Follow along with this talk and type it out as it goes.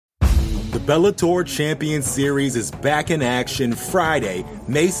Bellator Champion Series is back in action Friday,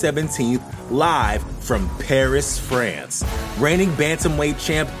 May 17th, live from Paris, France. Reigning bantamweight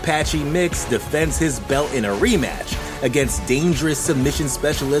champ Patchy Mix defends his belt in a rematch against dangerous submission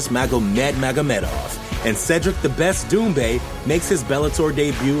specialist Magomed Magomedov. And Cedric the Best Doumbé makes his Bellator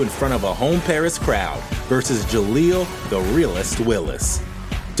debut in front of a home Paris crowd versus Jaleel the Realist Willis.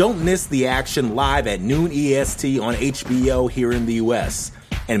 Don't miss the action live at noon EST on HBO here in the US.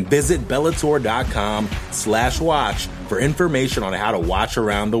 And visit Bellator.com/watch for information on how to watch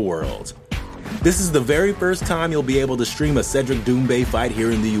around the world. This is the very first time you'll be able to stream a Cedric Doumbé fight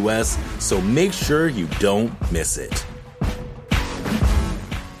here in the US, so make sure you don't miss it.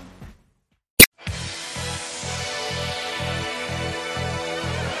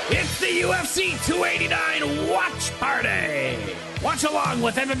 It's the UFC 289 Watch Party! Watch along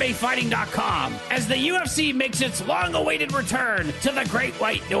with MMAfighting.com as the UFC makes its long-awaited return to the Great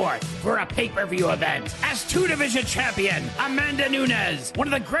White North for a pay-per-view event. As two-division champion, Amanda Nunes, one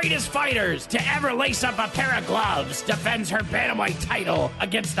of the greatest fighters to ever lace up a pair of gloves, defends her bantamweight title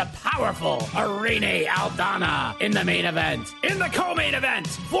against the powerful Irene Aldana in the main event. In the co-main event,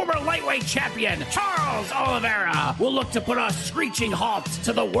 former lightweight champion Charles Oliveira will look to put a screeching halt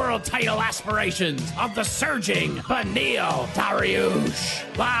to the world title aspirations of the surging Beneil Dariush.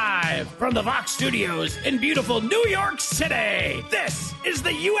 Live from the Vox Studios in beautiful New York City, this is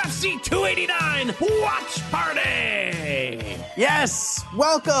the UFC 289 Watch Party! Yes,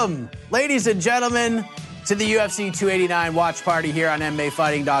 welcome, ladies and gentlemen, to the UFC 289 Watch Party here on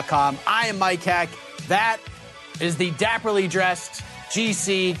MMAfighting.com. I am Mike Heck. That is the dapperly dressed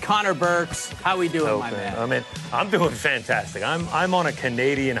GC, Connor Burks. How we doing, my man? I'm doing fantastic. I'm on a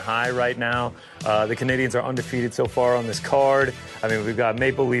Canadian high right now. The Canadians are undefeated so far on this card. I mean, we've got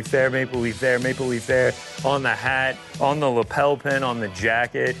Maple Leaf there, Maple Leaf there, Maple Leaf there, on the hat, on the lapel pin, on the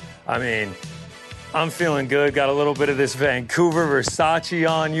jacket. I mean, I'm feeling good. Got a little bit of this Vancouver Versace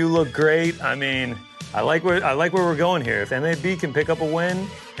on. You look great. I mean, I like where we're going here. If MAB can pick up a win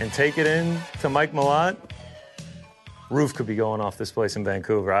and take it in to Mike Malott, roof could be going off this place in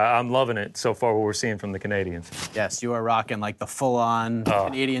Vancouver. I'm loving it so far, what we're seeing from the Canadians. Yes, you are rocking like the full-on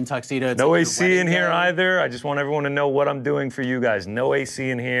Canadian tuxedo. It's no like AC in here either. I just want everyone to know what I'm doing for you guys. No AC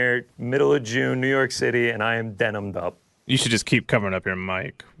in here, middle of June, New York City, and I am denimed up. You should just keep covering up your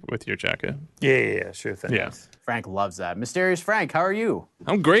mic with your jacket. Yeah, sure thing. Yeah. Frank loves that. Mysterious Frank, how are you?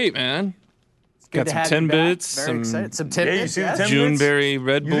 I'm great, man. Good Got to some have you back. Timbits, Very some excited. Some Timbits. Yeah, you see the yes? Timbits? Juneberry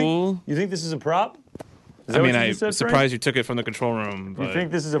Red Bull. You think this is a prop? Is I that mean, what you I'm just said, surprised Frank? you took it from the control room. But You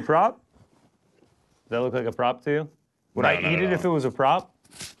think this is a prop? Does that look like a prop to you? Would I eat it if it was a prop?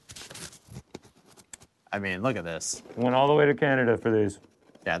 I mean, look at this. Went all the way to Canada for these.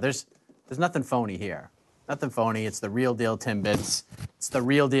 Yeah, there's nothing phony here. Nothing phony. It's the real deal Timbits. It's the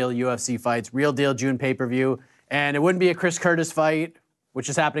real deal UFC fights. Real deal June pay-per-view. And it wouldn't be a Chris Curtis fight, which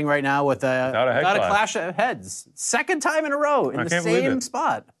is happening right now with Without a clash of heads. Second time in a row in the same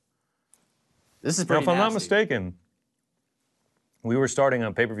spot. This is pretty If I'm not nasty. mistaken, we were starting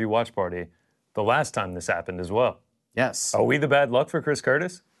a pay-per-view watch party the last time this happened as well. Yes. Are we the bad luck for Chris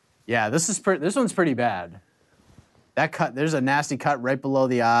Curtis? Yeah, this one's pretty bad. That cut, there's a nasty cut right below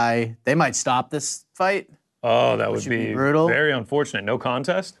the eye. They might stop this fight. Oh, that would be brutal. Very unfortunate. No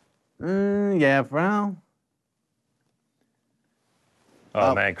contest? Yeah, well.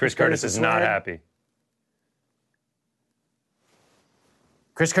 Oh, man, Chris Curtis is not happy.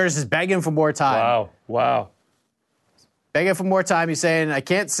 Chris Curtis is begging for more time. Wow. Begging for more time. He's saying, I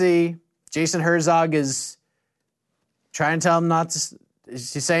can't see. Jason Herzog is trying to tell him not to.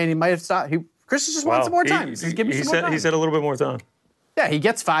 He's saying he might have stopped. Chris just wants some more time. Just give me some more time. He said a little bit more time. Yeah, he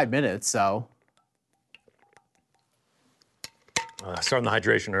gets 5 minutes, so. Starting the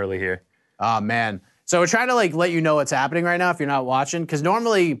hydration early here. Oh, man. So we're trying to let you know what's happening right now if you're not watching, because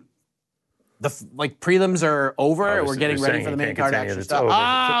normally the prelims are over. Oh, we're getting ready for the main card action stuff.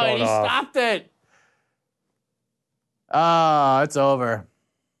 Oh, he stopped it. Oh, it's over.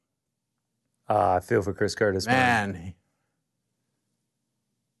 I feel for Chris Curtis, man.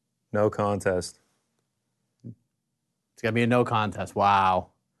 No contest. It's going to be a no contest. Wow.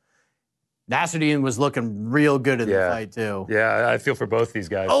 Nasruddin was looking real good in the fight, too. Yeah, I feel for both these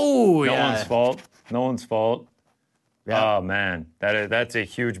guys. Oh, No one's fault. Yeah. Oh, man. That's a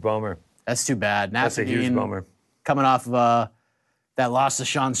huge bummer. That's too bad. That's a huge bummer. Coming off of that loss to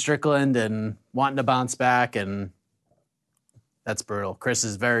Sean Strickland and wanting to bounce back, and that's brutal. Chris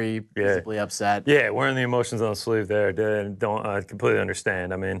is very visibly upset. Yeah, wearing the emotions on the sleeve there. Don't completely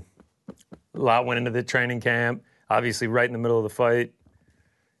understand. I mean, a lot went into the training camp. Obviously, right in the middle of the fight.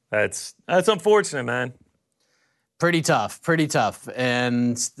 That's unfortunate, man. Pretty tough.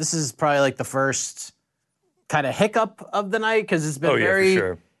 And this is probably like the first kind of hiccup of the night because it's been for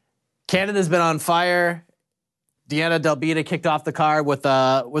sure. Canada's been on fire. Deanna Delbita kicked off the card with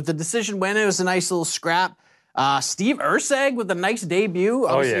a decision win. It was a nice little scrap. Steve Urseg with a nice debut.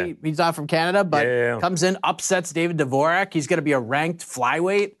 Obviously, he's not from Canada, but comes in, upsets David Dvorak. He's going to be a ranked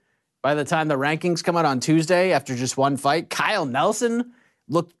flyweight by the time the rankings come out on Tuesday after just one fight. Kyle Nelson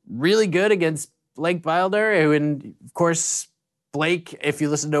looked really good against Blake Wilder, and of course, Blake, if you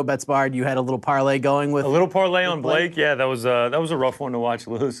listen to No Bets Barred, you had a little parlay going with... A little parlay on Blake. Yeah, that was a rough one to watch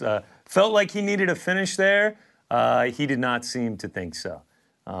lose. Felt like he needed a finish there. He did not seem to think so.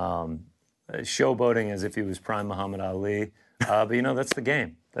 Showboating as if he was prime Muhammad Ali. But, that's the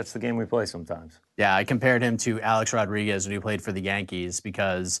game. That's the game we play sometimes. Yeah, I compared him to Alex Rodriguez when he played for the Yankees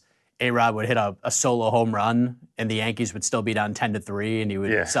because A-Rod would hit a solo home run and the Yankees would still be down 10-3 and he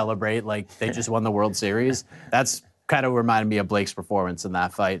would celebrate like they just won the World Series. That's kind of reminded me of Blake's performance in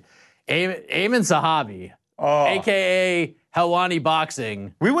that fight. Ayman Zahabi, a.k.a. Helwani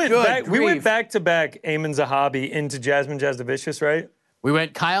Boxing. We went back-to-back Ayman Zahabi into Jasmine Jasdavicius, right? We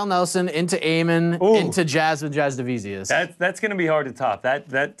went Kyle Nelson into Ayman, into Jasmine Jasdavicius. That's going to be hard to top.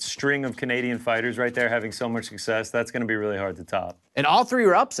 That string of Canadian fighters right there having so much success, that's going to be really hard to top. And all three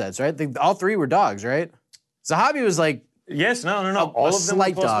were upsets, right? All three were dogs, right? Zahabi was like... Yes, no. All of them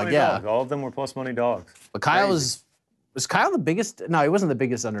were plus money dogs. All of them were plus money dogs. But Kyle was Kyle the biggest? No, he wasn't the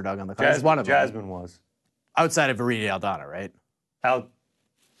biggest underdog on the card. He was one of them. Jasmine was. Outside of Irene Aldana, right?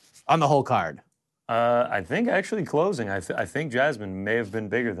 On the whole card. I think actually closing. I think Jasmine may have been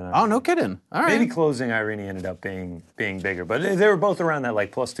bigger than Irene. Oh, no kidding. All right. Maybe closing Irene ended up being bigger, but they were both around that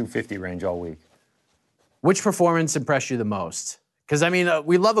like plus 250 range all week. Which performance impressed you the most? Because, I mean,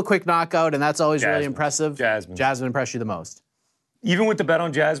 we love a quick knockout, and that's always really impressive. Jasmine impressed you the most. Even with the bet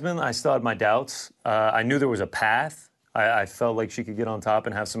on Jasmine, I still had my doubts. I knew there was a path. I felt like she could get on top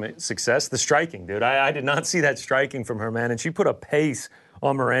and have some success. The striking, dude. I did not see that striking from her, man. And she put a pace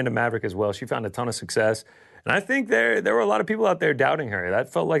on Miranda Maverick as well. She found a ton of success. And I think there were a lot of people out there doubting her.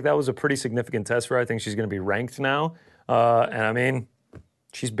 That felt like that was a pretty significant test for her. I think she's going to be ranked now. And, I mean,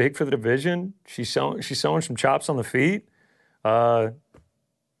 she's big for the division. She's showing some chops on the feet. Sky's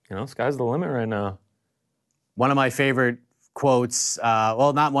the limit right now. One of my favorite quotes,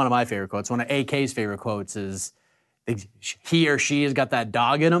 not one of my favorite quotes, one of AK's favorite quotes is he or she has got that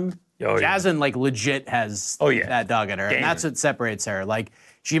dog in him. Jasmine, legit has that dog in her. And that's what separates her. Like,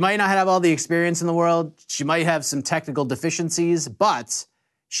 she might not have all the experience in the world. She might have some technical deficiencies, but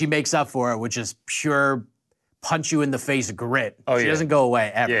she makes up for it with just pure punch-you-in-the-face grit. She doesn't go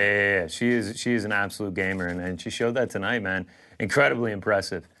away ever. Yeah. She is an absolute gamer, and she showed that tonight, man. Incredibly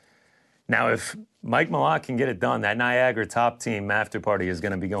impressive. Now, if Mike Malott can get it done, that Niagara top team after party is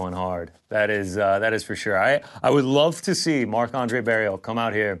going to be going hard. That is for sure. I would love to see Marc-Andre Barriault come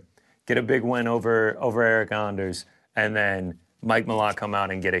out here, get a big win over Eric Anders, and then Mike Malott come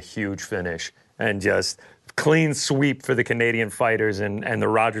out and get a huge finish and just clean sweep for the Canadian fighters, and the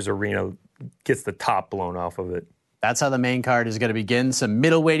Rogers Arena gets the top blown off of it. That's how the main card is going to begin. Some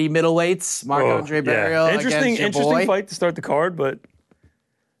middleweights. Marc-Andre Barriault Interesting fight to start the card, but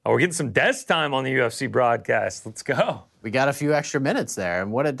we're getting some desk time on the UFC broadcast. Let's go. We got a few extra minutes there.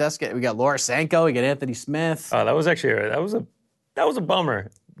 And what did desk get? We got Laura Sanko. We got Anthony Smith. Oh, that was actually that was a bummer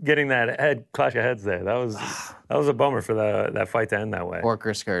getting that clash of heads there. That was a bummer for that fight to end that way. Or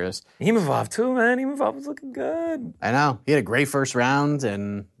Chris Curtis. Imavov too, man. Imavov was looking good. I know. He had a great first round,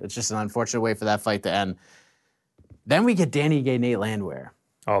 and it's just an unfortunate way for that fight to end. Then we get Danny Gay, Nate Landwehr.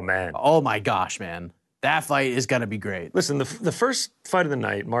 Oh, man. Oh, my gosh, man. That fight is going to be great. Listen, the first fight of the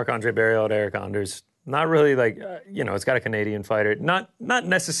night, Marc-Andre Barriault, Eric Anders, not really it's got a Canadian fighter. Not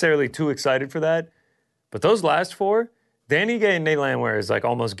necessarily too excited for that. But those last four, Danny Gay and Nate Landwehr is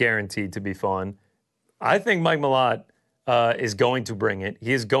almost guaranteed to be fun. I think Mike Malott is going to bring it.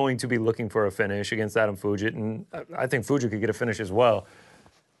 He is going to be looking for a finish against Adam Fugit, and I think Fugit could get a finish as well.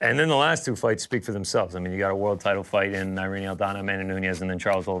 And then the last two fights speak for themselves. I mean, you got a world title fight in Irene Aldana, Amanda Nunes, and then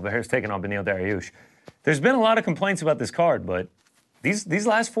Charles Oliveira's taking on Beneil Dariush. There's been a lot of complaints about this card, but these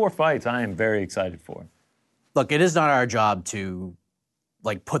last four fights I am very excited for. Look, it is not our job to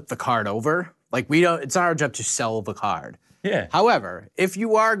put the card over. It's not our job to sell the card. Yeah. However, if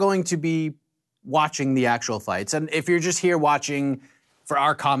you are going to be watching the actual fights, and if you're just here watching for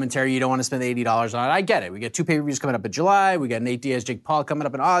our commentary, you don't want to spend $80 on it, I get it. We got two pay-per-views coming up in July. We got Nate Diaz, Jake Paul coming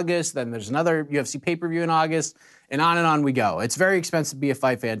up in August. Then there's another UFC pay-per-view in August, and on we go. It's very expensive to be a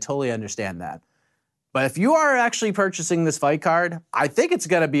fight fan. Totally understand that. But if you are actually purchasing this fight card, I think it's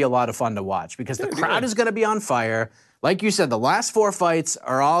going to be a lot of fun to watch because the crowd is going to be on fire. Like you said, the last four fights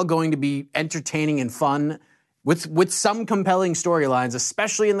are all going to be entertaining and fun. with some compelling storylines,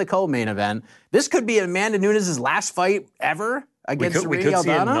 especially in the co-main event. This could be Amanda Nunes' last fight ever against We Irene could see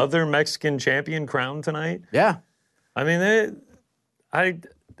Aldana. another Mexican champion crowned tonight. Yeah. I mean,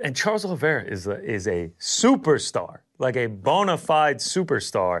 and Charles Oliveira is a superstar, like a bona fide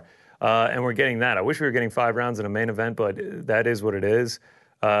superstar, and we're getting that. I wish we were getting 5 rounds in a main event, but that is what it is.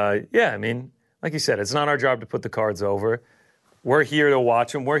 Yeah, I mean, like you said, it's not our job to put the cards over. We're here to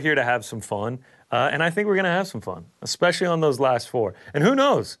watch them. We're here to have some fun. And I think we're going to have some fun, especially on those last 4. And who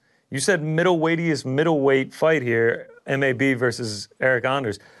knows? You said middleweight fight here, MAB versus Eric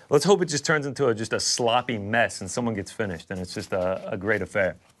Anders. Let's hope it just turns into just a sloppy mess and someone gets finished, and it's just a great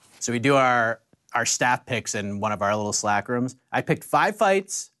affair. So we do our staff picks in one of our little Slack rooms. I picked 5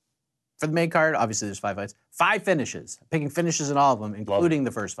 fights for the main card. Obviously, there's 5 fights. 5 finishes. Picking finishes in all of them, including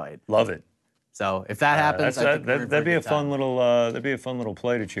the first fight. Love it. So if that happens, I think that'd be a fun little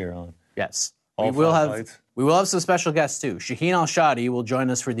play to cheer on. Yes. All we will 5 have fights. We will have some special guests too. Shaheen Al-Shadi will join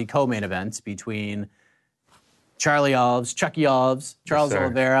us for the co-main event between Chucky Alves, Charles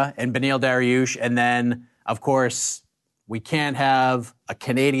Oliveira, and Beneil Dariush. And then, of course, we can't have a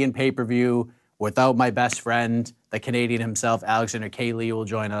Canadian pay-per-view without my best friend, the Canadian himself, Alexander Kaylee, will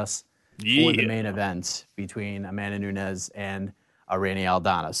join us for the main event between Amanda Nunes and Irene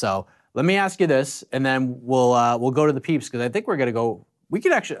Aldana. So let me ask you this, and then we'll go to the peeps, because I think we're going to go. We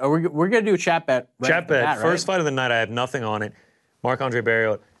could actually, we're going to do a chat bet. Chat bet. First fight of the night. I have nothing on it. Marc-Andre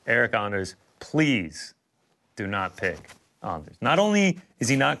Barriault, Eric Anders. Please do not pick Anders. Not only is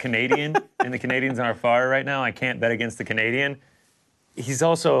he not Canadian, and the Canadians are fire right now, I can't bet against the Canadian. He's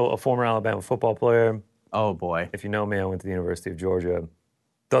also a former Alabama football player. Oh, boy. If you know me, I went to the University of Georgia.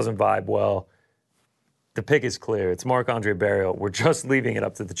 Doesn't vibe well. The pick is clear. It's Marc-Andre Barriault. We're just leaving it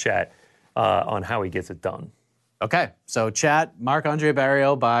up to the chat on how he gets it done. Okay, so chat Marc-Andre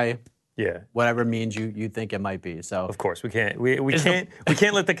Barriault by whatever means you think it might be. So of course we can't we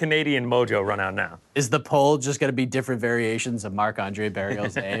can't let the Canadian mojo run out now. Is the poll just going to be different variations of Marc-Andre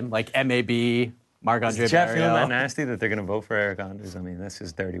Barriault's name, like MAB Marc-Andre Barriault? Is Jeff feeling that nasty that they're going to vote for Eric Anders? I mean, this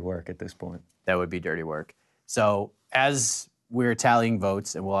is dirty work at this point. That would be dirty work. So as we're tallying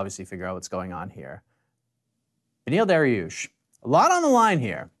votes, and we'll obviously figure out what's going on here. Beneil Dariush, a lot on the line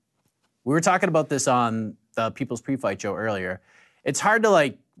here. We were talking about this on the People's Pre-Fight show earlier. It's hard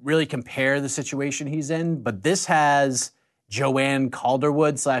to really compare the situation he's in, but this has Joanne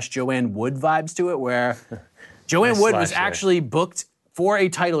Calderwood / Joanne Wood vibes to it, where Joanne Wood was actually booked for a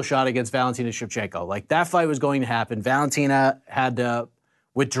title shot against Valentina Shevchenko. That fight was going to happen. Valentina had to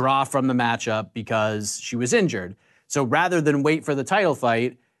withdraw from the matchup because she was injured. So rather than wait for the title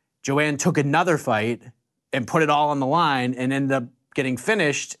fight, Joanne took another fight and put it all on the line and ended up getting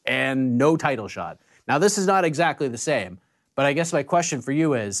finished and no title shot. Now, this is not exactly the same, but I guess my question for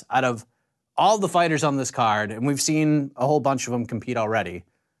you is, out of all the fighters on this card, and we've seen a whole bunch of them compete already,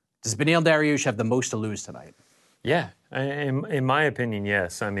 does Beneil Dariush have the most to lose tonight? Yeah, in my opinion,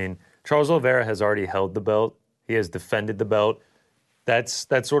 yes. I mean, Charles Oliveira has already held the belt. He has defended the belt. That's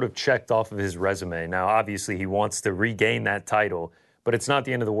sort of checked off of his resume. Now, obviously, he wants to regain that title, but it's not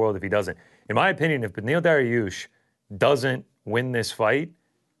the end of the world if he doesn't. In my opinion, if Beneil Dariush doesn't win this fight,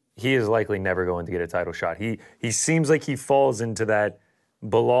 he is likely never going to get a title shot. He seems like he falls into that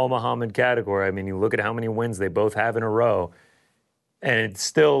Bilal Muhammad category. I mean, you look at how many wins they both have in a row, and it's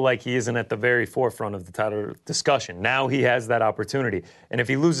still like he isn't at the very forefront of the title discussion. Now he has that opportunity. And if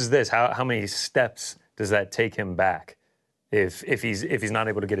he loses this, how many steps does that take him back if he's not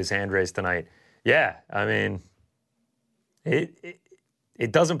able to get his hand raised tonight? Yeah, I mean,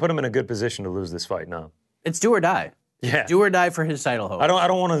 it doesn't put him in a good position to lose this fight, no. It's do or die. Yeah. Do or die for his title hope. I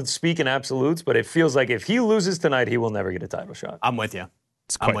don't want to speak in absolutes, but it feels like if he loses tonight, he will never get a title shot. I'm with you.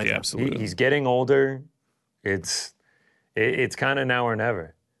 It's quite the absolute. He's getting older. It's kind of now or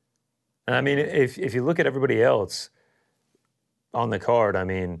never. And I mean, if you look at everybody else on the card, I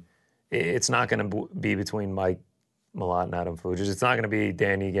mean, it's not going to be between Mike Malott and Adam Fuges. It's not going to be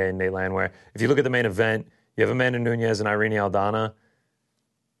Dan Ige and Nate Landwehr. If you look at the main event, you have Amanda Nunes and Irene Aldana.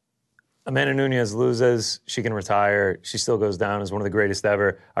 Amanda Nunes loses, she can retire. She still goes down as one of the greatest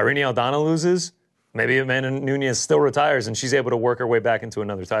ever. Irene Aldana loses, maybe Amanda Nunes still retires and she's able to work her way back into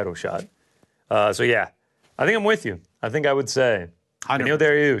another title shot. So yeah, I think I'm with you. I think I would say Beneil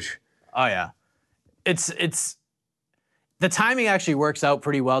Dariush. Oh yeah, it's the timing actually works out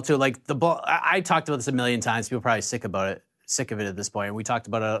pretty well too. Like I talked about this a million times. People are probably sick of it at this point. We talked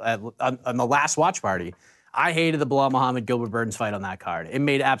about it on the last watch party. I hated the Bilal Muhammad-Gilbert Burns fight on that card. It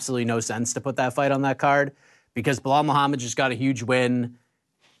made absolutely no sense to put that fight on that card because Bilal Muhammad just got a huge win.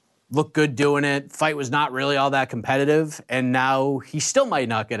 looked good doing it. Fight was not really all that competitive, and now he still might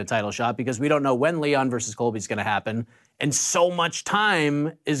not get a title shot because we don't know when Leon versus Colby is going to happen, and so much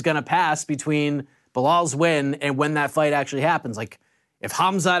time is going to pass between Bilal's win and when that fight actually happens. Like, if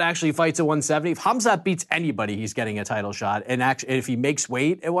Hamzat actually fights at 170, if Hamzat beats anybody, he's getting a title shot. And actually, if he makes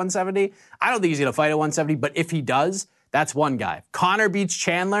weight at 170, I don't think he's going to fight at 170, but if he does, that's one guy. If Conor beats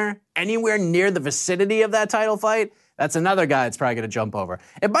Chandler anywhere near the vicinity of that title fight, that's another guy that's probably going to jump over.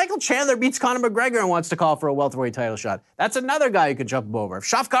 If Michael Chandler beats Conor McGregor and wants to call for a welterweight title shot, that's another guy who could jump over. If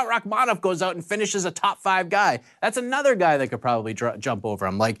Shavkat Rakhmonov goes out and finishes a top 5 guy, that's another guy that could probably jump over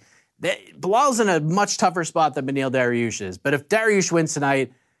him. Like, Bilal's in a much tougher spot than Beneil Dariush is. But if Dariush wins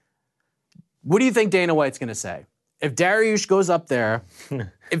tonight, what do you think Dana White's going to say? If Dariush goes up there,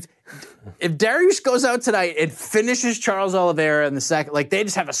 if Dariush goes out tonight and finishes Charles Oliveira in the second, like they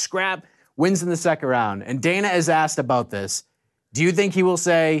just have a scrap, wins in the second round, and Dana is asked about this, do you think he will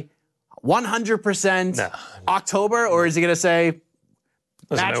say 100% October, or is he going to say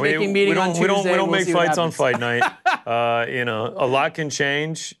matchmaking meeting on Tuesday? We don't make fights on fight night. A lot can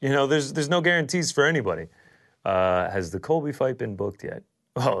change. There's no guarantees for anybody. Has the Colby fight been booked yet?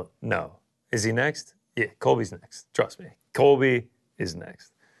 Oh, no. Is he next? Yeah, Colby's next. Trust me. Colby is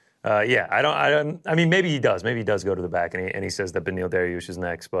next. I mean, maybe he does. Maybe he does go to the back and he says that Beneil Dariush is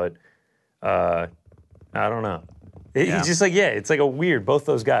next, but I don't know. He's just like, it's like a weird, both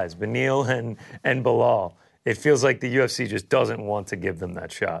those guys, Beneil and Bilal. It feels like the UFC just doesn't want to give them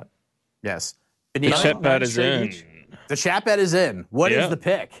that shot. Yes. The chat bet is in. The chat bet is in. What is the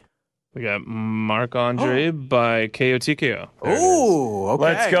pick? We got Marc-Andre by KO TKO. Ooh, okay.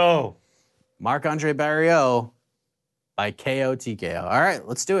 Let's go. Marc-Andre Barriault by KO TKO. All right,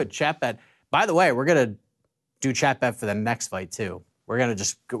 let's do it. Chat bet. By the way, we're going to do chat bet for the next fight, too. We're going to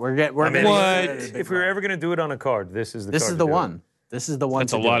just... If we were ever going to do it on a card, this is the card. This is the one. This is the one.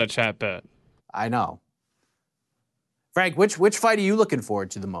 That's a lot of chat bet. I know. Frank, which fight are you looking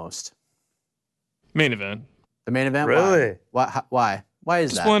forward to the most? Main event. The main event? Really? Why? Why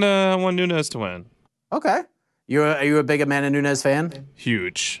is just that? Want Nunes to win. Okay. Are you a big Amanda Nunes fan?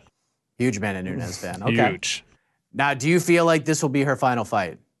 Huge. Huge Amanda Nunes fan. Okay. Huge. Now, do you feel like this will be her final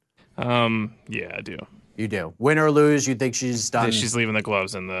fight? Yeah, I do. You do. Win or lose, you think she's done? She's leaving the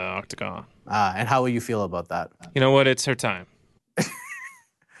gloves in the octagon. And how will you feel about that? You know what? It's her time.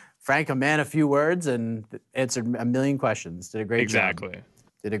 Frank, a man of few words and answered a million questions. Did a great job. Exactly.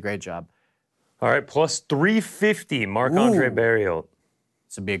 Did a great job. All right, plus 350, Marc-Andre Barriault.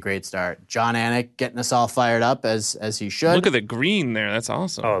 This would be a great start. John Anik getting us all fired up as he should. Look at the green there. That's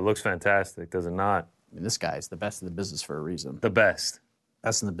awesome. Oh, it looks fantastic, does it not? I mean, this guy's the best in the business for a reason. The best.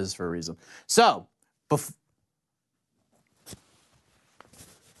 Best in the business for a reason. So,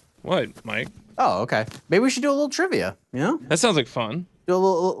 What, Mike? Oh, okay. Maybe we should do a little trivia, you know? That sounds like fun. Do a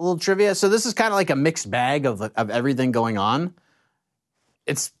little trivia. So this is kind of like a mixed bag of everything going on.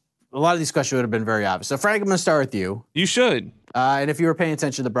 It's a lot of these questions would have been very obvious. So Frank, I'm going to start with you. You should. And if you were paying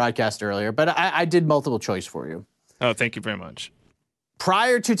attention to the broadcast earlier, but I did multiple choice for you. Oh, thank you very much.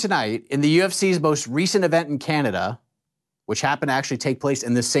 Prior to tonight, in the UFC's most recent event in Canada, which happened to actually take place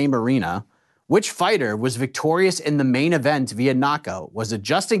in the same arena, which fighter was victorious in the main event via knockout? Was it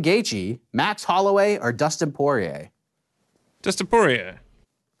Justin Gaethje, Max Holloway, or Dustin Poirier? Dustin Poirier.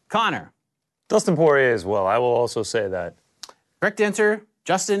 Connor. Dustin Poirier as well. I will also say that. Correct answer,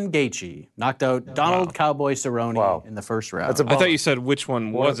 Justin Gaethje. Knocked out Donald Cowboy Cerrone in the first round. That's I thought you said which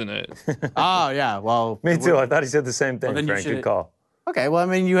one wasn't it. Oh, yeah. Well, me too. I thought he said the same thing, then Frank. Good call. Okay, well,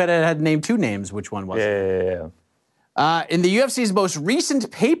 I mean, you had named two names. Which one was it? Yeah. In the UFC's most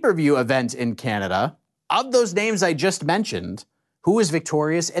recent pay-per-view event in Canada, of those names I just mentioned, who was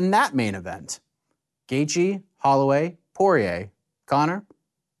victorious in that main event? Gaethje, Holloway, Poirier. Connor?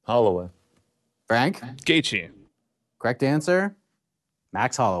 Holloway. Frank? Gaethje. Correct answer?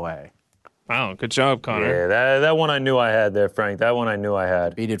 Max Holloway. Wow, good job, Connor. Yeah, that one I knew I had there, Frank. That one I knew I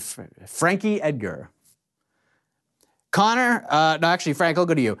had. Beated Frankie Edgar. Connor, no, actually, Frank, I'll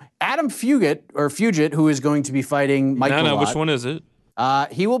go to you. Adam Fugit, who is going to be fighting Mike No, Malott, which one is it?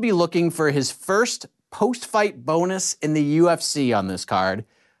 he will be looking for his first post-fight bonus in the UFC on this card.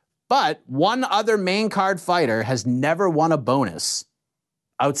 But one other main card fighter has never won a bonus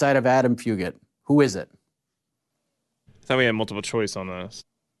outside of Adam Fugit. Who is it? I thought we had multiple choice on this.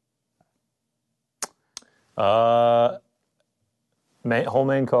 Whole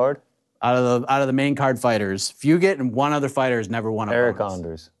main card? Out of the main card fighters, Fugit and one other fighter has never won a Eric bonus.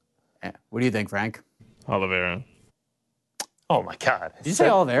 Anders. Yeah. What do you think, Frank? Oliveira. Oh, my God. Did you say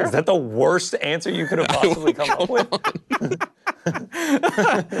Oliveira? Is that the worst answer you could have possibly come up with?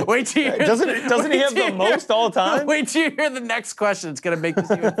 Wait till you hear Doesn't he have the most all time? Wait till you hear the next question. It's going to make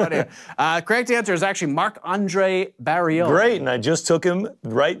this even funnier. Correct answer is actually Marc-Andre Barrios. Great, and I just took him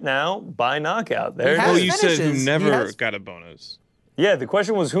right now by knockout. There it has is. You said who finishes. never got a bonus. Yeah, the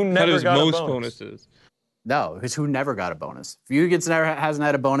question was who never That got is a most bonus. bonuses. No, it's who never got a bonus. Fugit's never hasn't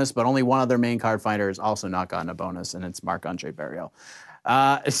had a bonus, but only one other main card fighter has also not gotten a bonus, and it's Marc-Andre Barrios.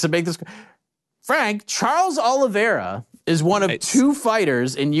 To make this, Frank, Charles Oliveira is one of two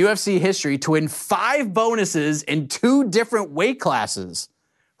fighters in UFC history to win 5 bonuses in 2 different weight classes.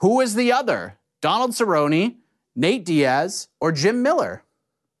 Who is the other? Donald Cerrone, Nate Diaz, or Jim Miller?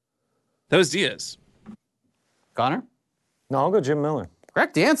 That was Diaz. Connor? No, I'll go Jim Miller.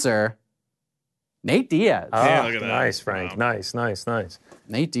 Correct answer. Nate Diaz. Yeah, look at that. Nice, Frank. Wow. Nice.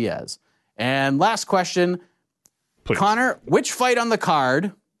 Nate Diaz. And last question. Please. Connor, which fight on the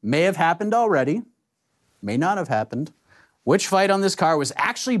card may have happened already, may not have happened? Which fight on this card was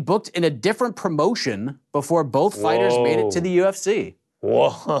actually booked in a different promotion before both fighters made it to the UFC?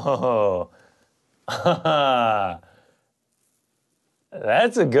 Whoa.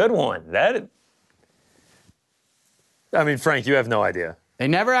 That's a good one. Frank, you have no idea. They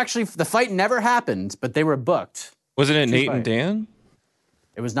never actually, the fight never happened, but they were booked. Wasn't it Nate fights. and Dan?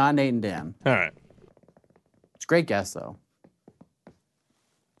 It was not Nate and Dan. All right. It's a great guess, though.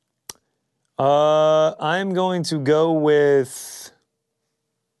 I'm going to go with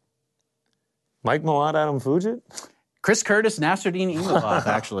Mike Malott, Adam Fugit. Chris Curtis, Nasruddin Imavov,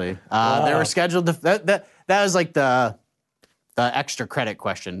 actually. They were scheduled to, that was like the extra credit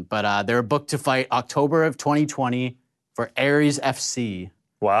question, but they were booked to fight October of 2020 for Aries FC.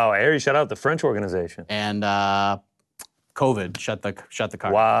 Wow, Aries, shout out the French organization. And COVID shut the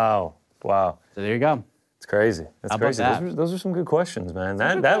card. Wow. So there you go. It's crazy. That's How about crazy. that? Those are some good questions, man.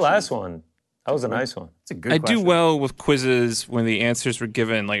 That last one, that was a nice one. It's a good I question. do well with quizzes when the answers were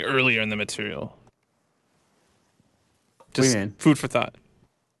given like earlier in the material. do you Just mean? food for thought.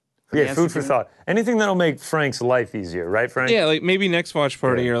 Yeah, answer food for to- thought. Anything that'll make Frank's life easier, right, Frank? Yeah, like maybe next watch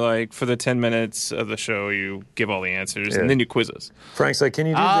party Yeah. or like for the 10 minutes of the show, you give all the answers Yeah. and then you quiz us. Frank's like, can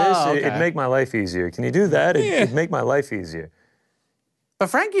you do Oh, this? okay. It'd make my life easier. Can you do that? It'd make my life easier. But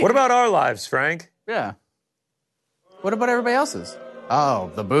Frankie. What about our lives, Frank? Yeah. What about everybody else's?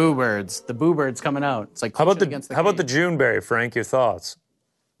 Oh, the Boo Birds. The Boo Birds coming out. It's like How about against the Juneberry, Frank? Your thoughts?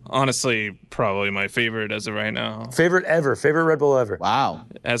 Honestly, probably my favorite as of right now. Favorite ever? Favorite Red Bull ever? Wow.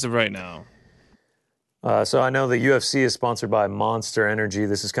 As of right now. So I know the UFC is sponsored by Monster Energy.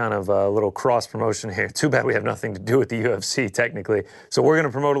 This is kind of a little cross promotion here. Too bad we have nothing to do with the UFC technically. So we're going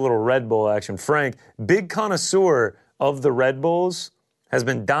to promote a little Red Bull action. Frank, big connoisseur of the Red Bulls, has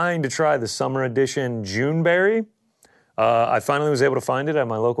been dying to try the summer edition Juneberry. I finally was able to find it at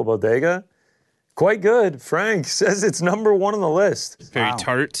my local bodega. Quite good. Frank says it's number 1 on the list. Very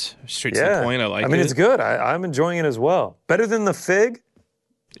tart, straight to the point. I like it. I mean, it's good. I'm enjoying it as well. Better than the fig.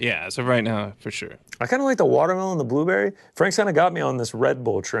 Yeah, as of right now, for sure. I kind of like the watermelon, the blueberry. Frank's kind of got me on this Red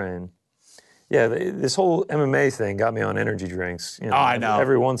Bull train. Yeah, this whole MMA thing got me on energy drinks. You know, I know.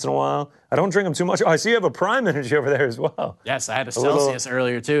 Every once in a while. I don't drink them too much. Oh, I see you have a Prime Energy over there as well. Yes, I had a little- Celsius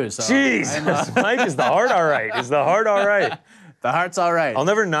earlier too. So Jeez, Mike, is the heart all right? Is the heart all right? the heart's all right. I'll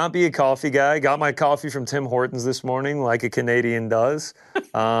never not be a coffee guy. Got my coffee from Tim Hortons this morning, like a Canadian does.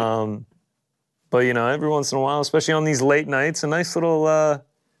 But, you know, every once in a while, especially on these late nights, a nice little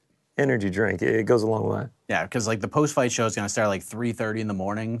energy drink. It goes a long way. Yeah, because like the post-fight show is going to start at like 3:30 in the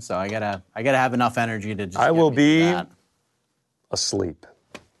morning, so I gotta have enough energy to just. I get will me through be that. asleep.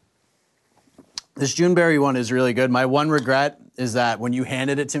 This Juneberry one is really good. My one regret is that when you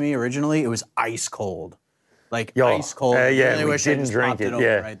handed it to me originally, it was ice cold, like Yo, ice cold. yeah, I really we wish I didn't just drink popped it, open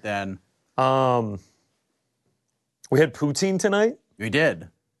yeah. right then. We had poutine tonight. We did.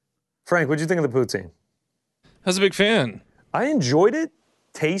 Frank, what'd you think of the poutine? I was a big fan. I enjoyed it,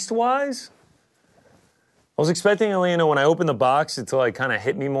 taste-wise. I was expecting, you know, when I opened the box, it to like kind of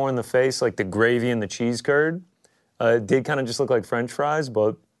hit me more in the face, like the gravy and the cheese curd. It did kind of just look like French fries,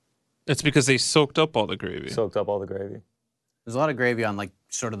 but It's because they soaked up all the gravy. soaked up all the gravy. There's a lot of gravy on like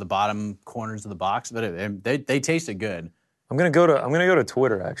sort of the bottom corners of the box, but they tasted good. I'm gonna go to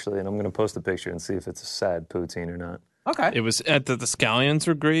Twitter actually, and I'm gonna post a picture and see if it's a sad poutine or not. Okay. It was at the scallions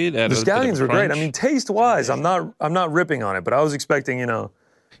were great. The scallions were great. I mean, taste-wise, I'm not ripping on it, but I was expecting, you know.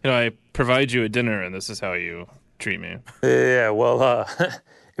 I provide you a dinner, and this is how you treat me. Yeah, well,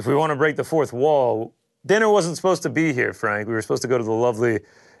 if we want to break the fourth wall, dinner wasn't supposed to be here, Frank. We were supposed to go to the lovely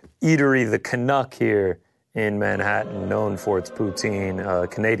eatery, the Canuck here in Manhattan, known for its poutine,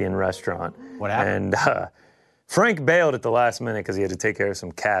 Canadian restaurant. What happened? And Frank bailed at the last minute because he had to take care of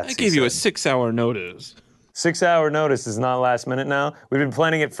some cats. I gave you a 6-hour notice. 6-hour notice is not last minute now. We've been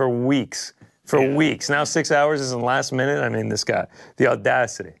planning it for weeks. Now 6 hours isn't last minute. I mean, this guy, the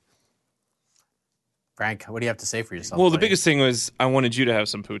audacity. Frank, what do you have to say for yourself? Well, buddy? the biggest thing was I wanted you to have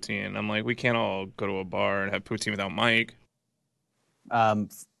some poutine. I'm like, we can't all go to a bar and have poutine without Mike. I mean,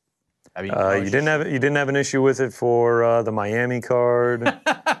 You didn't have an issue with it for the Miami card.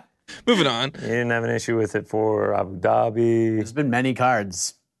 Moving on. You didn't have an issue with it for Abu Dhabi. There's been many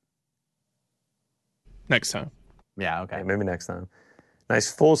cards. Next time. Yeah, okay. Yeah, maybe next time.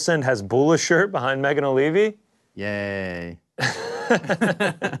 Nice full send Hezbollah shirt behind Megan O'Leary. Yay.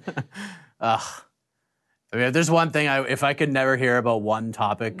 Ugh. I mean, if there's one thing, if I could never hear about one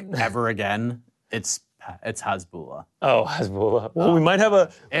topic ever again, it's Hezbollah. Oh, Hezbollah. Well, we might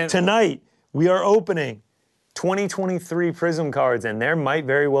have tonight, we are opening 2023 Prism cards, and there might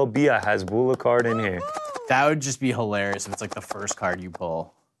very well be a Hezbollah card in here. That would just be hilarious if it's like the first card you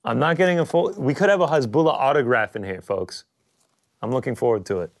pull. I'm not getting a full... We could have a Hezbollah autograph in here, folks. I'm looking forward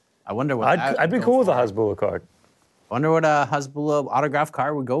to it. I wonder what I'd be cool with a Hezbollah card. I wonder what a Hezbollah autograph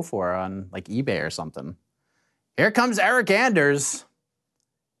card would go for on like eBay or something. Here comes Eric Anders,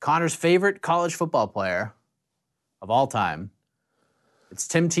 Connor's favorite college football player of all time. It's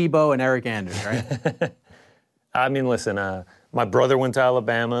Tim Tebow and Eric Anders, right? I mean, listen, my brother went to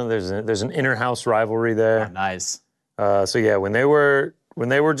Alabama. There's an inter-house rivalry there. Oh, nice. So yeah, when they were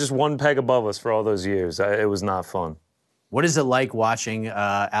just one peg above us for all those years, it was not fun. What is it like watching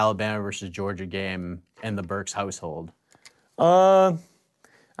Alabama versus Georgia game in the Burks household?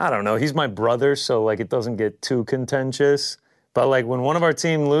 I don't know. He's my brother, so like it doesn't get too contentious. But like when one of our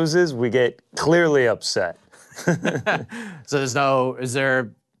team loses, we get clearly upset. So is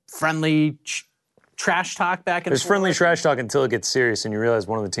there friendly trash talk back and forth? There's friendly trash talk until it gets serious and you realize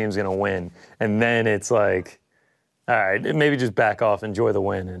one of the team's going to win. And then it's like, all right, maybe just back off, enjoy the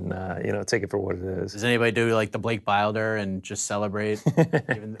win, and take it for what it is. Does anybody do like the Blake Bilder and just celebrate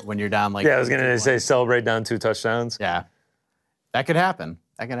even when you're down like... Yeah, I was going to say celebrate down 2 touchdowns. Yeah, that could happen.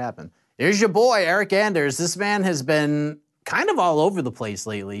 Here's your boy, Eric Anders. This man has been kind of all over the place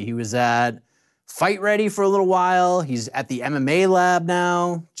lately. He was at Fight Ready for a little while. He's at the MMA lab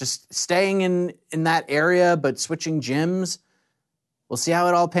now, just staying in that area, but switching gyms. We'll see how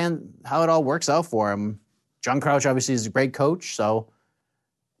it all works out for him. John Crouch obviously is a great coach, so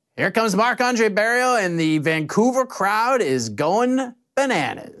here comes Marc-Andre Barriault, and the Vancouver crowd is going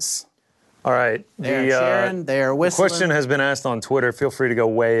bananas. All right. They're cheering, they're whistling. The question has been asked on Twitter. Feel free to go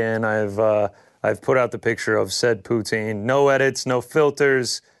weigh in. I've put out the picture of said poutine. No edits, no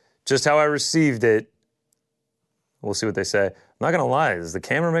filters, just how I received it. We'll see what they say. I'm not gonna lie. Does the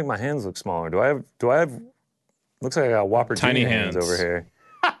camera make my hands look smaller? Do I have? Looks like I got Whopper Tiny Junior hands over here.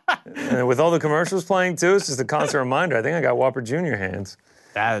 And with all the commercials playing too, it's just a constant reminder. I think I got Whopper Junior hands.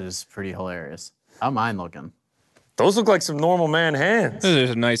 That is pretty hilarious. How mine looking? Those look like some normal man hands.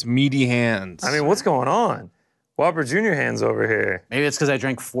 Those are nice meaty hands. I mean, what's going on? Whopper Junior hands over here. Maybe it's because I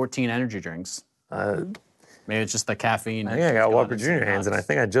drank 14 energy drinks. Maybe it's just the caffeine. I think I got Whopper Junior hands, and I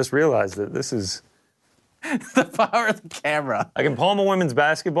think I just realized that this is... the power of the camera. I can palm a women's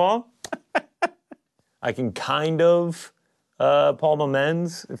basketball. I can kind of palm a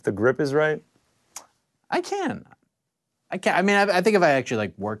men's if the grip is right. I can. I mean, I think if I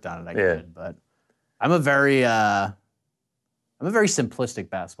actually worked on it, I could. But I'm a very simplistic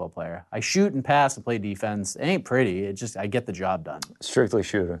basketball player. I shoot and pass and play defense. It ain't pretty. It just I get the job done. Strictly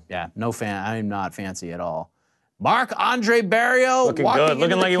shooter. Yeah, I'm not fancy at all. Marc-Andre Barriault looking good.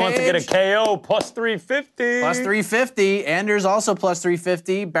 Looking like he wants to get a KO. Plus 350. Plus 350. Anders also plus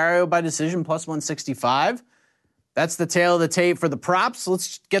 350. Barriault by decision plus 165. That's the tail of the tape for the props.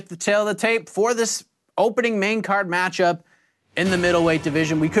 Let's get the tail of the tape for this opening main card matchup in the middleweight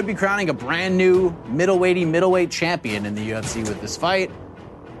division. We could be crowning a brand new middleweight champion in the UFC with this fight.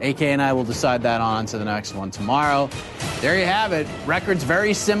 AK and I will decide that on to the next one tomorrow. There you have it. Records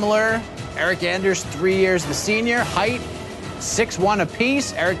very similar. Eric Anders, 3 years the senior. Height, 6'1"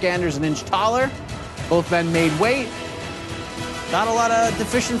 apiece. Eric Anders an inch taller. Both men made weight. Not a lot of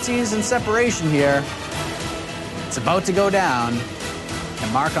deficiencies in separation here. It's about to go down.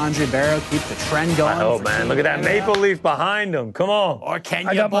 Can Marc-Andre Barriault keep the trend going? Oh, man. Look at that maple leaf behind him. Come on. Or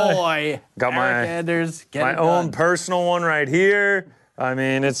can you, boy? Got Eric Anders, get my it own done. personal one right here. I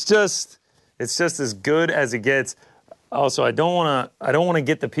mean, it's just as good as it gets. Also, I don't want to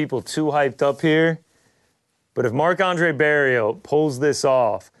get the people too hyped up here. But if Marc-Andre Barriault pulls this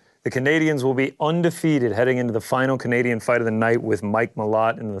off, the Canadians will be undefeated heading into the final Canadian fight of the night with Mike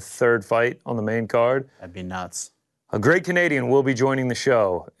Malott in the third fight on the main card. That'd be nuts. A great Canadian will be joining the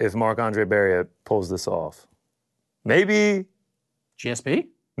show if Marc-Andre Barriault pulls this off. Maybe GSP?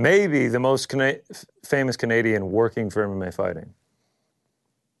 maybe the most famous Canadian working for MMA fighting.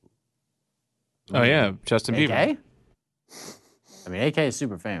 Oh, yeah, Justin Bieber. AK? I mean, AK is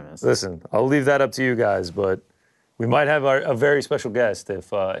super famous. Listen, I'll leave that up to you guys, but we might have a very special guest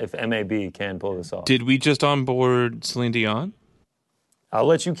if MAB can pull this off. Did we just onboard Celine Dion? I'll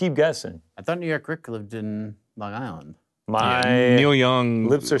let you keep guessing. I thought New York Rick lived in Long Island. Neil Young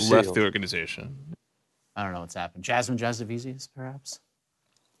lips are left sealed. the organization. I don't know what's happened. Jasmine Jasavizis, perhaps?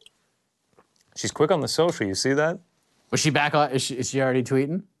 She's quick on the social. You see that? Was she back on? Is she already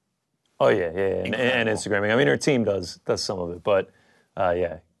tweeting? Oh, yeah. And Instagramming. I mean, her team does some of it, but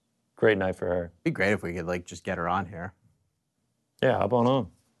yeah, great night for her. It'd be great if we could, like, just get her on here. Yeah, hop on.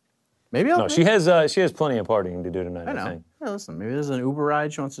 Maybe I'll... No, she has plenty of partying to do tonight, I think. Yeah, listen, maybe there's an Uber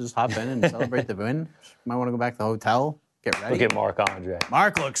ride. She wants to just hop in and celebrate the win. She might want to go back to the hotel, get ready. Look at Mark Andre.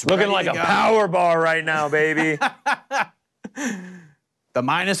 Mark looks looking ready like to a go. power bar right now, baby. The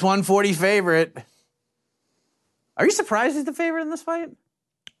minus 140 favorite. Are you surprised he's the favorite in this fight?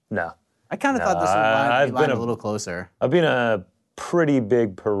 No. I kind of thought this would line a little closer. I've been a pretty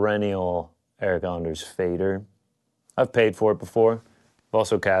big perennial Eric Anders fader. I've paid for it before. I've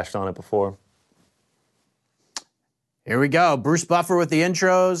also cashed on it before. Here we go. Bruce Buffer with the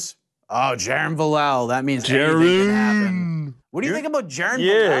intros. Oh, Jaron Villel. That means anything can happen. What do you think about Jaron Villel?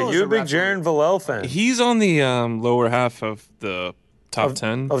 Yeah, you're a big Jaron Villel fan. He's on the lower half of the top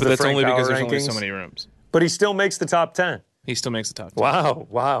 10, but the that's Frank only because Power there's only so rankings? many rooms. But he still makes the top 10. He still makes the top 10.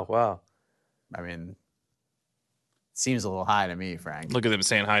 Wow. I mean, seems a little high to me, Frank. Look at them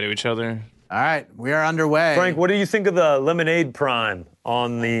saying hi to each other. All right, we are underway. Frank, what do you think of the Lemonade Prime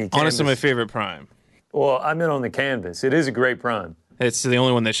on the canvas? Honestly, my favorite prime. Well, I meant on the canvas. It is a great prime. It's the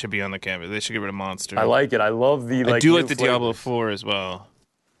only one that should be on the canvas. They should get rid of Monster. I like it. I love the I do new like the Diablo flavors. 4 as well.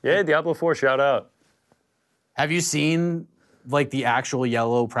 Yeah, Diablo 4, shout out. Have you seen like the actual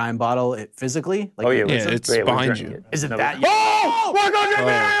yellow prime bottle physically? Like, Oh, yeah. Yeah, it's we're behind drinking you. it. Is it No, that? Oh! Mark Andre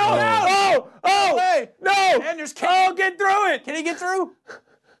Mario! Oh! Hey! No! Anders, Get through it! Can he get through?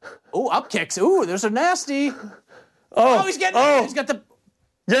 Oh, up kicks. Ooh, there's a nasty. Oh, He's getting. He's got the.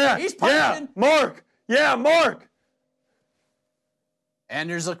 Yeah, He's punching. Mark! Yeah, Mark!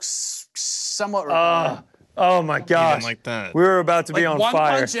 Anders looks somewhat. Oh, my gosh. Even like that. We were about to be Like on one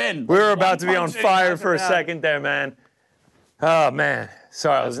fire. punch in. We were Like about one to be on punch in, fire knock for a him down. second there, man. Oh, man.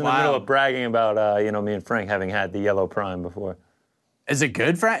 Sorry, I was in the middle wild. of bragging about, me and Frank having had the yellow prime before. Is it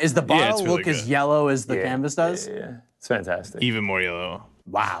good, Frank? Is the Yeah, bottle it's really look as good. yellow as the canvas does? Yeah, it's fantastic. Even more yellow.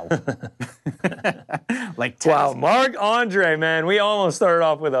 Wow. Like Wow, tennis. Mark Andre, man. We almost started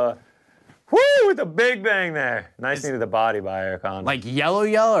off with a big bang there. Nice knee to the body by Eric Andre. Like yellow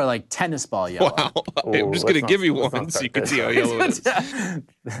or like tennis ball yellow? Wow. I'm let's just going to not- give you let's not one so start you can this. see how yellow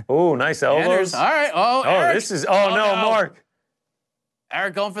it is. Oh, nice elbows. Anders. All right. Oh, Oh, Eric. this is. Oh, no, Mark.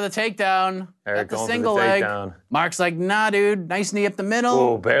 Eric going for the takedown. Eric Got the going for the single leg. takedown. Mark's like, nah, dude. Nice knee up the middle.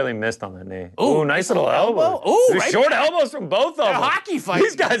 Oh, barely missed on that knee. Ooh, Oh, nice little elbow. Ooh, There's right short elbows from both of They're them. hockey fighting.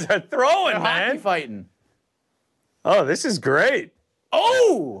 These guys are throwing, They're man. hockey fighting. Oh, this is great.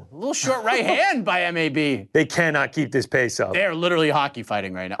 Oh, a little short right hand by MAB. They cannot keep this pace up. They're literally hockey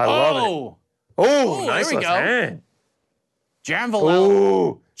fighting right now. I love it. Oh, Oh, Ooh, nice there we left go. hand. Jaron Villel.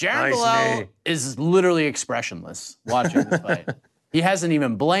 Ooh, Jaron nice Villel knee. is literally expressionless watching this fight. He hasn't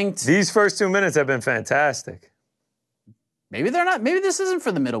even blinked. These first 2 minutes have been fantastic. Maybe they're not. Maybe this isn't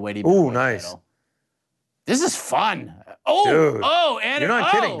for the middleweight. Nice. Title. This is fun. Oh, Dude, and You're not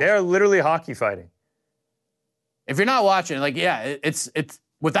kidding. They're literally hockey fighting. If you're not watching, like, yeah, it's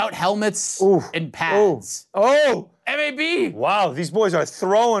without helmets Ooh, and pads. Oh, MAB. wow. These boys are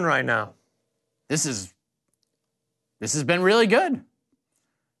throwing right now. This has been really good.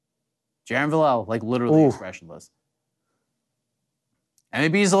 Jaron Villel, like literally expressionless.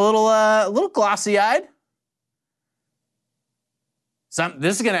 MAB's a little glossy-eyed.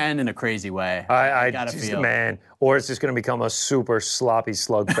 This is gonna end in a crazy way. I gotta just, feel. man, or it's just going to become a super sloppy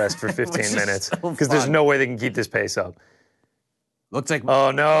slugfest for 15 Which is minutes so because there's fun. no way they can keep this pace up. Looks like.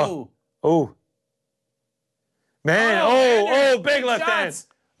 Oh no! Oh, man! Oh, big left hand! Shots.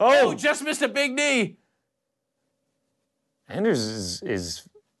 Oh, Just missed a big knee. Anders is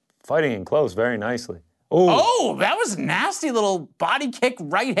fighting in close very nicely. Oh, that was a nasty little body kick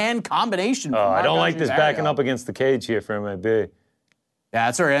right hand combination. Oh, I don't like this backing up against the cage here for MAB. Yeah,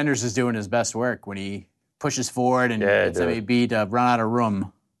 that's where Anders is doing his best work when he pushes forward and gets dude. MAB to run out of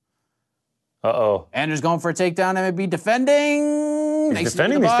room. Uh-oh. Anders going for a takedown. MAB defending. He's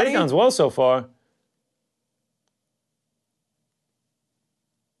defending these takedowns well so far.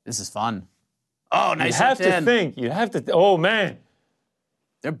 This is fun. Oh, nice. You have left to hand. think. You have to. Oh, man.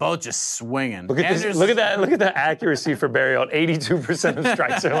 They're both just swinging. Look at this. Look at that. Look at the accuracy for Burial. 82% of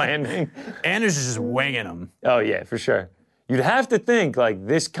strikes are landing. Anders is just winging them. Oh, yeah, for sure. You'd have to think, like,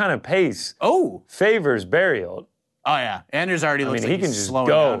 this kind of pace favors Burial. Oh, yeah. Anders already looks like he can he's just slowing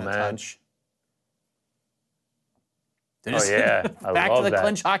go, down man. a touch. Oh, yeah. I Back love to the that.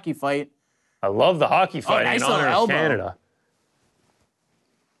 clinch hockey fight. I love the hockey fight nice in honor little of elbow. Canada.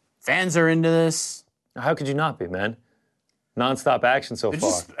 Fans are into this. How could you not be, man? Non-stop action so far.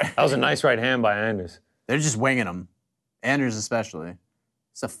 just- That was a nice right hand by Anders. They're just winging them. Anders especially.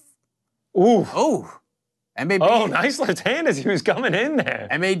 Ooh. Oh. MAB. Oh, nice left hand as he was coming in there.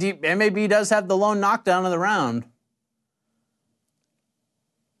 MAB does have the lone knockdown of the round.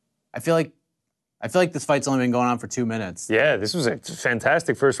 I feel like this fight's only been going on for 2 minutes. Yeah, this was a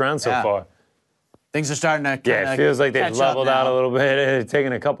fantastic first round so far. Things are starting to Yeah, it feels like they've leveled out a little bit,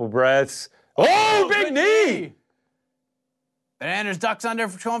 taking a couple breaths. Oh, big knee! Then Anders ducks under,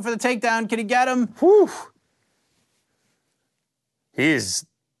 going for the takedown. Can he get him? Whew.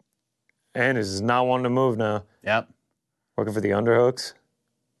 Anders is not wanting to move now. Yep. Working for the underhooks.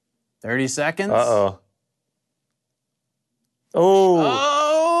 30 seconds. Uh-oh. Oh.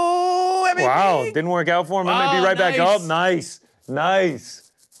 Oh, MAB. Wow, didn't work out for him. MAB right back up. Nice.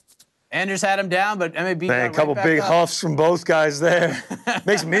 Anders had him down, but MAB Man, a couple big huffs from both guys there.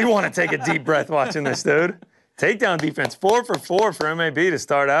 Makes me want to take a deep breath watching this, dude. Takedown defense, 4 for 4 for MAB to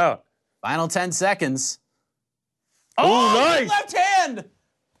start out. Final 10 seconds. Oh, nice. Left hand.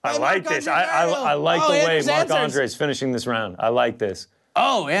 I like this. I like the way Marc Andre is finishing this round. I like this.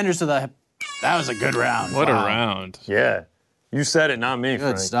 Oh, Anders to the... That was a good round. What a round. Yeah. You said it, not me, Good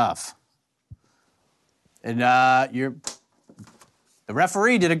Frank. stuff. And the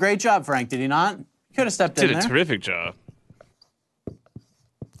referee did a great job, Frank, did he not? He could have stepped in Did there. a terrific job.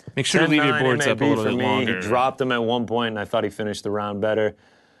 Make sure to leave your boards up a little bit longer. He dropped him at one point, and I thought he finished the round better.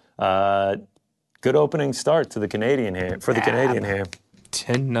 Good opening start to the Canadian here. For the Canadian here.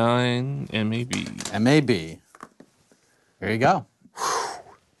 10-9 MAB. MAB. There you go.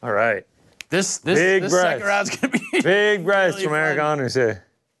 All right. This Big breath. second round's going to be Big breaths really from Eric fun. Anders here.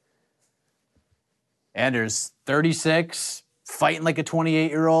 Anders, 36, fighting like a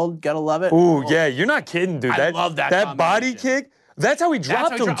 28-year-old. Gotta love it. Ooh, yeah, you're not kidding, dude. I love that That body combination. kick, that's how he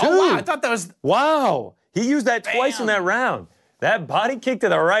dropped him, too. Oh, wow, I thought that was... Wow. He used that twice in Bam. that round. That body kick to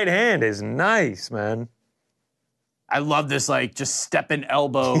the right hand is nice, man. I love this, like, just stepping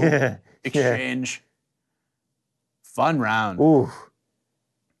elbow exchange. Fun round. Ooh,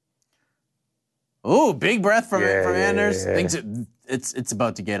 big breath from Anders. Yeah. Things it's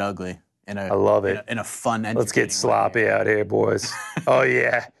about to get ugly. I love it. In a fun, Let's get entertaining sloppy way. out here, boys. Oh,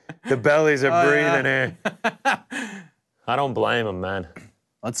 yeah. The bellies are breathing here. I don't blame them, man.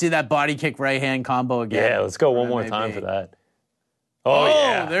 Let's see that body kick right hand combo again. Yeah, let's go one more time for that. Oh,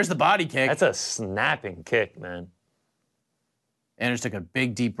 yeah. There's the body kick. That's a snapping kick, man. Anders took a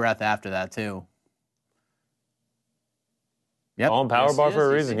big deep breath after that too. Yep. On power Yes, bar he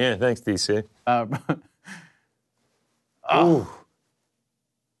for a is, reason. Yeah, thanks, DC. Ooh.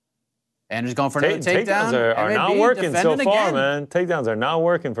 Anders going for another takedown. Takedowns are not MAB working so defending far, again. man. Takedowns are not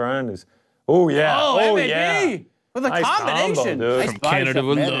working for Anders. Oh, yeah. Oh, MAB yeah. with a Nice combination. combo, dude. Nice From body Canada shot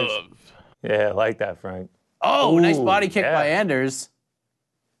with from Anders. love. Yeah, I like that, Frank. Oh, nice Ooh, body kick yeah. by Anders.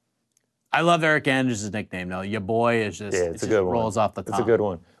 I love Eric Anders' nickname, though. Your boy is just, Yeah, it it's a just good one. rolls off the top. It's a good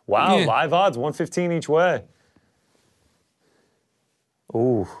one. Wow, Yeah. live odds, 115 each way.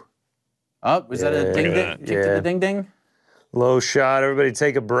 Ooh, Oh, was that a Yeah. ding Look ding? at Kick to Yeah. the ding ding? low shot. Everybody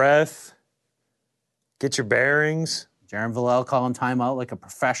take a breath. Get your bearings. Jaron Villel calling timeout like a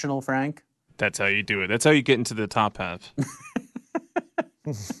professional, Frank. That's how you do it. That's how you get into the top half.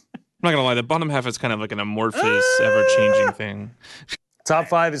 I'm not gonna lie, the bottom half is kind of like an amorphous, ever-changing thing. Top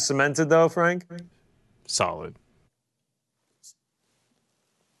 5 is cemented, though, Frank. Solid.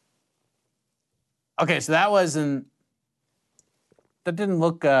 Okay, so that wasn't. That didn't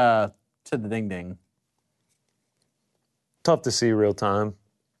look to the ding ding. Tough to see real time.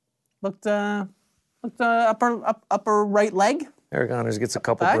 Looked upper right leg. Eric Anders gets a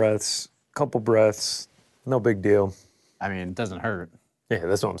couple Back? breaths. Couple breaths. No big deal. I mean, it doesn't hurt. Yeah,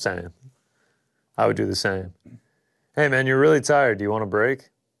 that's what I'm saying. I would do the same. Hey, man, you're really tired. Do you want a break?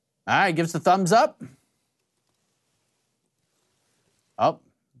 All right, gives the thumbs up. Oh.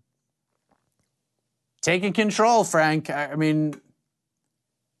 Taking control, Frank. I mean,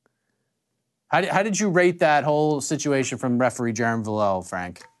 how did you rate that whole situation from referee Jaron Villel,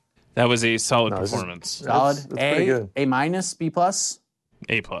 Frank? That was a solid this is- performance. Solid. That's pretty good. A minus, B plus,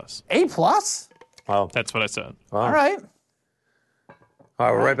 A+. A plus. Wow. That's what I said. Wow. All right, All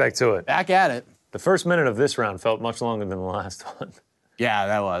right, we're right back to it. back at it. The first minute of this round felt much longer than the last one. Yeah,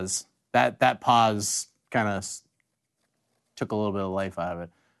 that was. That pause kind of took a little bit of life out of it.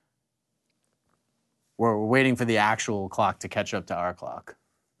 We're waiting for the actual clock to catch up to our clock.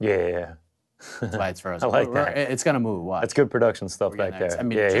 Yeah. That's why it's frozen. I like that. It's going to move. Watch. That's good production stuff back there. I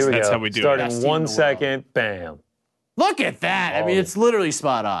mean, yeah, just- here we That's go. how we do it. Starting Best in team in 1 the second, bam. Look at that. I Love mean, it. it's literally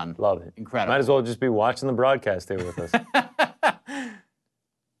spot on. Love it. Incredible. Might as well just be watching the broadcast here with us.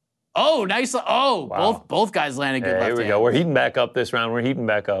 Oh, nice. Oh, Wow. both guys landed good Yeah, left here we hand. go. We're heating back up this round. We're heating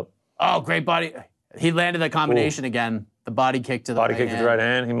back up. Oh, great body. He landed the combination again. The body kick to the Body right kick to hand. the right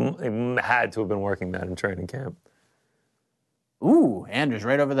hand. He had to have been working that in training camp. Ooh, Anders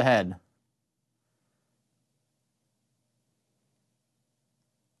right over the head.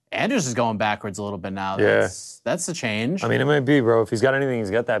 Anders is going backwards a little bit now. Yeah. That's a change. I mean, it might be, bro. If he's got anything,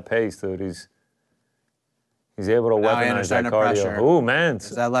 he's got that pace, dude. He's able to Now weaponize Anders that under cardio. pressure. Ooh, man. Is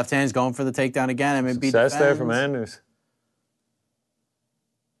that left hand's going for the takedown again. MAB Success there from defends. Anders.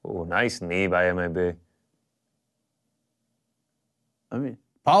 Ooh, nice knee by MAB. I mean,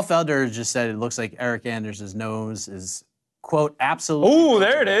 Paul Felder just said it looks like Eric Anders' nose is, quote, absolutely. Ooh,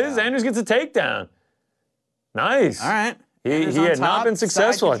 there it broken is. now. Anders gets a takedown. Nice. All right. He Anders had on not top, been side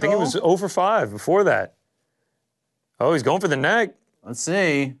successful. I think it control. was 0 for 5 before that. Oh, he's going for the neck. Let's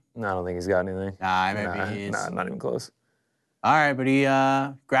see. No, I don't think he's got anything. Nah, maybe he's. Nah, not even close. All right, but he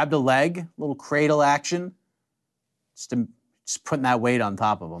grabbed a leg, little cradle action, just putting that weight on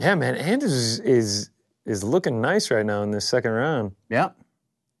top of him. Yeah, man. Anders is looking nice right now in this second round. Yep.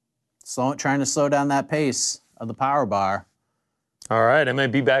 Trying to slow down that pace of the power bar. All right,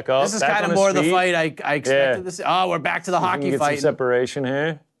 MAB back up. This is back kind on of his more the feet. fight I expected to see. Oh, we're back to the We can hockey get fight. some separation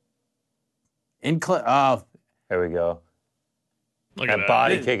here. Oh, There we go. Look at That that.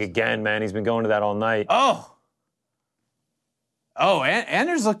 body kick again, man. He's been going to that all night. oh.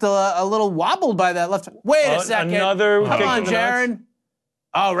 Anders looked a little wobbled by that left. Wait a second. Another Come kick on, to the nuts. Jaron.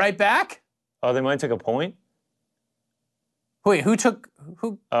 Oh, right back? Oh, they might take a point. Wait, who?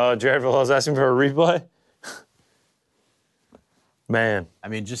 Jared Villel's asking for a replay. Man. I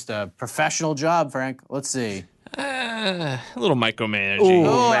mean, just a professional job, Frank. Let's see. A little micromanaging. Ooh,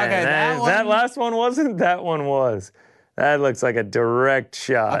 Oh, man. okay, that That one- last one wasn't. That one was. That looks like a direct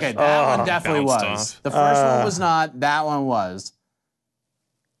shot. Okay, that Oh. one definitely was. bounced off. The first one was not. That one was.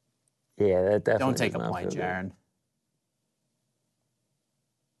 Yeah, that definitely. Don't take a does not point, feel good. Jaron.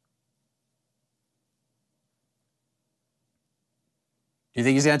 Do you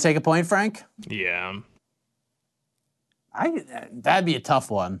think he's going to take a point, Frank? Yeah. That'd be a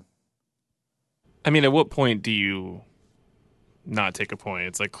tough one. I mean, at what point do you not take a point?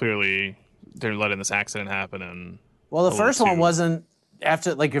 It's like clearly they're letting this accident happen. And Well, the Oh, first one two. wasn't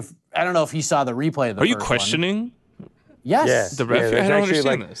after. Like, if I don't know if he saw the replay of the are you first one. questioning? Yes. Yeah, The ref- yeah, I that's don't actually,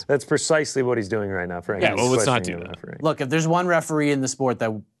 understand this. That's precisely what he's doing right now, Frank. Yeah, He's well, let's not questioning do the that. referee. Look, if there's one referee in the sport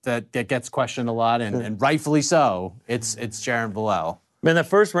that gets questioned a lot, and rightfully so, it's Jaron Villel. Man, that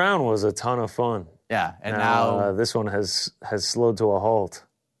first round was a ton of fun. Yeah, and now, This one has slowed to a halt.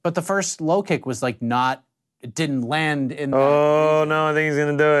 but the first low kick was like not. It didn't land in. Oh no, I think he's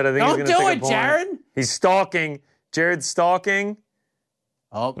gonna do it. I think Don't he's do gonna it, take a point. Jaron. He's stalking. Jared's stalking.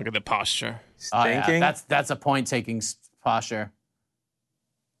 Oh, Look at the posture. oh, yeah, Thinking. that's a point taking posture.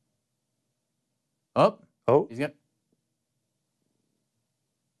 Oh, Oh, he's got.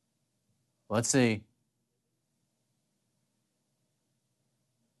 Let's see.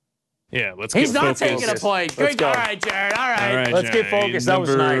 Yeah, let's He's get not focused. taking a point. Let's Good. go. All right, Jared. All right. All right, let's get Jared. focused. That was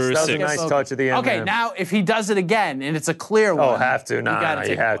Number nice. That was a 6. nice Focus. touch at the end. Okay, man. now if he does it again and it's a clear one. Oh, have to. you No, gotta you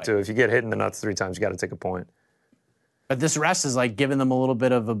take a have point. to. If you get hit in the nuts 3 times, you got to take a point. But this rest is like giving them a little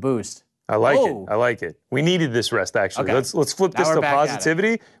bit of a boost. I like Oh. it. I like it. We needed this rest, actually. Okay. Let's flip Now this we're to back at it.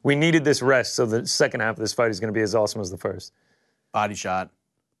 positivity. We needed this rest, so the second half of this fight is going to be as awesome as the first. Body shot.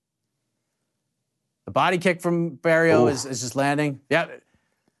 The body kick from Barrio Ooh. is just landing. Yeah.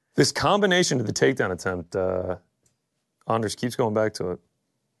 This combination to the takedown attempt, Anders keeps going back to it.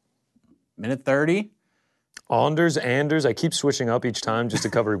 Minute 30. Anders, I keep switching up each time just to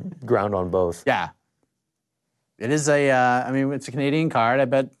cover ground on both. Yeah. It is I mean, it's a Canadian card. I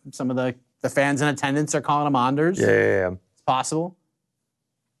bet some of the fans in attendance are calling him Anders. Yeah. It's possible.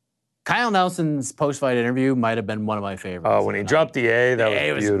 Kyle Nelson's post-fight interview might have been one of my favorites. Oh, when he dropped the A, that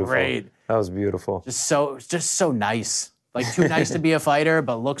A was was beautiful. great. That was beautiful. Just so nice. Like too nice to be a fighter,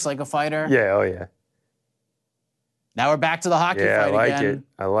 but looks like a fighter. Yeah, oh yeah. Now we're back to the hockey Yeah, I fight like again. it.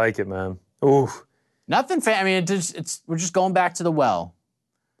 I like it, man. Ooh. Nothing. I mean, we're just going back to the well.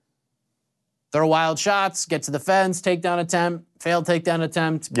 Throw wild shots, get to the fence, takedown attempt, failed takedown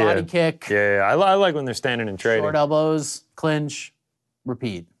attempt, body kick, Yeah, I like when they're standing and trading. short elbows, clinch,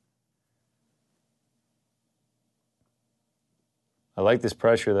 repeat. I like this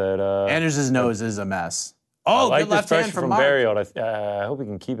pressure that... Anders' nose is a mess. I Oh, like good left this hand pressure from from Mark. Barrios. I hope he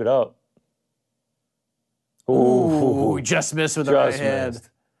can keep it up. Ooh, just missed with the right hand. Missed.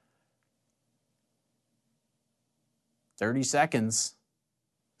 30 seconds.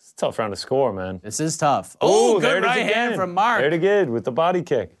 It's a tough round to score, man. This is tough. Oh, there good it is right hand again. from Mark. There it again with the body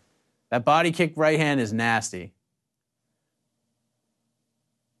kick. That body kick right hand is nasty.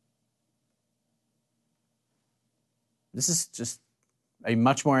 This is just a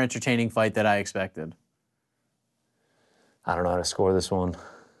much more entertaining fight than I expected. I don't know how to score this one.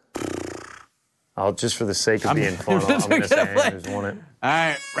 Just for the sake of being fun, I'm going to say Anders won it. All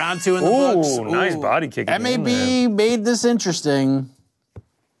right, round 2 in the books. Ooh, nice body kick. MAB made this interesting.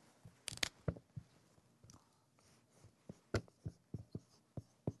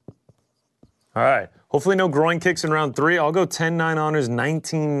 All right. Hopefully no groin kicks in round 3. I'll go 10-9 honors,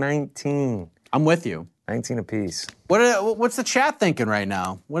 19-19. I'm with you. 19 apiece. What's the chat thinking right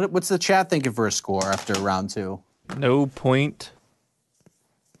now? What's the chat thinking for a score after round 2? No point.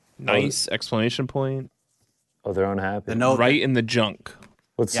 Nice exclamation point. Oh, they're unhappy. The note Right in the junk.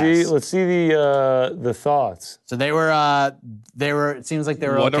 Let's see the thoughts. So they were it seems like they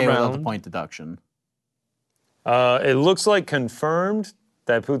were What okay without the around? point deduction. It looks like confirmed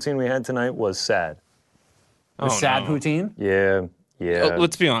that poutine we had tonight was sad. The sad no. poutine? Yeah.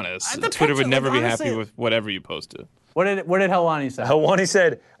 Let's be honest. depends Twitter would on- never be honestly- happy with whatever you posted. What did Helwani say? Helwani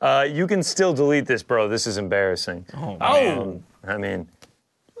said, you can still delete this, bro. This is embarrassing. Oh, man. I mean,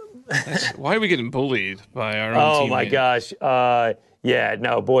 Why are we getting bullied by our own oh teammate? my gosh. Yeah,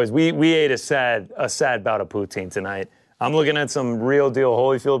 no, boys, we ate a sad bout of poutine tonight. I'm looking at some real deal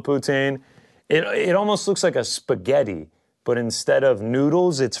Holyfield poutine. It almost looks like a spaghetti, but instead of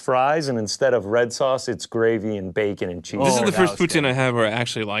noodles, it's fries, and instead of red sauce, it's gravy and bacon and cheese. This is Oh, the that first was poutine good. I had where I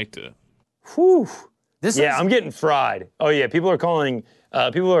actually liked it. Whew. This Yeah, is, I'm getting fried. Oh yeah, people are calling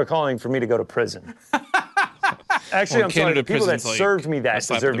for me to go to prison. Actually, Well, I'm Canada sorry. People that prison's like served me that a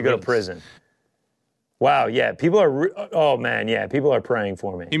slap deserve in to the go to ribs. prison. Wow, yeah, people are. Oh man, yeah, people are praying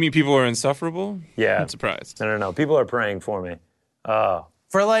for me. You mean people are insufferable? Yeah, I'm surprised. No, people are praying for me.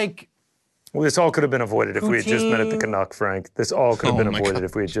 for like Well, this all could have been avoided if we had just met at the Poutine. Canuck, Frank. This all could have Oh been my avoided God.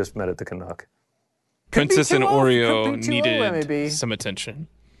 if we had just met at the Canuck. Princess and 2-0, Oreo could be 2-0 maybe. needed some attention.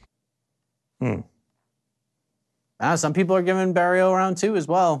 some people are giving Barrio round 2 as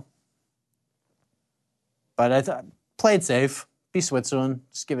well. But I thought play it safe. Be Switzerland.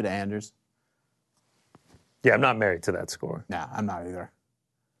 Just give it to Anders. Yeah, I'm not married to that score. Nah, I'm not either.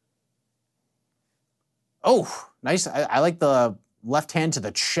 Oh, nice. I like the left hand to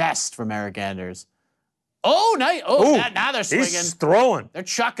the chest from Eric Anders. Oh, nice. Oh, Ooh, now they're swinging. He's throwing, They're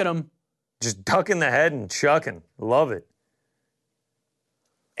chucking him. just ducking the head and chucking. Love it.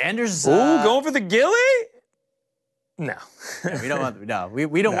 Anders. Ooh, going for the gilly? No. We don't want. No,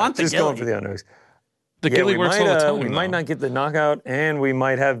 we don't want the just gilly. going for the unders. The Yeah, gilly works all the time. we though. might not get the knockout, and we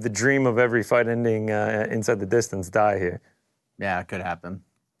might have the dream of every fight ending inside the distance die here. Yeah, it could happen.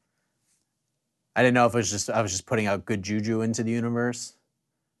 I didn't know if I was just putting out good juju into the universe.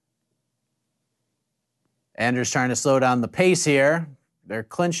 Anders trying to slow down the pace here. They're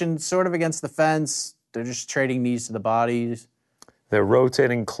clinching sort of against the fence. They're just trading knees to the bodies. They're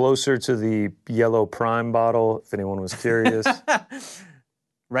rotating closer to the yellow prime bottle, if anyone was curious.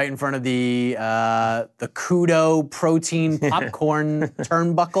 Right in front of the Kudo protein popcorn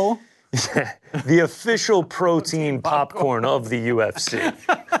turnbuckle. The official protein popcorn of the UFC.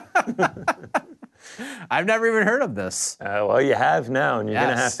 I've never even heard of this. Well, you have now, and you're going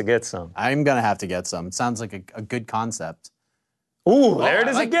to Yes. have to get some. I'm going to have to get some. It sounds like a good concept. Ooh, there I it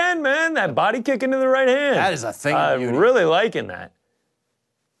is like- again, man. That body kick into the right hand. That is a thing of I'm beauty. really liking that.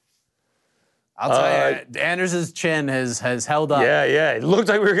 I'll tell you, Anders' chin has held up. Yeah. It looked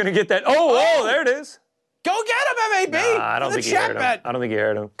like we were going to get that. Oh, there it is. Go get him, MAB! I don't For the think he chat hurt him. bet. I don't think he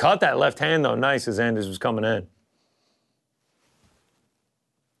hurt him. Caught that left hand, though, nice as Anders was coming in.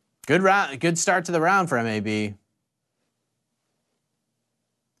 Good round. Good start to the round for MAB. Ooh,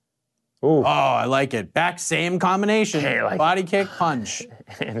 Oh, I like it. Back, same combination. Hey, like- Body kick, punch.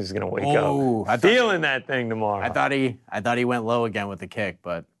 Anders is going to wake Oh, up. I thought- Feeling that thing tomorrow. I thought he went low again with the kick,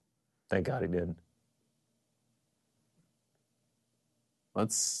 but Thank God he did.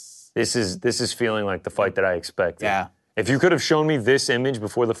 let's. This is feeling like the fight that I expected. Yeah. If you could have shown me this image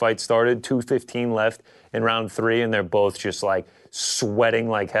before the fight started, 2:15 left in round 3, and they're both just like sweating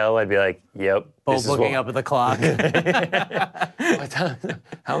like hell, I'd be like, yep. Both looking up at the clock. What time?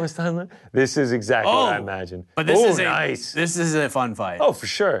 How much time left? This is exactly what I imagined. But this is nice. This is a fun fight. Oh, for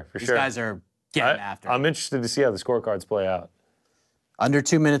sure. These guys are getting after it. I'm interested to see how the scorecards play out. Under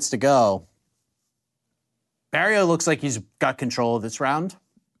 2 minutes to go. Barrio looks like he's got control of this round.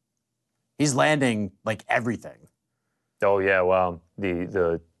 He's landing like everything. Oh, yeah, wow.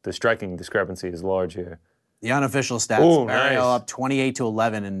 The striking discrepancy is large here. The unofficial stats, Ooh, Barrio nice. up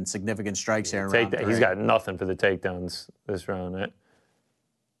 28-11 in significant strikes here in round 3. He's got nothing for the takedowns this round, right?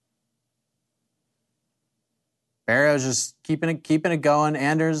 Barrio's just keeping it going.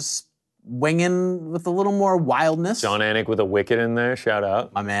 Anders winging with a little more wildness. John Anik with a wicket in there. Shout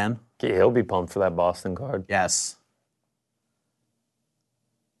out. My man. Yeah, he'll be pumped for that Boston card. Yes.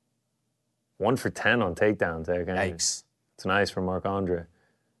 1 for 10 on takedowns there. Yikes. It's nice for Marc-Andre.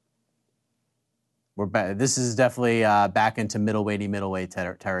 We're back. This is definitely back into middleweight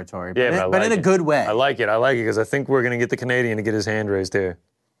territory. Yeah, but in a good way. I like it because I think we're going to get the Canadian to get his hand raised here.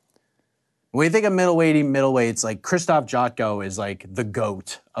 When you think of middleweights, like Krzysztof Jotko is like the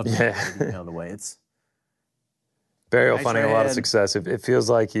GOAT of middleweights. Barrio Nice finding right a lot of hand. success. It feels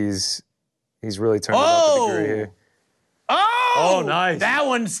like he's really turned it up a degree here. Oh, nice. That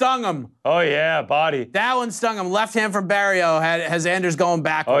one stung him. Oh, yeah, body. That one stung him. Left hand from Barrio has Anders going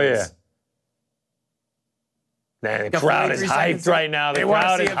backwards. Oh, yeah. Man, the Got crowd 43 is seconds. hyped right now. The They wanna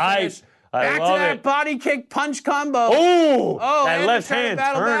crowd see is him finish. hyped. I Back to love that it. body kick punch combo. Oh, that Anders left trying to hand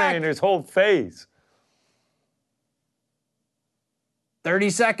battle turn back. Anders' whole face. 30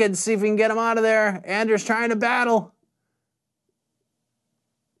 seconds, see if we can get him out of there. Anders trying to battle.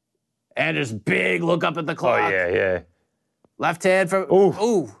 Anders big look up at the Oh, clock. yeah. Left hand from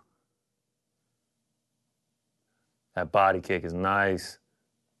Ooh. That body kick is nice.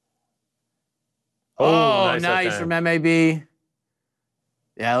 Oh, nice nice left from hand. MAB.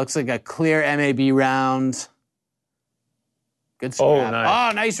 Yeah, looks like a clear MAB round. Good scrap. Oh, nice.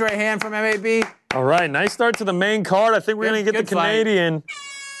 Oh, nice right hand from MAB. All right, nice start to the main card. I think we're going to get the good fight. Canadian.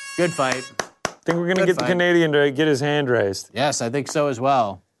 Good fight. I think we're going to Good get the fight. Canadian to get his hand raised. Yes, I think so as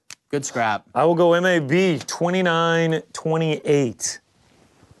well. Good scrap. I will go MAB 29-28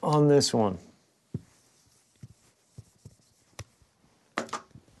 on this one.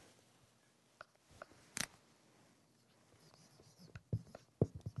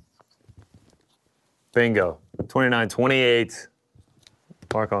 Bingo. 29-28.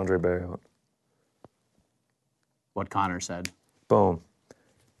 Marc-Andre Barrio. What Connor said. Boom.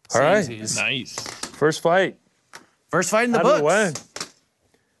 All right. Easies. Nice. First fight. First fight in the Out of the way.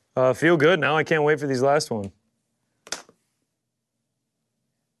 books. Feel good. Now I can't wait for these last one.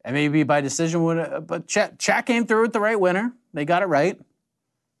 MAB by decision, but Chat came through with the right winner. They got it right.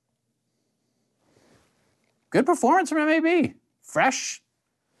 Good performance from MAB. Fresh.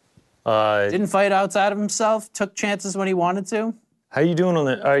 Didn't fight outside of himself. Took chances when he wanted to. How you doing on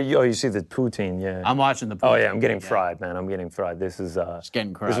the? you see the poutine? Yeah. I'm watching the. Oh yeah, I'm getting fried, man. I'm getting fried. This is Just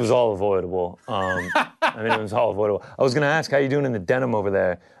getting crushed. this was all avoidable. I mean, it was all avoidable. I was gonna ask how you doing in the denim over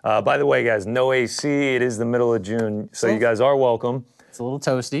there. By the way, guys, no AC. It is the middle of June, so you guys are welcome. It's a little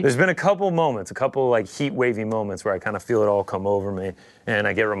toasty. There's been a couple moments, like heat wavy moments where I kind of feel it all come over me, and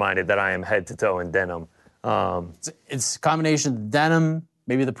I get reminded that I am head to toe in denim. It's a combination of denim,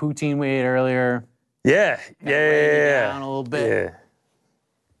 maybe the poutine we ate earlier. Yeah. Down a little bit. Yeah.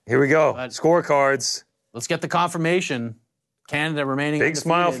 Here we go. But- Scorecards. Let's get the confirmation. Canada remaining Big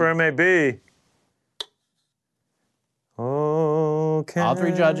smile undefeated. for MAB. Oh, All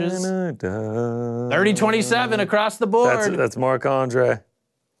three judges. Canada. 30-27 across the board. That's Marc-Andre.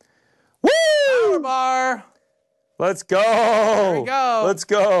 Woo! Power bar. Let's go. There we go. Let's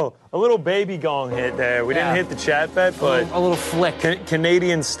go. A little baby gong hit there. We Yeah. didn't hit the chat bet, but A little flick.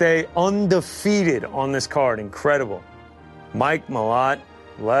 Canadians stay undefeated on this card. Incredible. Mike Malott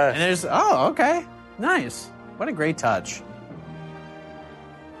left. And there's, okay. Nice. What a great touch.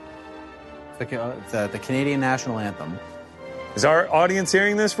 The Canadian national anthem. Is our audience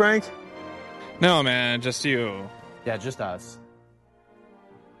hearing this, Frank? No, man, just you. Yeah, just us.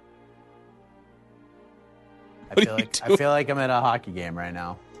 What are you I doing? feel like I'm at a hockey game right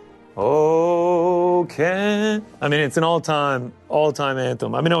now. Okay. I mean, it's an all-time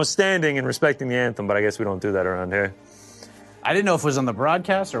anthem. I mean, I was standing and respecting the anthem, but I guess we don't do that around here. I didn't know if it was on the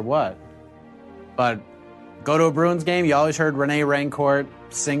broadcast or what. But go to a Bruins game, you always heard Rene Rancourt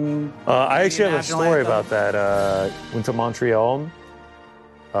sing. I actually have a national story anthem. about that. Went to Montreal.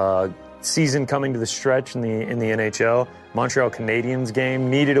 Season coming to the stretch in the NHL. Montreal Canadiens game.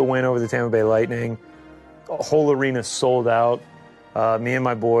 Needed a win over the Tampa Bay Lightning. Whole arena sold out. Me and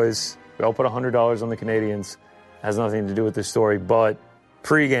my boys, we all put $100 on the Canadians. Has nothing to do with this story, but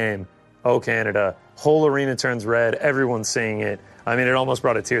pregame, oh Canada, whole arena turns red. Everyone's singing it. I mean, it almost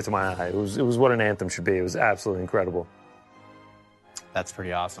brought a tear to my eye. It was what an anthem should be. It was absolutely incredible. That's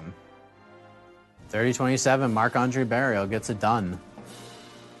pretty awesome. 30-27, Marc-Andre Barrio gets it done.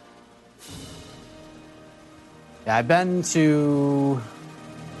 Yeah, I've been to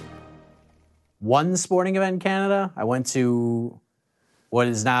one sporting event in Canada. I went to what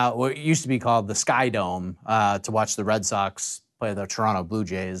used to be called the Sky Dome to watch the Red Sox play the Toronto Blue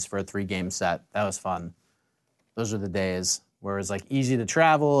Jays for a 3-game set. That was fun. Those are the days where it was like easy to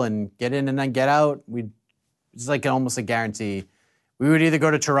travel and get in and then get out. It's like almost a guarantee. We would either go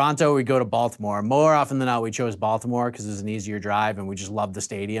to Toronto or we'd go to Baltimore. More often than not, we chose Baltimore because it was an easier drive and we just loved the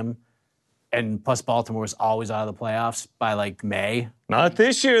stadium. And plus, Baltimore was always out of the playoffs by like May. Not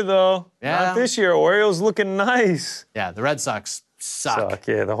this year, though. Yeah. Not this year. Orioles looking nice. Yeah, the Red Sox suck.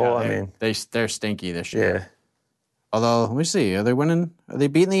 Yeah, they're stinky this year. Yeah. Although, let me see. Are they winning? Are they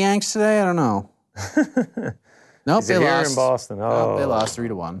beating the Yanks today? I don't know. Nope, they here lost. in Boston. Nope, they lost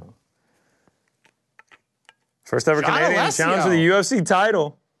 3-1. First ever John Canadian Alessio. challenge for the UFC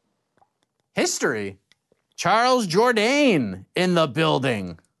title. History. Charles Jourdain in the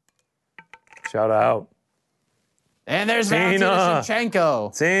building. Shout out. And there's Valentina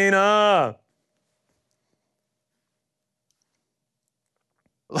Shevchenko. Tina.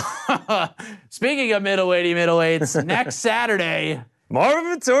 Speaking of middleweights, next Saturday,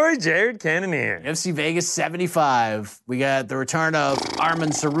 Marvin Vettori, Jared Cannonier. UFC Vegas 75. We got the return of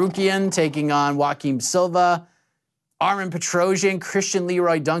Arman Sarukian taking on Joaquim Silva. Armin Petrosian, Christian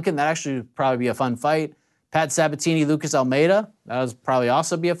Leroy Duncan. That actually would probably be a fun fight. Pat Sabatini, Lucas Almeida. That would probably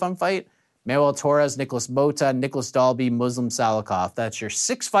also be a fun fight. Manuel Torres, Nicholas Mota, Nicholas Dalby, Muslim Salikov. That's your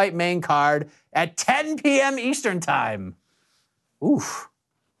 6-fight main card at 10 p.m. Eastern Time. Oof.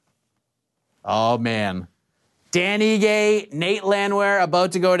 Oh, man. Dan Ige, Nate Landwehr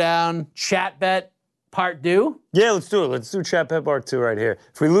about to go down. Chat bet part 2. Yeah, let's do it. Let's do Chat Pet Part 2 right here.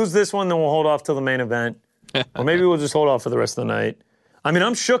 If we lose this one, then we'll hold off till the main event. Or maybe we'll just hold off for the rest of the night. I mean,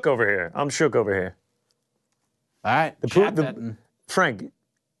 I'm shook over here. All right. Frank,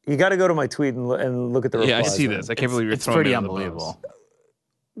 you got to go to my tweet and look at the replies. Yeah, I see this. I can't believe you're throwing pretty me under the unbelievable. bus.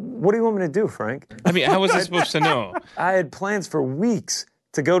 What do you want me to do, Frank? I mean, how was I supposed to know? I had plans for weeks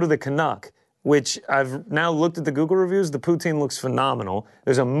to go to the Canuck, which I've now looked at the Google reviews. The poutine looks phenomenal.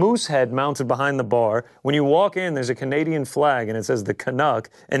 There's a moose head mounted behind the bar. When you walk in, there's a Canadian flag, and it says the Canuck,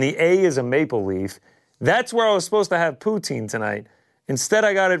 and the A is a maple leaf. That's where I was supposed to have poutine tonight. Instead,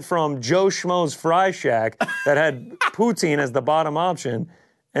 I got it from Joe Schmo's Fry Shack that had poutine as the bottom option.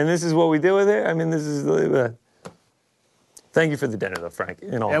 And this is what we did with it? I mean, this is... Thank you for the dinner, though, Frank.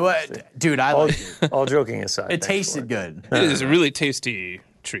 Dude, I like it. All joking aside. It tasted good. It is a really tasty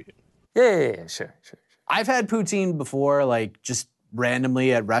treat. Yeah, sure. I've had poutine before, like, just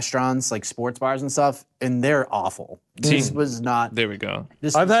randomly at restaurants, like sports bars and stuff, and they're awful. This was not... There we go.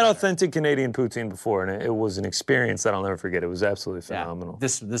 I've had authentic Canadian poutine before, and it was an experience that I'll never forget. It was absolutely phenomenal. Yeah,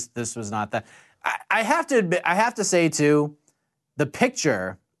 this was not that. I have to admit, I have to say, too, the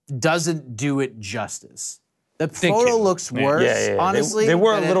picture doesn't do it justice. The photo looks worse, honestly. They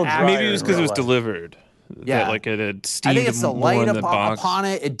were a little dry. Maybe it was because it was delivered. Yeah. That, like, it had steamed. I think it's the light upon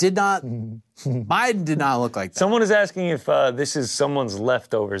it. It did not... Mine did not look like that. Someone is asking if this is someone's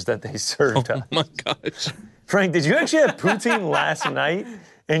leftovers that they served us. Oh, my gosh. Frank, did you actually have poutine last night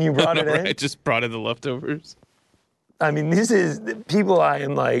and you brought it in? I just brought in the leftovers. I mean, this is... People I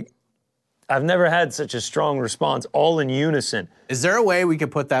am like... I've never had such a strong response, all in unison. Is there a way we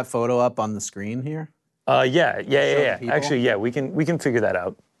could put that photo up on the screen here? Yeah. Actually, yeah, we can figure that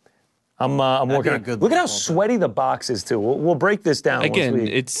out. I'm working on it. Look at how sweaty the box is, too. We'll break this down. Again,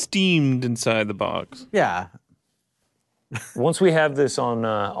 it's steamed inside the box. Yeah. Once we have this on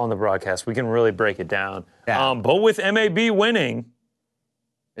the broadcast, we can really break it down. Yeah. But with MAB winning...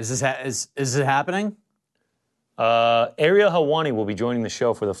 Is it happening? Ariel Helwani will be joining the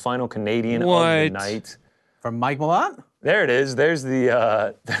show for the final Canadian of the night. From Mike Malott? There it is. There's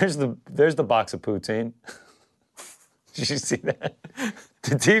the box of poutine. Did you see that?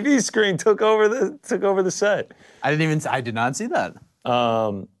 The TV screen took over the set. I did not see that.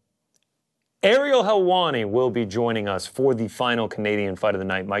 Ariel Helwani will be joining us for the final Canadian fight of the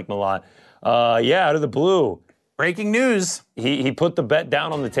night. Mike Malott. Out of the blue. Breaking news. He put the bet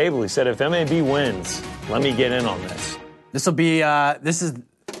down on the table. He said, if MAB wins, let me get in on this. This will be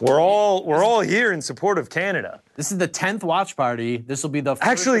We're all here in support of Canada. This is the 10th watch party. This will be the first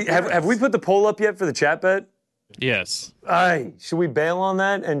Actually, have we put the poll up yet for the chat bet? Yes. Should we bail on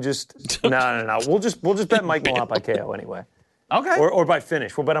that and just no. We'll just bet Mike Malott by KO anyway. Okay. Or by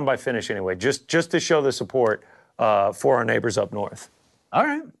finish. We'll bet him by finish anyway, just to show the support for our neighbors up north. All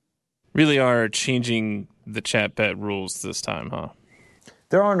right. Really are changing the chat bet rules this time, huh?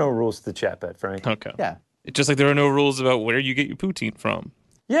 There are no rules to the chat bet, Frank. Okay. Yeah. It's just like there are no rules about where you get your poutine from.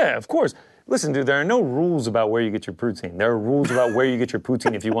 Yeah, of course. Listen, dude, there are no rules about where you get your poutine. There are rules about where you get your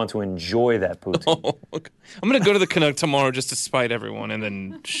poutine if you want to enjoy that poutine. Oh, okay. I'm going to go to the Canuck tomorrow just to spite everyone and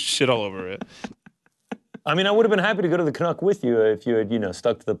then shit all over it. I mean, I would have been happy to go to the Canuck with you if you had,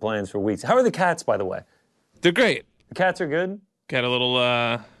 stuck to the plans for weeks. How are the cats, by the way? They're great. The cats are good? Got a little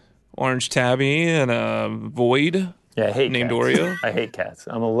orange tabby and a void. Yeah, I hate named cats. Oreo. I hate cats.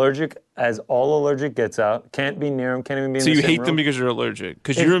 I'm allergic as all allergic gets out. Can't be near them. Can't even be in the same room. So you hate them because you're allergic?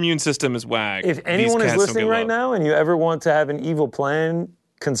 Because your immune system is whack. If anyone is listening right now and you ever want to have an evil plan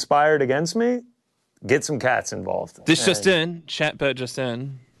conspired against me, get some cats involved. This just in. Chat bet just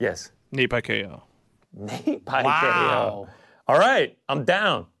in. Yes. Nate by KO. Nate by Wow. KO. All right. I'm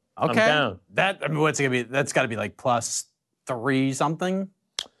down. Okay. I'm down. What's it gonna be? That's got to be like +3 something.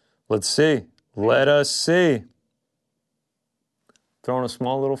 Let's see. Let us see. Throwing a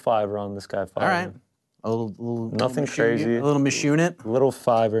small little fiver on this guy. All right. A little Nothing crazy. A little Miss Unit. Little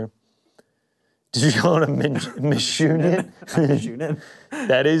fiver. Did you call it a Miss Unit?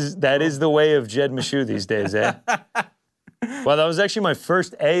 That is the way of Jed Mishu these days, eh? Well, that was actually my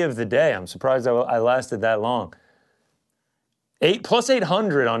first A of the day. I'm surprised I lasted that long. Plus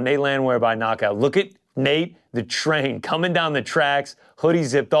 800 on Nate Landwehr by knockout. Look at Nate, the train, coming down the tracks, hoodie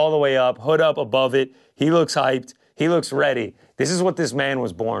zipped all the way up, hood up above it. He looks hyped. He looks ready. This is what this man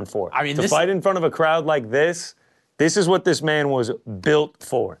was born for. I mean, to fight in front of a crowd like this is what this man was built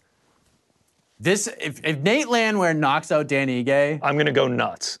for. If Nate Landwehr knocks out Dan Ige, I'm going to go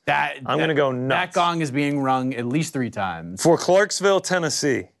nuts. I'm going to go nuts. That gong is being rung at least 3 times. For Clarksville,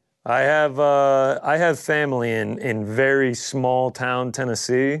 Tennessee. I have family in very small town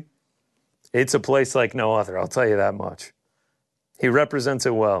Tennessee. It's a place like no other, I'll tell you that much. He represents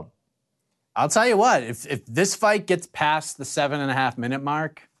it well. I'll tell you what, if this fight gets past the 7.5 minute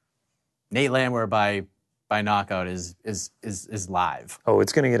mark, Nate Landwehr by knockout is live. Oh,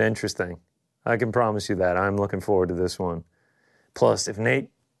 it's going to get interesting. I can promise you that. I'm looking forward to this one. Plus, if Nate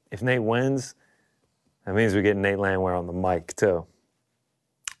wins, that means we get Nate Landwehr on the mic too.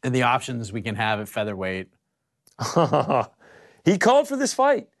 And the options we can have at featherweight. He called for this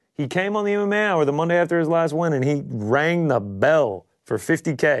fight. He came on the MMA Hour the Monday after his last win, and he rang the bell for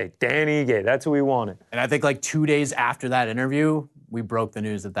 $50K. Dan Ige, that's who he wanted. And I think like 2 days after that interview, we broke the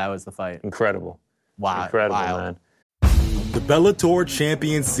news that was the fight. Incredible. Wow. Incredible, wild. man. The Bellator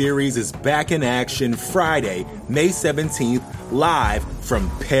Champion Series is back in action Friday, May 17th, live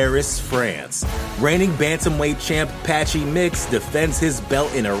from Paris, France. Reigning bantamweight champ Patchy Mix defends his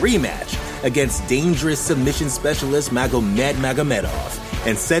belt in a rematch against dangerous submission specialist Magomed Magomedov.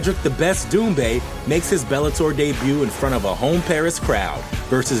 And Cedric the Best Doumbé makes his Bellator debut in front of a home Paris crowd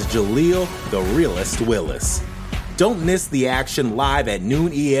versus Jaleel the Realist Willis. Don't miss the action live at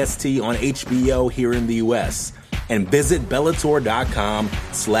noon EST on HBO here in the U.S. And visit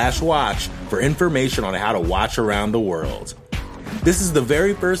Bellator.com/watch for information on how to watch around the world. This is the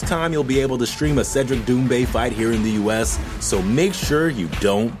very first time you'll be able to stream a Cedric Doumbé fight here in the U.S., so make sure you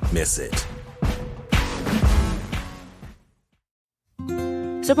don't miss it.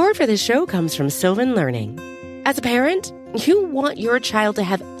 Support for this show comes from Sylvan Learning. As a parent, you want your child to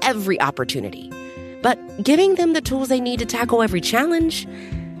have every opportunity. But giving them the tools they need to tackle every challenge,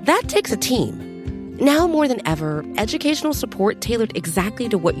 that takes a team. Now more than ever, educational support tailored exactly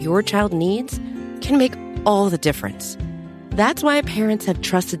to what your child needs can make all the difference. That's why parents have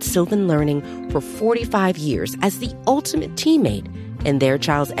trusted Sylvan Learning for 45 years as the ultimate teammate in their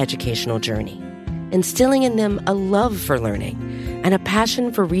child's educational journey, instilling in them a love for learning and a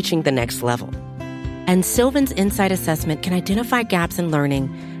passion for reaching the next level. And Sylvan's Insight Assessment can identify gaps in learning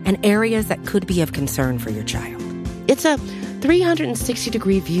and areas that could be of concern for your child. It's a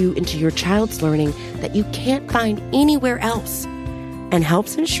 360-degree view into your child's learning that you can't find anywhere else, and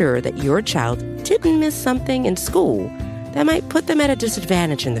helps ensure that your child didn't miss something in school that might put them at a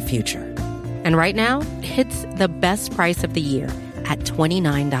disadvantage in the future. And right now, it's the best price of the year at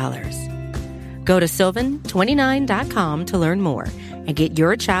 $29. Go to sylvan29.com to learn more and get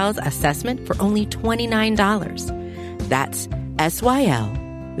your child's assessment for only $29. That's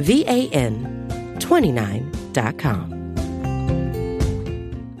SYLVAN29.com.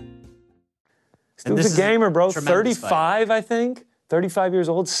 This dude's a gamer, bro. Tremendous 35, fight. I think. 35 years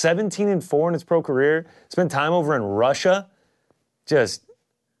old, 17-4 in his pro career. Spent time over in Russia. Just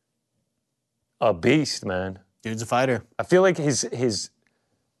a beast, man. Dude's a fighter. I feel like his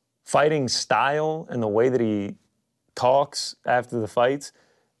fighting style and the way that he talks after the fights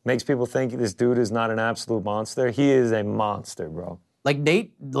makes people think this dude is not an absolute monster. He is a monster, bro. Like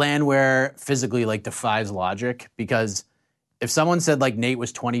Nate Landwehr physically like defies logic because If someone said like Nate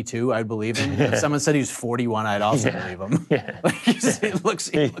was 22, I'd believe him. If someone said he was 41, I'd also believe him. Yeah. Like, he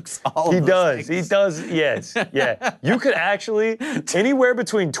looks all He of those does. things. He does. Yes. Yeah. You could actually, anywhere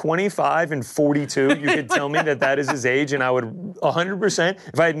between 25 and 42, you could tell me that is his age, and I would 100%,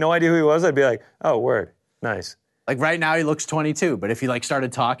 if I had no idea who he was, I'd be like, oh, word. Nice. Like right now he looks 22, but if he like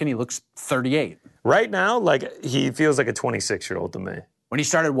started talking, he looks 38. Right now, like, he feels like a 26-year-old to me. When he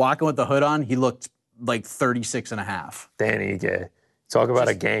started walking with the hood on, he looked like 36 and a half. Danny Gay. Talk about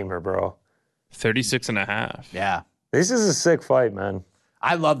a gamer, bro. 36 and a half. Yeah. This is a sick fight, man.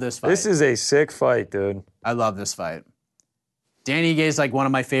 I love this fight. This is a sick fight, dude. I love this fight. Danny Gay's like one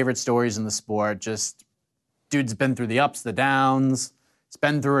of my favorite stories in the sport. Just, dude's been through the ups, the downs. He's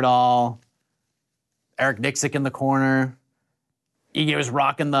been through it all. Eric Nixick in the corner. Ige was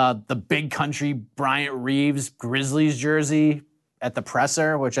rocking the big country Bryant Reeves Grizzlies jersey at the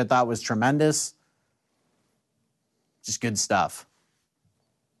presser, which I thought was tremendous. Just good stuff.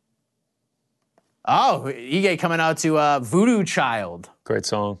 Oh, Ige coming out to Voodoo Child Great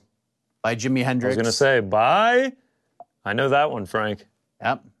song. by Jimi I Hendrix. was going to say, bye. I know that one, Frank.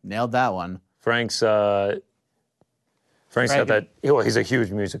 Yep, nailed that one. Frank's got that. Well, he's a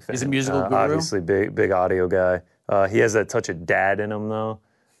huge music fan. He's a musical guru? Obviously, big audio guy. He has that touch of dad in him, though.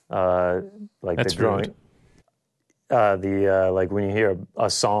 Like That's the growing, like when you hear a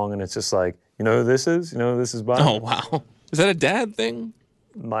song and it's just like, you know who this is? You know who this is by? Oh, wow. Is that a dad thing?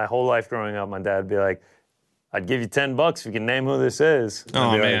 My whole life growing up, my dad would be like, "I'd give you $10 if you can name who this is." And I'd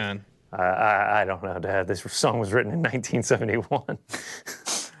Oh, be like, man. I don't know, Dad. This song was written in 1971.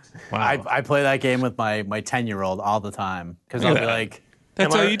 Wow. I play that game with my 10-year-old all the time because I'll be like,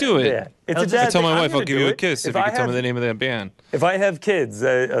 That's how you do it. Yeah. It's a I dad tell my thing. I'm wife I'll gonna give do you a it. kiss if you can tell me the name of that band. If I have kids,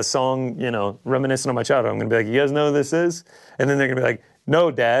 a song, reminiscent of my childhood, I'm going to be like, you guys know who this is? And then they're going to be like,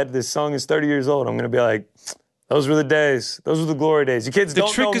 no, Dad, this song is 30 years old. I'm going to be like, those were the days. Those were the glory days. You kids The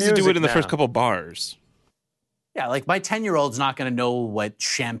don't know trick is to do it in the music first now. couple bars. yeah, like my 10-year-old's not going to know what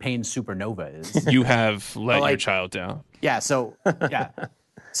Champagne Supernova is. You have let your like- child down. Yeah, so, yeah.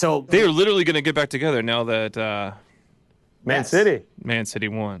 So, They are literally going to get back together now that Man Yes. City. Man City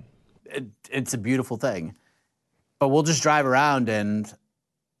won. it's a beautiful thing. But we'll just drive around and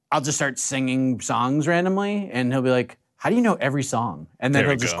I'll just start singing songs randomly and he'll be like, how do you know every song? And then There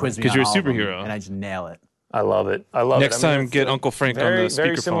he'll we just go. quiz me 'Cause on you're a all of them, superhero. and I just nail it. I love it. I love Next it. I mean, time, it's get Uncle Frank on the very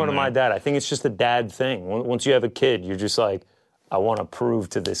similar speakerphone to my there. dad. I think it's just a dad thing. Once you have a kid, you're just like, I want to prove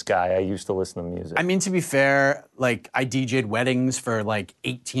to this guy I used to listen to music. I mean, to be fair, like I DJ'd weddings for like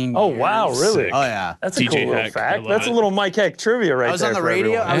 18 oh, years. wow, really? Sick. Oh, yeah. That's a DJ cool little Heck, I fact. love That's a it. little Mike Heck trivia right there. I was on the for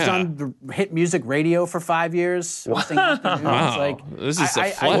radio. everyone. I was Yeah. on the hit music radio for 5 years. hosting afternoons. Wow. Like, This is a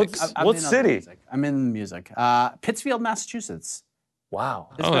I- flex. I'm What in on city? music. I'm in music. Pittsfield, Massachusetts. Wow.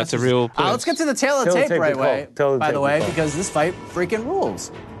 Oh, that's a real place. Let's get to the tail of Tell the the tape tape right we away. call. Tell the By tape the we way, call. because this fight freaking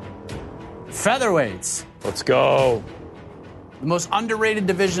rules. Featherweights. Let's go. The most underrated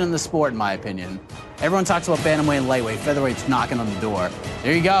division in the sport, in my opinion. Everyone talks about bantamweight and lightweight. Featherweight's knocking on the door.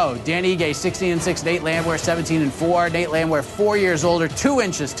 There you go. Dan Ige, 16-6. Nate Landwehr, 17-4. Nate Landwehr, 4 years older, 2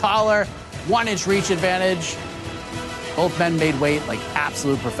 inches taller, 1 inch reach advantage. Both men made weight like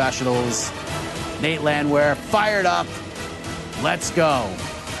absolute professionals. Nate Landwehr fired up. Let's go.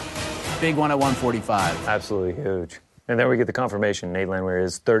 Big one at 145. Absolutely huge. And then we get the confirmation Nate Landwehr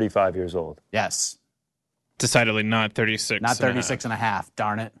is 35 years old. Yes. Decidedly not 36. Not 36 and a half.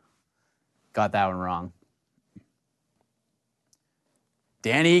 Darn it. Got that one wrong.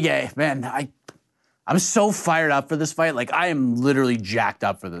 Dan Ige, man, I'm so fired up for this fight. Like, I am literally jacked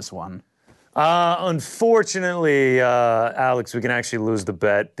up for this one. Unfortunately, Alex, we can actually lose the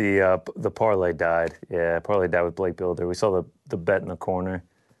bet. The parlay died. Yeah, parlay died with Blake Builder. We saw the bet in the corner.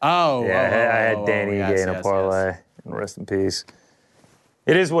 Oh, Yeah, I had Danny Ige in a parlay. And rest in peace.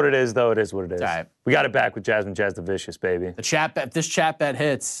 It is what it is, though. It is what it is. All right. We got it back with Jasmine Jazz the Vicious, baby. The chat bet, if this chat bet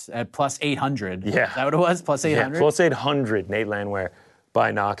hits at plus 800. Yeah. Is that what it was? Plus 800? Yeah, plus 800, Nate Landwehr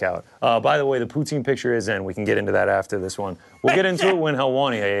by knockout. By the way, the poutine picture is in. We can get into that after this one. We'll get into it when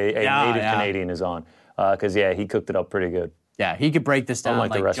Helwani, a native Canadian, is on. Because, he cooked it up pretty good. Yeah, he could break this down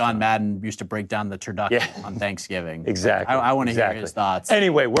Unlike the like restaurant. John Madden used to break down the turducken on Thanksgiving. Exactly. I want to hear exactly. his thoughts.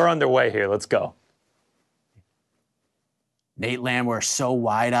 Anyway, we're underway here. Let's go. Nate Landwehr so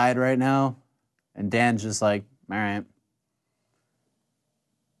wide-eyed right now, and Dan's just like, all right.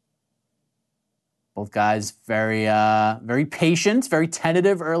 Both guys very, very patient, very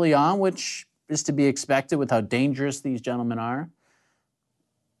tentative early on, which is to be expected with how dangerous these gentlemen are.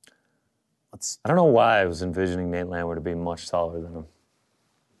 I don't know why I was envisioning Nate Landwehr to be much taller than him.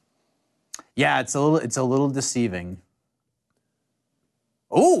 Yeah, it's a little deceiving.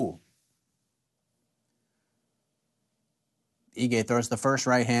 Ooh. Ige throws the first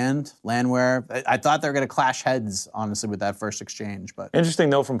right hand. Landwehr. I thought they were going to clash heads, honestly, with that first exchange. But Interesting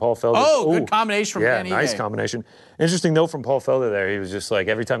note from Paul Felder. Oh, good combination from Dan Ige. Nice combination. Interesting note from Paul Felder there. He was just like,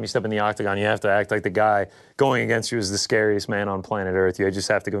 every time you step in the octagon, you have to act like the guy going against you is the scariest man on planet Earth. You just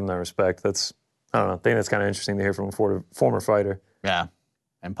have to give him that respect. That's, I don't know, I think that's kind of interesting to hear from a former fighter. Yeah.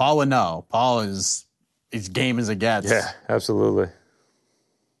 And Paul would know. Paul is as game as it gets. Yeah, absolutely.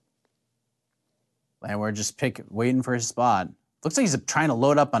 Landwehr just waiting for his spot. Looks like he's trying to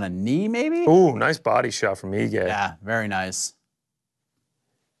load up on a knee, maybe? Ooh, nice body shot from Ige. Yeah, very nice.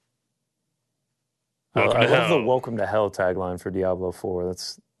 I love the Welcome to Hell tagline for Diablo 4.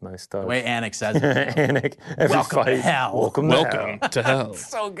 That's a nice touch. The way Anik says it. Anik, every Welcome fight. to hell. Welcome to hell.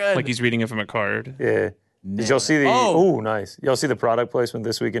 So good. Like he's reading it from a card. Yeah. Did y'all see the? Nice. Y'all see the product placement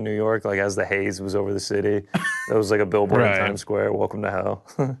this week in New York? Like as the haze was over the city, there was like a billboard in Times Square. Welcome to hell.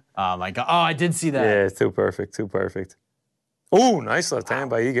 Oh my god! Oh, I did see that. Yeah, too perfect. Too perfect. Ooh, nice left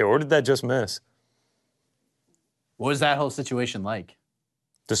hand by Ige. Or did that just miss? What was that whole situation like?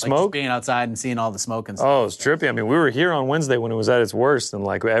 The Like smoke? just being outside and seeing all the smoke and stuff. Oh, it's trippy. I mean, we were here on Wednesday when it was at its worst, and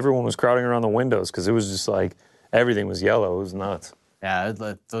like everyone was crowding around the windows because it was just like everything was yellow. It was nuts. Yeah,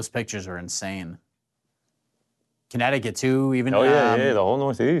 those pictures were insane. Connecticut too, even. Oh yeah, the whole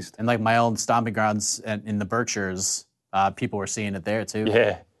Northeast. And like my old stomping grounds in the Berkshires, people were seeing it there too.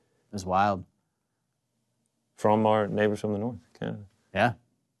 Yeah, it was wild. From our neighbors from the north, Canada. Yeah.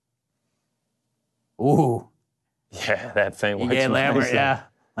 Ooh. Yeah, that faint white Yeah, Landwehr. Yeah,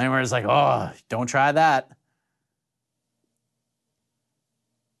 Landwehr's like, oh, don't try that.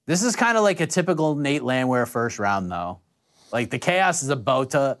 This is kind of like a typical Nate Landwehr first round, though. Like the chaos is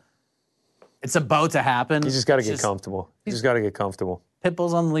about to. It's about to happen. You just got to get comfortable. You just got to get comfortable.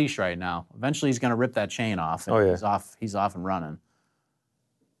 Pitbull's on the leash right now. Eventually, he's going to rip that chain off. And he's off and running.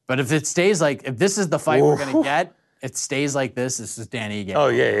 But if it stays like, if this is the fight we're going to get, it stays like this. This is Danny again. Oh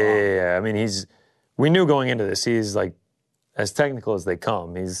yeah. I mean, we knew going into this, he's like as technical as they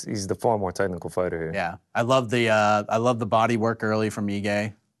come. He's the far more technical fighter here. Yeah, I love the body work early from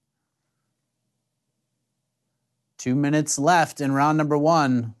Ige. 2 minutes left in round number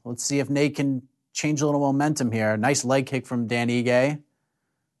 1. Let's see if Nate can change a little momentum here. Nice leg kick from Dan Ige.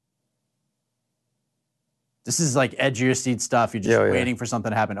 This is like edge of your seat stuff. You're just waiting for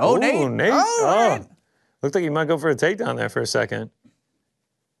something to happen. Oh, Ooh, Nate. Oh, looked like he might go for a takedown there for a second.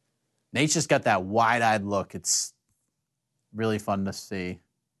 Nate's just got that wide-eyed look. It's really fun to see.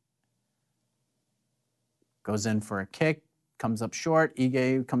 Goes in for a kick. Comes up short.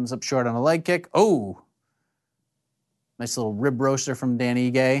 Ige comes up short on a leg kick. Oh! Nice little rib roaster from Dan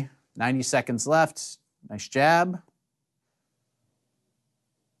Ige. 90 seconds left. Nice jab.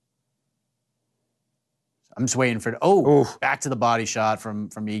 I'm just waiting for it. Back to the body shot from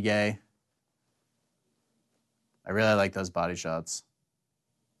Ige. I really like those body shots.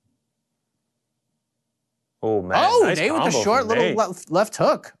 Oh man! Nice Nate with a short little left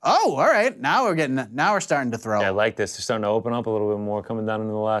hook. Oh, all right. Now we're starting to throw. Yeah, I like this. They're starting to open up a little bit more, coming down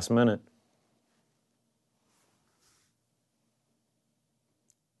into the last minute.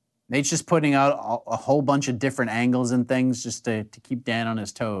 Nate's just putting out a whole bunch of different angles and things just to keep Dan on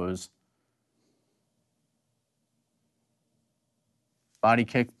his toes. Body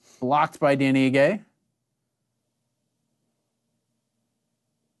kick blocked by Dan Ige.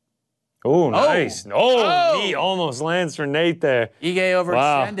 Oh, nice. Oh, he almost lands for Nate there. Ige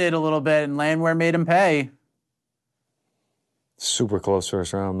overextended a little bit, and Landwehr made him pay. Super close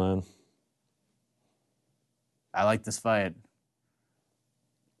first round, man. I like this fight.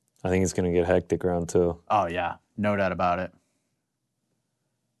 I think it's going to get hectic round 2. Oh, yeah. No doubt about it.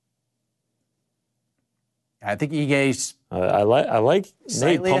 I think Ige's I like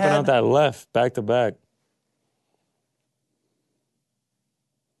Nate pumping out that left back to back.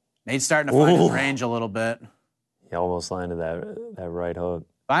 Nate's starting to find his range a little bit. He almost landed that right hook.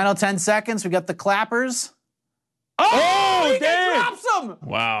 Final 10 seconds. We got the clappers. Oh, Ige drops him!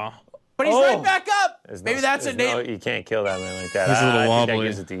 Wow. But he's right back up. Maybe that's it, Nate. You can't kill that man like that. He's a little wobbly. I think that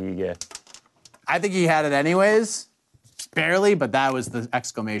gives it to Ige. I think he had it anyways. Barely, but that was the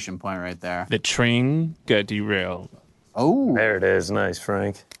exclamation point right there. The train got derailed. Oh. There it is. Nice,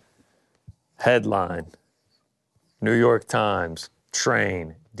 Frank. Headline. New York Times.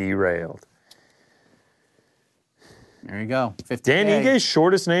 Train derailed. There you go. 50K. Dan Ige's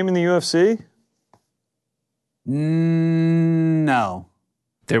shortest name in the UFC? No.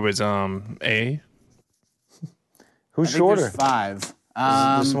 There was A. Who's shorter? There's 5. Is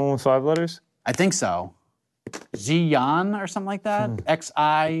this one with 5 letters? I think so. Xian or something like that.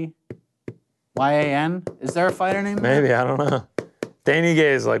 Xiyan. Is there a fighter named? Maybe, I don't know. Dan Ige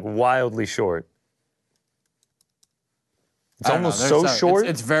is like wildly short. It's almost so short.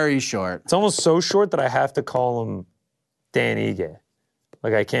 It's very short. It's almost so short that I have to call him Dan Ige.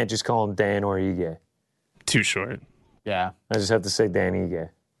 Like, I can't just call him Dan or Ige. Too short. Yeah. I just have to say Dan Ige.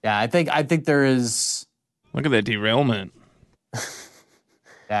 Yeah, I think there is. Look at that derailment.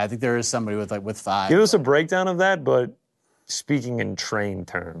 Yeah, I think there is somebody with 5. Give us a breakdown of that, but speaking in train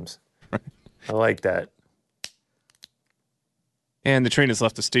terms. I like that. And the train has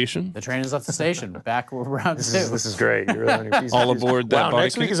left the station. The train has left the station. Back around 2. This is great. You're really on your P's. All aboard that body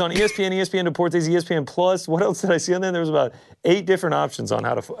next week is on ESPN, ESPN Deportes, ESPN Plus. What else did I see on there? There was about 8 different options on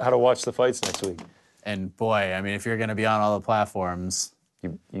how to watch the fights next week. And boy, I mean, if you're going to be on all the platforms,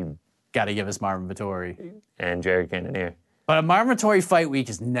 You got to give us Marvin Vittori. and Jared Cannonier. But a Marvin Vittori fight week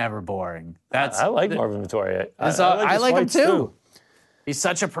is never boring. I like Marvin Vittori. I like him fights, too. He's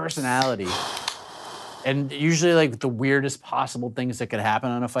such a personality. And usually, like, the weirdest possible things that could happen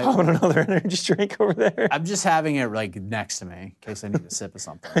on a fight. I want another energy drink over there. I'm just having it, like, next to me in case I need a sip of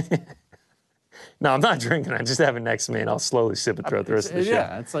something. No, I'm not drinking. I just have it next to me, and I'll slowly sip it throughout the rest of the show.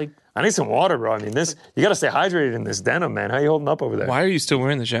 Yeah, it's like... I need some water, bro. I mean, you got to stay hydrated in this denim, man. How you holding up over there? Why are you still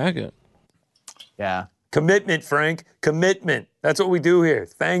wearing the jacket? Yeah. Commitment, Frank. Commitment. That's what we do here.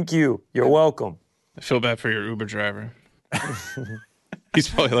 Thank you. You're welcome. I feel bad for your Uber driver. He's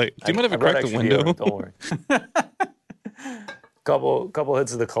probably like, do you mind if I crack the window? Don't worry. couple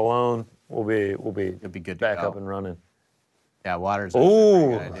hits of the cologne. We'll be good to back go. up and running. Yeah, water's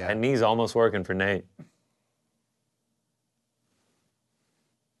Ooh, a good idea. and knee's almost working for Nate.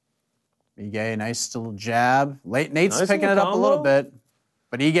 Ige, nice little jab. Nate's Nice picking little it up a little combo. bit,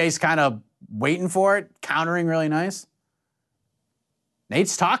 but Ige's kind of waiting for it, countering really nice.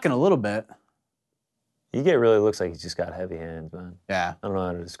 Nate's talking a little bit. Ige really looks like he's just got heavy hands, man. Yeah. I don't know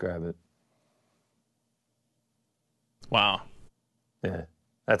how to describe it. Wow. Yeah,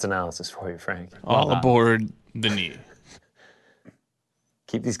 that's analysis for you, Frank. All aboard the knee.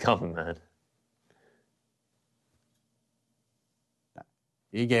 Keep these coming, man.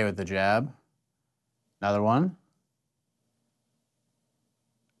 Ige with the jab. Another one.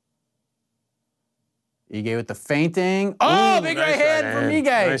 Ige with the feinting. Oh, Ooh, big nice right hand from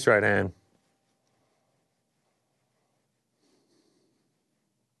Ige. Nice right hand.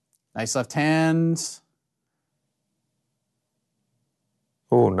 Nice left hand.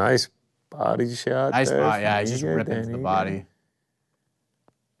 Oh, nice body shot. Nice there body. Yeah, from he's just Ige. ripping to the body.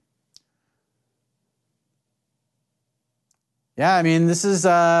 Yeah, I mean, this is.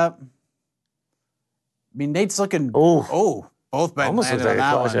 Nate's looking. Oh, both men almost looks landed like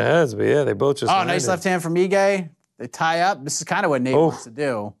on a that clash one. of heads, but yeah, they both just. Oh, nice landed. left hand from Ige. They tie up. This is kind of what Nate wants to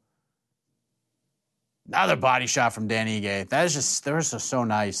do. Another body shot from Dan Ige. That was just so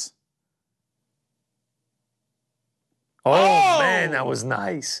nice. Oh, man, that was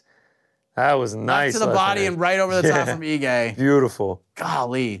nice. That was nice. Left to the left body hand. and right over the top Yeah. from Ige. Beautiful.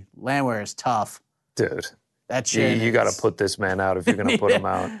 Golly, Landwehr is tough. Dude. That chin. You got to put this man out if you're going to put him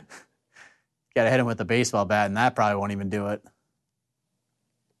out. Got to hit him with the baseball bat, and that probably won't even do it.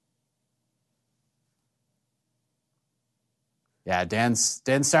 Yeah, Dan's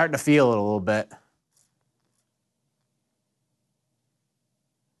starting to feel it a little bit.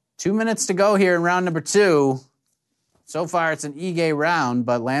 2 minutes to go here in round number 2. So far, it's an Ige round,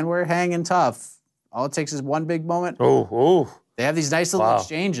 but Landwehr hanging tough. All it takes is one big moment. Oh. They have these nice little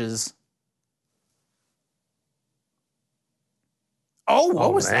exchanges. Oh,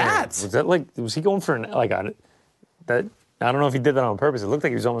 what was man. that? Was that was he going for that? I don't know if he did that on purpose. It looked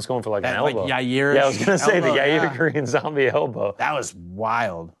like he was almost going for an elbow. Yair. Yeah, I was going to say the elbow, Yair yeah. Korean zombie elbow. That was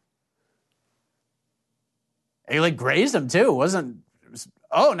wild. He grazed him too, wasn't?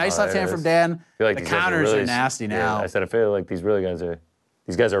 Nice left hand from Dan. I feel like the these guys counters really, are nasty now. Yeah, I said I feel like these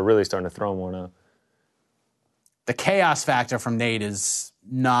guys are really starting to throw more now. The chaos factor from Nate is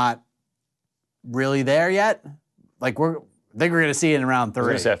not really there yet. I think we're going to see it in round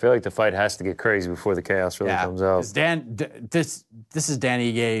 3. I feel like the fight has to get crazy before the chaos really comes out. This is Dan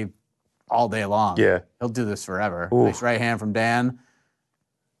Ige all day long. Yeah. He'll do this forever. Ooh. Nice right hand from Dan.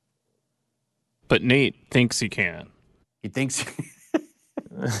 But Nate thinks he can. He thinks.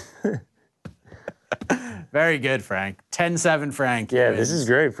 Very good, Frank. 10-7, Frank. Yeah, this is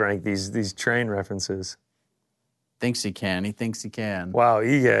great, Frank. These train references. Thinks he can. He thinks he can. Wow,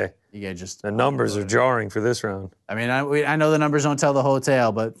 Ige. Ige just. The numbers are jarring for this round. I mean, I know the numbers don't tell the whole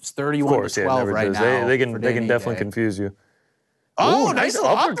tale, but it's 31 to 12 never right does. now. They can for Dan definitely Ige. confuse you. Oh, Ooh, nice little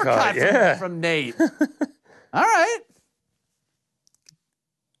uppercut yeah. from Nate. All right.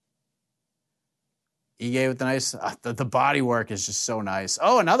 Ige with the nice, the body work is just so nice.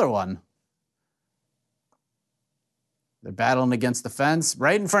 Oh, another one. They're battling against the fence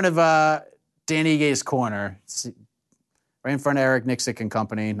right in front of Dan Ige's corner. Right in front of Eric Nixick and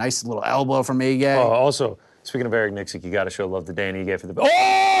company. Nice little elbow from Ige. Oh, also, speaking of Eric Nixick, you got to show love to Dan Ige for the...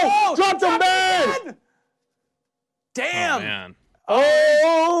 Oh! Dropped him bad! Damn! Oh, man.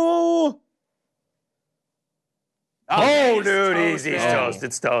 Oh! Oh, dude, toast, he's man. toast.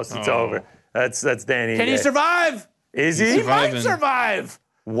 It's toast. It's Oh. over. That's Dan Ige. Can he survive? Is he? He might surviving. survive.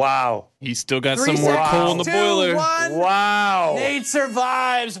 Wow. He's still got 3 some more seconds, coal in the 2, boiler. 1. Wow. Nate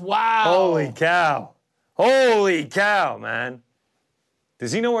survives. Wow. Holy cow. Holy cow, man.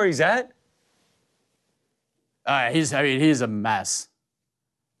 Does he know where he's at? He's a mess.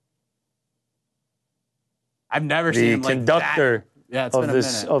 I've never seen The him like conductor that. Yeah, it's been a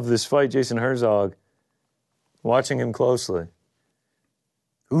minute. of this fight, Jason Herzog, watching him closely.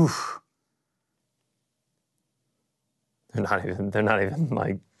 Oof. They're not even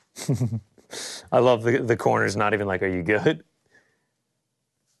like, I love the corners not even like, are you good?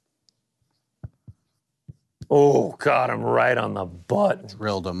 Oh, got him right on the button.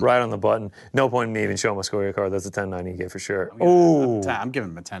 Drilled him. Right on the button. No point in me even showing my scorecard. That's a 10-9 Ige for sure. Oh, I'm giving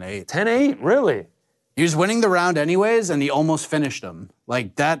him a 10-8. 10-8? Really? He was winning the round anyways, and he almost finished him.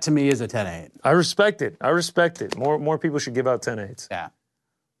 Like, that to me is a 10-8. I respect it. More people should give out 10-8s. Yeah.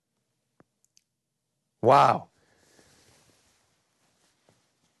 Wow.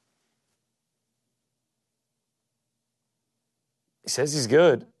 He says he's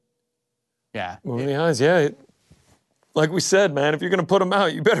good. Yeah. Moving the eyes, yeah. Like we said, man, if you're going to put him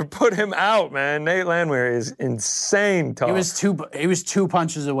out, you better put him out, man. Nate Landwehr is insane tough. He was two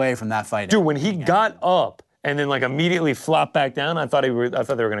punches away from that fight. Dude, when he got up and then like immediately flopped back down, I thought they were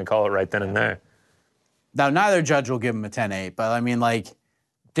going to call it right then and there. Now, neither judge will give him a 10-8, but I mean, like,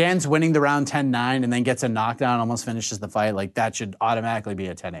 Dan's winning the round 10-9 and then gets a knockdown, almost finishes the fight. Like, that should automatically be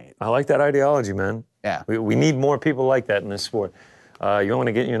a 10-8. I like that ideology, man. Yeah. We need more people like that in this sport. You want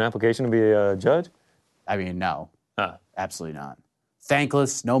to get you an application to be a judge? I mean, no. Huh. Absolutely not.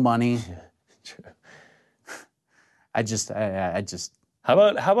 Thankless, no money. True. I just. How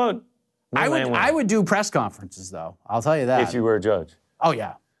about I would do press conferences though. I'll tell you that. if you were a judge? Oh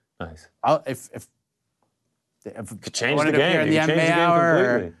yeah. Nice. If Could change wanted the to appear game. in the You could change MMA the game hour or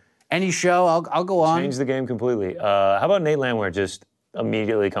completely. any show, I'll go on. Change the game completely. How about Nate Landwehr just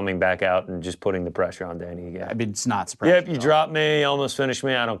immediately coming back out and just putting the pressure on Danny again? I mean, it's not surprising. Yep, you dropped me, almost finished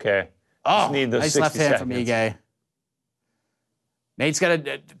me. I don't care. Oh, Just need those nice 60 left hand seconds. from Ige. Nate's got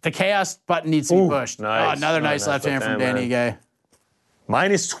the chaos button needs to be pushed. nice. Oh, another nice left hand from Danny Ige.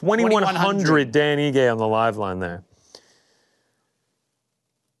 Minus 2,100 Dan Ige on the live line there.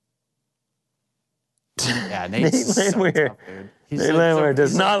 Yeah, Nate's Nate so Landwehr. tough, dude. Nate Landwehr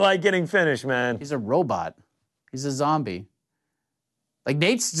does not like getting finished, man. He's a robot. He's a zombie. Like,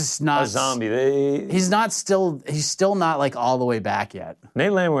 Nate's just not A zombie. He's still not like all the way back yet.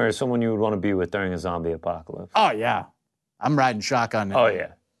 Nate Landwehr is someone you would want to be with during a zombie apocalypse. Oh yeah. I'm riding shotgun. Oh,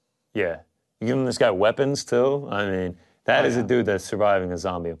 yeah. Yeah. You giving this guy weapons, too? I mean, that is a dude that's surviving a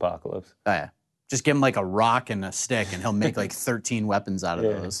zombie apocalypse. Oh, yeah. Just give him like a rock and a stick, and he'll make like 13 weapons out of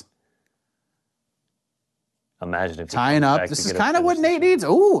those. Imagine if he Tying comes up. back This to is get a kind of what finish Nate this needs.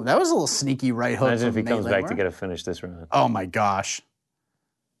 Ooh, that was a little sneaky right hook. round. Imagine if he from comes Nate back to Landwehr. get a finish this round. Oh my gosh.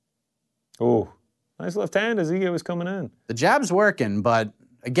 Ooh. Nice left hand as Ige was coming in. The jab's working, but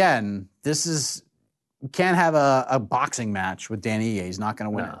again, you can't have a boxing match with Danny Ige. He's not going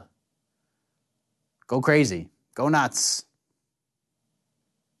to win it. Go crazy. Go nuts.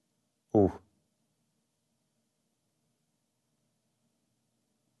 Ooh.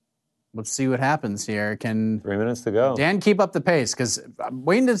 Let's see what happens here. Can 3 minutes to go. Dan keep up the pace? Because I'm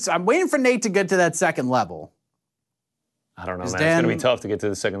waiting for Nate to get to that second level. I don't know, man. Is It's going to Dan- be tough to get to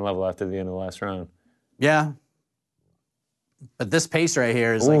the second level after the end of the last round. Yeah. But this pace right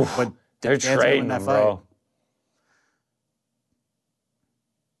here is like what They're Dan's gonna win trading that him, fight. bro.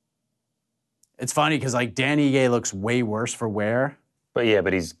 It's funny because like Danny Ige looks way worse for wear, But yeah,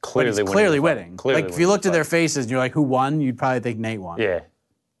 but he's but clearly he's winning. clearly the fight. winning. Clearly Like if winning you looked the at their fight. faces and you're like, who won? You'd probably think Nate won. Yeah.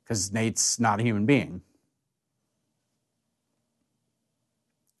 Because Nate's not a human being.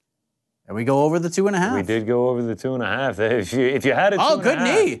 And we go over the 2.5. We did go over the 2.5. If you had it, Oh, good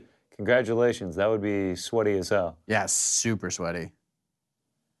knee. Congratulations. That would be sweaty as hell. Yeah, super sweaty.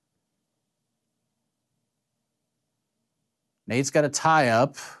 Nate's got a tie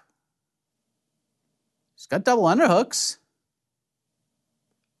up. He's got double underhooks.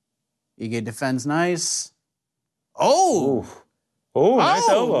 Ige defends nice. Oh! Oh, nice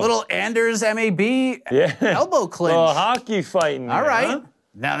elbow. Little Anders MAB yeah. elbow clinch. Little hockey fighting. All there, right. huh?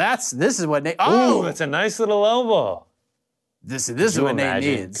 Now this is what Nate. Ooh, Oh, that's a nice little elbow. this is Could you what Nate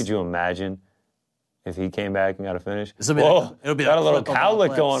imagine? needs. Could you imagine if he came back and got a finish? This'll be Whoa, it'll be got the a little clip of all cowlick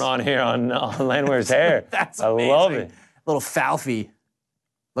clips. going on here on Landwehr's hair. That's I love amazing. it. little Falfy.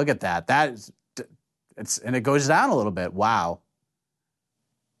 Look at that. And it goes down a little bit. Wow.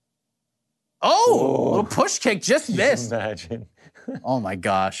 Oh, a little push kick just missed. Imagine. Oh my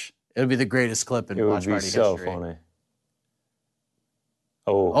gosh. It would be the greatest clip in Watch Party history. It would be so funny.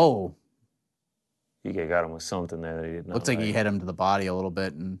 Oh. You got him with something there that he did not. Looks like he hit him to the body a little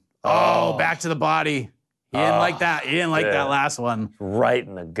bit. And back to the body. He didn't like that. He didn't like that last one. Right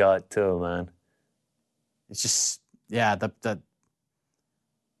in the gut, too, man. It's just, the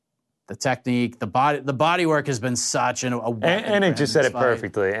technique, the body work has been such a and it just said it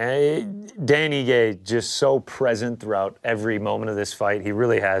perfectly. Dan Ige just so present throughout every moment of this fight. He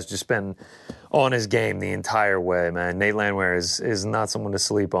really has just been on his game the entire way, man. Nate Landwehr is not someone to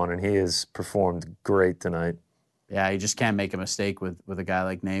sleep on, and he has performed great tonight. Yeah, you just can't make a mistake with a guy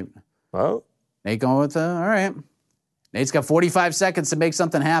like Nate. Well, Nate going with all right. Nate's got 45 seconds to make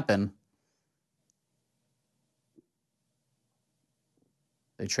something happen.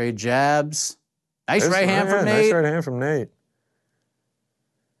 They trade jabs. Nice right hand from Nate. Nice right hand from Nate.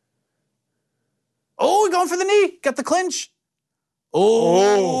 Oh, going for the knee. Got the clinch.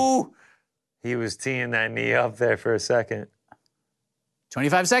 Oh. He was teeing that knee up there for a second.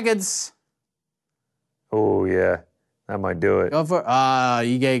 25 seconds. Oh, yeah. That might do it. Go for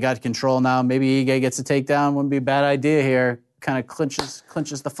Ige got control now. Maybe Ige gets a takedown. Wouldn't be a bad idea here. Kind of clinches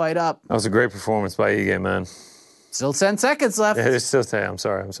the fight up. That was a great performance by Ige, man. Still 10 seconds left. Yeah, there's still 10. I'm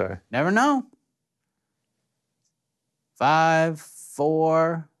sorry. Never know. 5,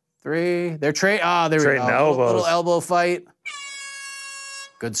 4, 3. They're there we trading go. elbows. Little elbow fight.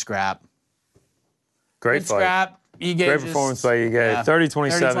 Good scrap. Great Good fight. Scrap. Ige great performance by Ige. Yeah.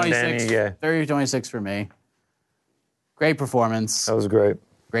 30-27, Dan Ige. 30-26 for me. Great performance. That was great.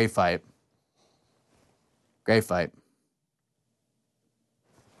 Great fight. Great fight.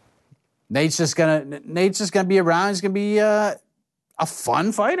 Nate's just gonna be around. He's gonna be a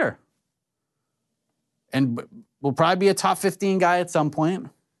fun fighter, and will probably be a top 15 guy at some point.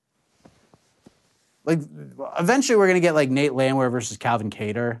 Like eventually, we're gonna get like Nate Landwehr versus Calvin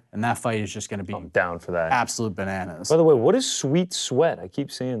Kattar, and that fight is just gonna be I'm down for that. Absolute bananas. By the way, what is Sweet Sweat? I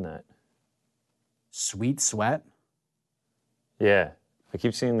keep seeing that. Sweet Sweat? Yeah, I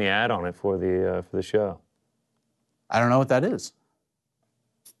keep seeing the ad on it for the show. I don't know what that is.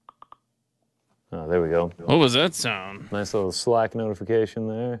 Oh, there we go. What was that sound? Nice little Slack notification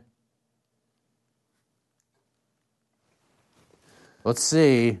there. Let's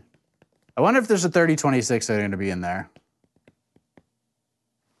see. I wonder if there's a 30-26 that are going to be in there.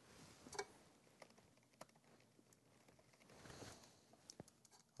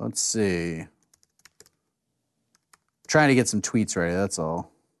 Let's see. Trying to get some tweets ready, that's all.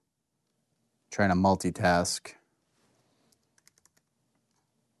 Trying to multitask.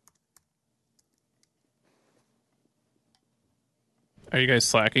 Are you guys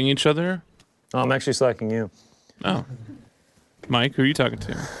slacking each other? Oh, I'm actually slacking you. Oh. Mike, who are you talking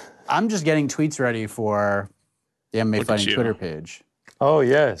to? I'm just getting tweets ready for the MMA Fighting Twitter page. Oh,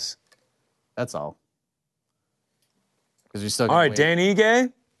 yes. That's all. Because we still. All right, Dan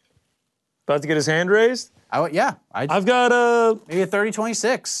Ige, about to get his hand raised. I've got maybe a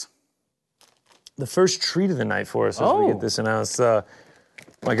 30-26. The first treat of the night for us as we get this announced.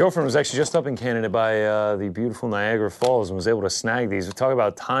 My girlfriend was actually just up in Canada by the beautiful Niagara Falls and was able to snag these. We talk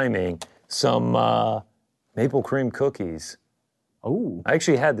about timing. Some maple cream cookies. Oh. I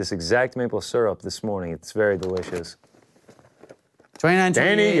actually had this exact maple syrup this morning. It's very delicious.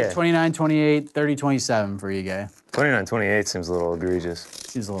 29-28, 29-28, 30-27 for Ige. 29-28 seems a little egregious.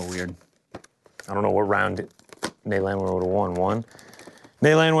 Seems a little weird. I don't know what round Nate Landwehr would have won. One.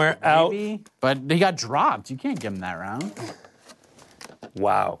 Nate Landwehr out. Maybe, but he got dropped. You can't give him that round.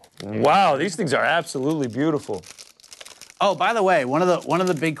 Wow. Wow, these things are absolutely beautiful. Oh, by the way, one of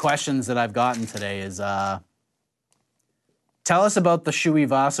the big questions that I've gotten today is tell us about the Shui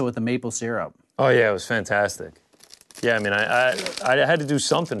Vasa with the maple syrup. Oh yeah, it was fantastic. Yeah, I mean I had to do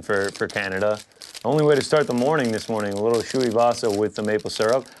something for Canada. The only way to start the morning this morning, a little Shui Vasa with the maple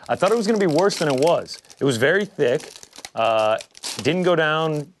syrup. I thought it was going to be worse than it was. It was very thick. Didn't go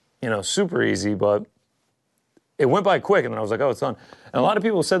down, super easy, but it went by quick, and then I was like, oh, it's done. And a lot of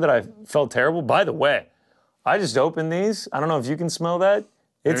people said that I felt terrible. By the way, I just opened these. I don't know if you can smell that.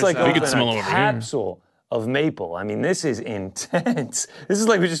 It's like opening a capsule of maple. I mean, this is intense. This is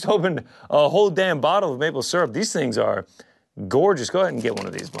like we just opened a whole damn bottle of maple syrup. These things are gorgeous. Go ahead and get one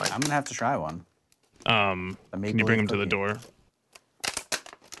of these, Mike. I'm going to have to try one. Can you bring them to the door?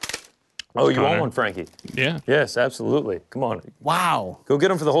 Oh, you want one, Frankie? Yeah. Yes, absolutely. Come on. Wow. Go get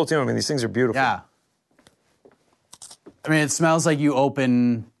them for the whole team. I mean, these things are beautiful. Yeah. I mean, it smells like you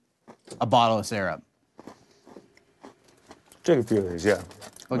open a bottle of syrup. Take a few of these, yeah.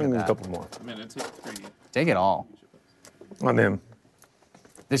 Look at that. A couple more. Take it all. I'm in.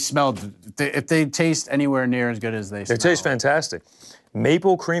 They smell. If they taste anywhere near as good as they smell. They taste fantastic.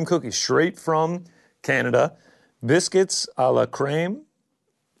 Maple cream cookies, straight from Canada. Biscuits a la creme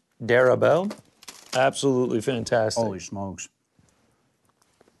d'Arabelle. Absolutely fantastic. Holy smokes.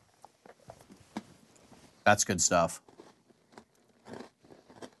 That's good stuff.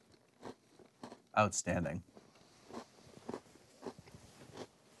 Outstanding.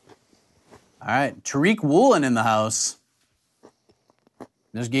 All right, Tariq Woolen in the house.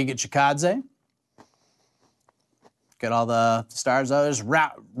 There's Giga Chikadze. Get all the stars out. There's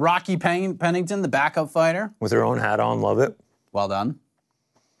Rocky Pennington, the backup fighter. With her own hat on, love it. Well done.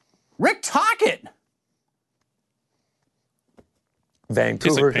 Rick Tocchet.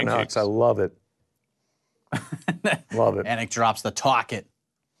 Vancouver Canucks, I love it. Love it. Anik drops the Tocchet.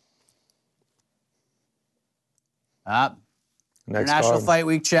 International card. Fight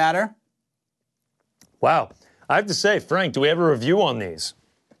Week chatter. Wow. I have to say, Frank, do we have a review on these?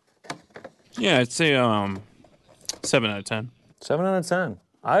 Yeah, I'd say 7 out of 10. 7 out of 10.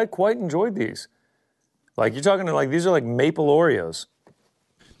 I quite enjoyed these. Like, you're talking to, like, these are like maple Oreos.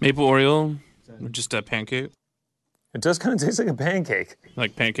 Maple Oreo, just a pancake. It does kind of taste like a pancake.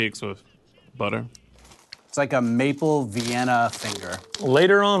 Like pancakes with butter. It's like a maple Vienna finger.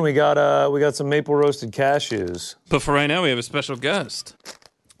 Later on, we got some maple roasted cashews. But for right now, we have a special guest.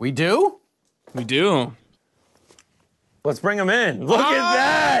 We do? We do. Let's bring him in. Look at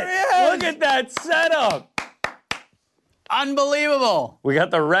that. Look at that setup. Unbelievable. We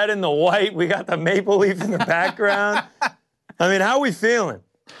got the red and the white. We got the maple leaf in the background. I mean, how are we feeling?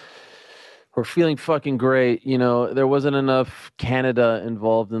 We're feeling fucking great. You know, there wasn't enough Canada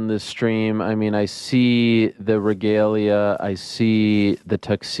involved in this stream. I mean, I see the regalia. I see the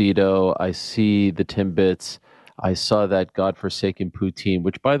tuxedo. I see the Timbits. I saw that godforsaken poutine,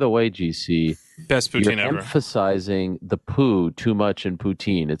 which, by the way, GC, best poutine you're ever. Emphasizing the poo too much in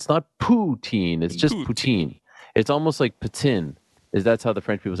poutine. It's not poutine. It's just poutine. It's almost like poutine. That's how the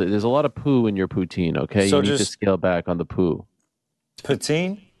French people say it. There's a lot of poo in your poutine, okay? So you need to scale back on the poo.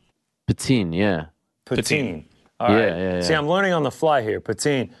 Poutine? Poutine, yeah. Poutine. All right. Yeah. See, I'm learning on the fly here.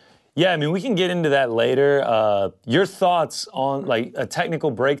 Poutine. Yeah, I mean, we can get into that later. Your thoughts on, like, a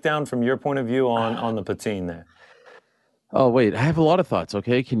technical breakdown from your point of view on the poutine there. Oh, wait. I have a lot of thoughts,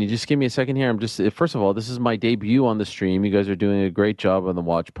 okay? Can you just give me a second here? First of all, this is my debut on the stream. You guys are doing a great job on the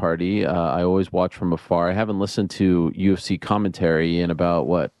watch party. I always watch from afar. I haven't listened to UFC commentary in about,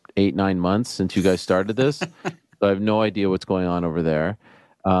 8-9 months since you guys started this. So I have no idea what's going on over there.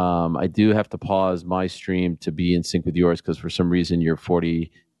 I do have to pause my stream to be in sync with yours because for some reason you're 40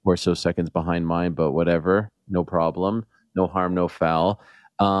 or so seconds behind mine, but whatever. No problem. No harm, no foul.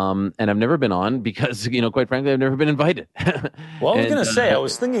 And I've never been on because, quite frankly, I've never been invited. Well, I was going to say, I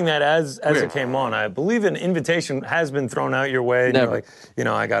was thinking that as it came on, I believe an invitation has been thrown out your way. Never. You're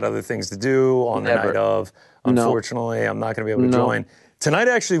like, I got other things to do on the night of. Unfortunately, I'm not going to be able to join. Tonight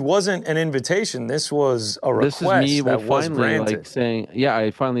actually wasn't an invitation. This was a request this is me that was finally granted. saying,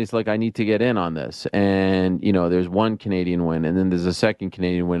 I need to get in on this. And, there's one Canadian win, and then there's a second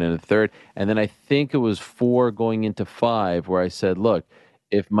Canadian win and a third. And then I think it was 4 going into 5 where I said, look,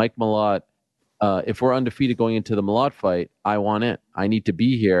 if Mike Malott, if we're undefeated going into the Malott fight, I want in. I need to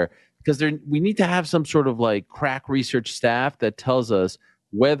be here because we need to have some sort of like crack research staff that tells us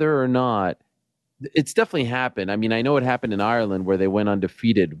whether or not it's definitely happened. I mean, I know it happened in Ireland where they went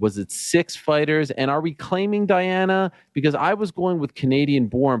undefeated. Was it 6 fighters? And are we claiming Diana? Because I was going with Canadian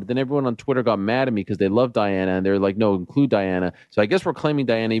born, but then everyone on Twitter got mad at me because they love Diana and they're like, no, include Diana. So I guess we're claiming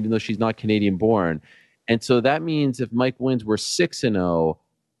Diana even though she's not Canadian born. And so that means if Mike wins, we're 6-0.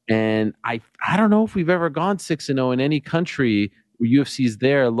 And I don't know if we've ever gone 6-0 in any country where UFC's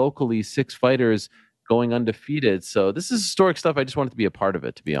there locally, 6 fighters going undefeated. So this is historic stuff. I just wanted to be a part of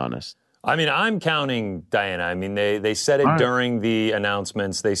it, to be honest. I mean, I'm counting Diana. I mean, they said it during the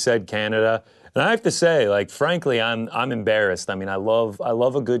announcements. They said Canada. And I have to say, like, frankly, I'm embarrassed. I mean, I love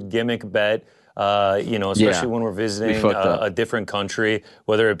a good gimmick bet. Especially when we're visiting a different country,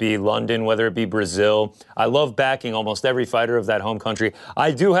 whether it be London, whether it be Brazil. I love backing almost every fighter of that home country.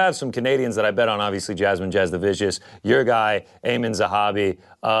 I do have some Canadians that I bet on, obviously, Jasmine Jazz the Vicious, your guy, Ayman Zahabi.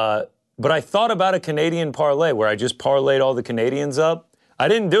 But I thought about a Canadian parlay where I just parlayed all the Canadians up. I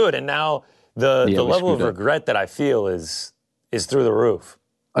didn't do it, and now the level of regret that I feel is through the roof.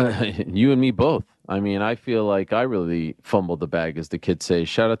 You and me both. I mean, I feel like I really fumbled the bag, as the kids say.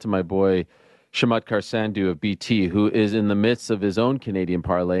 Shout out to my boy Shamat Karsandu of BT, who is in the midst of his own Canadian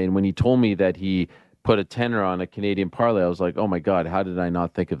parlay. And when he told me that he put a tenner on a Canadian parlay. I was like, oh my God, how did I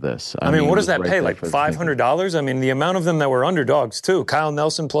not think of this? I mean, what does it was that right pay? there Like for the $500? I mean, the amount of them that were underdogs too. Kyle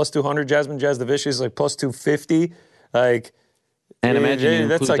Nelson plus 200, Jasmine Jasdavicius like plus 250. Like, and imagine you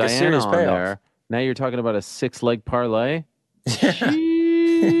that's include like a Diana serious on payoff. there. Now you're talking about a 6-leg parlay.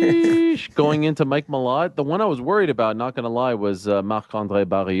 Sheesh. Going into Mike Malott. The one I was worried about, not going to lie, was Marc-André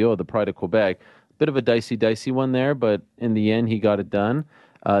Barriot, the Pride of Quebec. Bit of a dicey one there, but in the end, he got it done.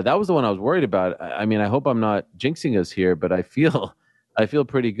 That was the one I was worried about. I mean, I hope I'm not jinxing us here, but I feel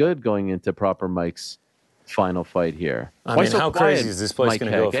pretty good going into Proper Mike's final fight here. I mean, how crazy is this place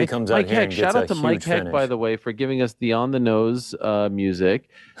going to go if he comes out here and gets shout out to a Mike huge Heck, finish? by the way, for giving us the on the nose music.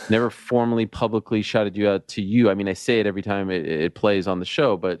 Never formally publicly shouted you out to you. I mean, I say it every time it plays on the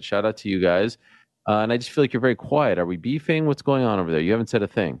show, but shout out to you guys. And I just feel like you're very quiet. Are we beefing? What's going on over there? You haven't said a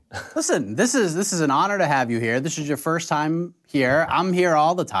thing. Listen, this is an honor to have you here. This is your first time here. I'm here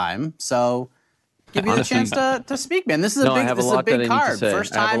all the time, so give you the chance to speak, man. This is a big card.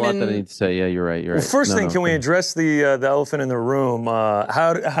 First time I have a lot that I need to say. Yeah, you're right. Well, first thing, can we address the elephant in the room?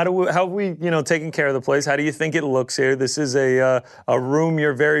 How have we taken care of the place? How do you think it looks here? This is a room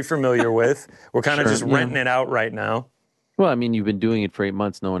you're very familiar with. We're kind of just renting it out right now. Well, I mean, you've been doing it for 8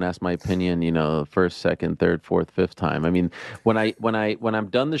 months. No one asked my opinion, first, second, third, fourth, fifth time. I mean, when I'm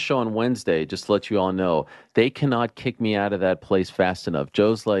done the show on Wednesday, just to let you all know, they cannot kick me out of that place fast enough.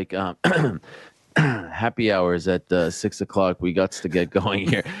 Joe's like, happy hours at 6 o'clock. We got to get going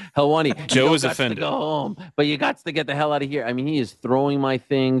here. Helwani, Joe is offended. To go home, but you got to get the hell out of here. I mean, he is throwing my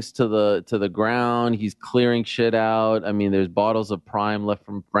things to the ground. He's clearing shit out. I mean, there's bottles of Prime left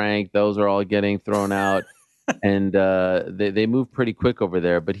from Frank. Those are all getting thrown out. And they move pretty quick over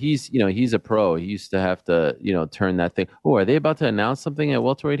there. But he's a pro. He used to have to, turn that thing. Oh, are they about to announce something at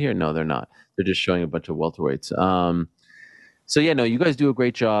welterweight here? No, they're not. They're just showing a bunch of welterweights. So, yeah, no, you guys do a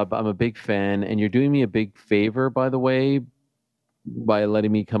great job. I'm a big fan. And you're doing me a big favor, by the way, by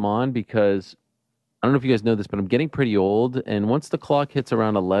letting me come on, because I don't know if you guys know this, but I'm getting pretty old. And once the clock hits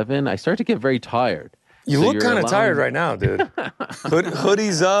around 11, I start to get very tired. You look kind of tired right now, dude.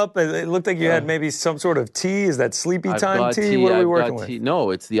 Hoodie's up. It looked like you had maybe some sort of tea. Is that sleepy time tea? What are we working with?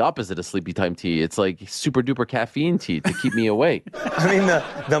 No, it's the opposite of sleepy time tea. It's like super duper caffeine tea to keep me awake. I mean,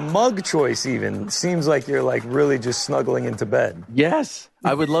 the mug choice even seems like you're like really just snuggling into bed. Yes,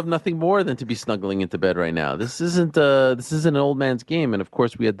 I would love nothing more than to be snuggling into bed right now. This isn't an old man's game, and of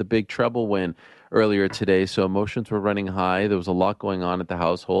course we had the big treble win earlier today, so emotions were running high. There was a lot going on at the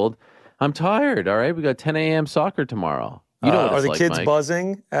household. I'm tired, all right? We got 10 a.m. soccer tomorrow. You know what are the like, kids Mike.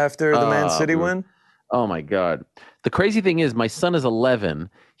 buzzing after the Man City win? Oh, my God. The crazy thing is my son is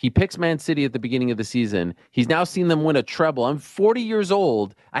 11. He picks Man City at the beginning of the season. He's now seen them win a treble. I'm 40 years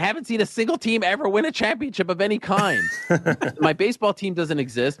old. I haven't seen a single team ever win a championship of any kind. My baseball team doesn't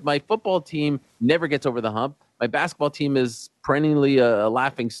exist. My football team never gets over the hump. My basketball team is perennially a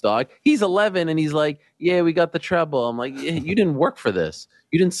laughing stock. He's 11, and he's like, yeah, we got the treble. I'm like, yeah, you didn't work for this.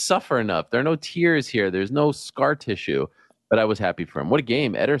 You didn't suffer enough. There are no tears here. There's no scar tissue. But I was happy for him. What a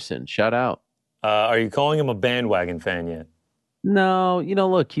game. Ederson, shout out. Are you calling him a bandwagon fan yet? No,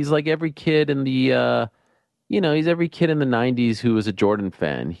 look, he's like every kid in the, he's every kid in the 90s who was a Jordan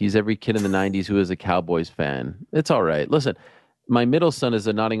fan. He's every kid in the 90s who was a Cowboys fan. It's all right. Listen, my middle son is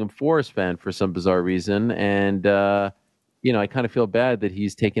a Nottingham Forest fan for some bizarre reason. And, I kind of feel bad that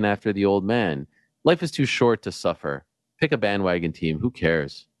he's taken after the old man. Life is too short to suffer. Pick a bandwagon team. Who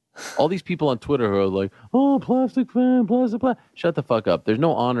cares? All these people on Twitter who are like, oh, plastic fan, plastic. Shut the fuck up. There's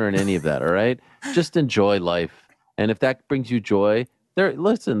no honor in any of that, all right? Just enjoy life. And if that brings you joy,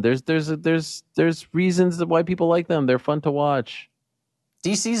 there's reasons why people like them. They're fun to watch.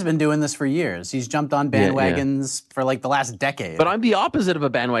 DC's been doing this for years. He's jumped on bandwagons for like the last decade. But I'm the opposite of a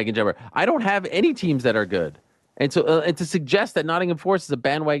bandwagon jumper. I don't have any teams that are good. And so, and to suggest that Nottingham Forest is a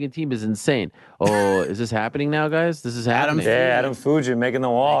bandwagon team is insane. Oh, is this happening now, guys? This is happening. Adam Fugit making the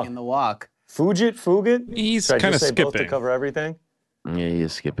walk. Fugit? He's kind of skipping. Both to cover everything? Yeah, he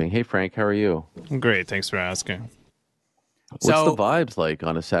is skipping. Hey, Frank, how are you? Great, thanks for asking. What's the vibes like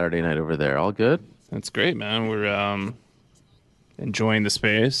on a Saturday night over there? All good? That's great, man. We're enjoying the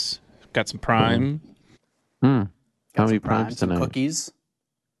space. Got some Prime. How many Primes tonight? Some cookies.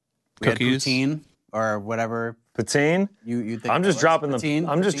 Cookies. Poutine or whatever. Poutine? You think I'm just dropping poutine?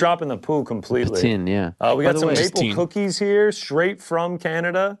 I'm just dropping the poo completely. Poutine, yeah. We got some maple poutine. cookies here, straight from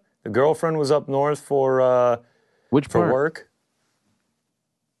Canada. The girlfriend was up north for work.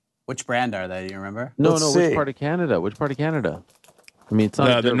 Which brand are they? Do you remember? No, Let's which see. part of Canada? Which part of Canada? I mean, it's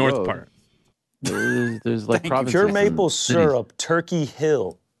not The north road. part. There's like provinces. Pure and maple cities. syrup, Turkey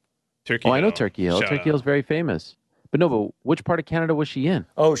Hill. Turkey Oh, I know Hill. Turkey Hill. Shout Turkey out. Hill's very famous. But which part of Canada was she in?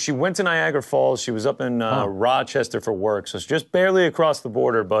 Oh, she went to Niagara Falls. She was up in Rochester for work, so it's just barely across the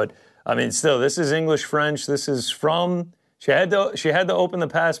border. But I mean, still, this is English French. This is from. She had to open the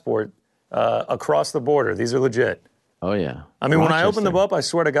passport across the border. These are legit. Oh yeah. I mean, when I opened them up, I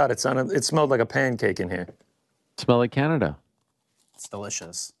swear to God, it smelled like a pancake in here. It smelled like Canada. It's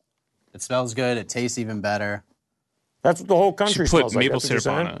delicious. It smells good. It tastes even better. That's what the whole country She put smells like. maple That's what syrup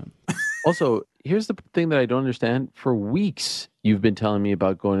you're on saying? it. Also, here's the thing that I don't understand. For weeks, you've been telling me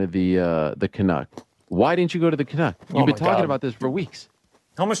about going to the Canuck. Why didn't you go to the Canuck? You've been talking about this for weeks.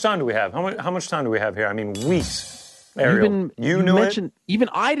 How much time do we have? How much time do we have here? I mean, weeks. Ariel, you knew mentioned, it? Even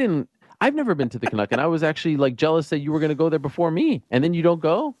I didn't. I've never been to the Canuck, and I was actually jealous that you were going to go there before me, and then you don't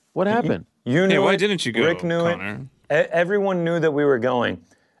go. What happened? You knew why it. didn't you go, Rick knew Connor? it. Everyone knew that we were going.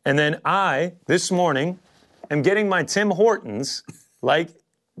 And then I, this morning, am getting my Tim Hortons, like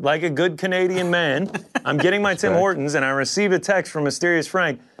a good Canadian man. I'm getting my Tim Hortons, and I received a text from Mysterious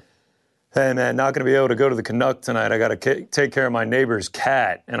Frank. Hey, man, not going to be able to go to the Canuck tonight. I got to take care of my neighbor's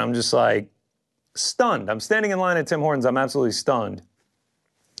cat. And I'm just like stunned. I'm standing in line at Tim Hortons. I'm absolutely stunned.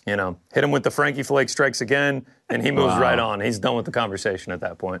 You know, hit him with the Frankie Flake strikes again, and he moves right on. He's done with the conversation at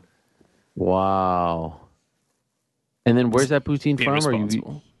that point. Wow. And then where's that poutine Being from?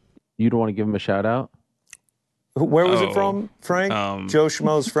 Or you don't want to give him a shout out? Where was it from, Frank? Joe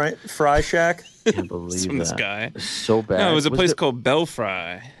Schmo's Fry Shack? I can't believe From that. this guy. So bad. No, it was a place called Belle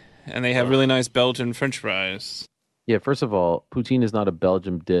Fry, and they have really nice Belgian French fries. Yeah, first of all, poutine is not a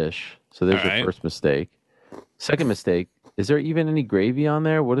Belgian dish, so there's your first mistake. Second mistake, is there even any gravy on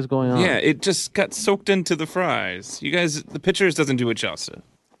there? What is going on? Yeah, it just got soaked into the fries. You guys, the pictures doesn't do it justice.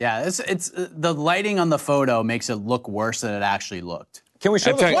 Yeah, it's the lighting on the photo makes it look worse than it actually looked. Can we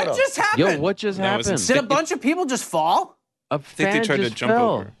show the photo? What just happened? Yo, what just happened? Did a bunch of people just fall? A I think fan they tried to just jump fell.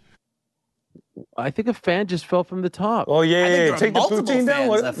 over. I think a fan just fell from the top. Oh, I think yeah. there were Take the multiple poutine down.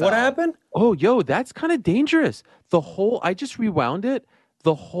 fans that fell. What happened? Oh, yo, that's kind of dangerous. I just rewound it.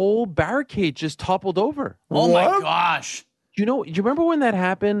 The whole barricade just toppled over. Oh my gosh. You remember when that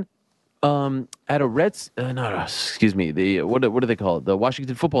happened at a excuse me. What do they call it? The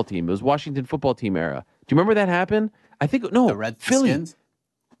Washington football team. It was Washington football team era. Do you remember that happened? I think, no, The Philly. Redskins?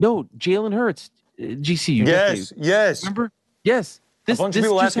 No, Jalen Hurts. GC. Yes. Remember? Yes. A bunch of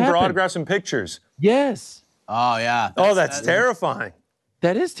people asking for autographs and pictures. Yes. Oh, yeah. That's terrifying.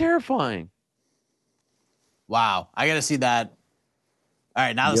 That is terrifying. Wow. I got to see that. All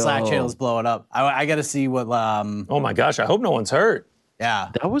right, now the Slack channel's blowing up. I got to see what. Oh, my gosh. I hope no one's hurt. Yeah.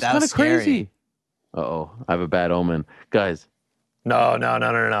 That was kind of crazy. Uh-oh. I have a bad omen. Guys. No.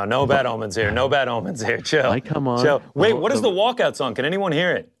 No bad omens here. No bad omens here. Chill. Come on. Chill. Wait, what is the walkout song? Can anyone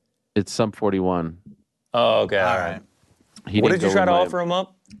hear it? It's Sum 41. Oh, okay. All right. He What didn't did you go try with to my- offer him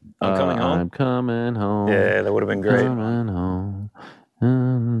up? I'm coming home. I'm coming home. Yeah, that would have been great. Coming home.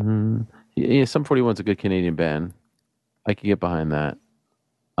 Yeah, Sum 41's a good Canadian band. I could get behind that.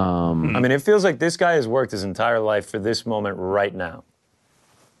 I mean, it feels like this guy has worked his entire life for this moment right now.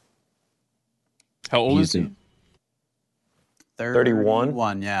 How old is he?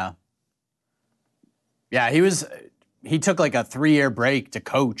 31? Yeah. Yeah, he took like a 3-year break to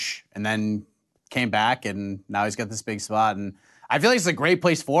coach and then came back, and now he's got this big spot. And I feel like it's a great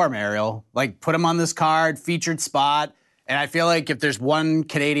place for him, Ariel. Like, put him on this card, featured spot. And I feel like if there's one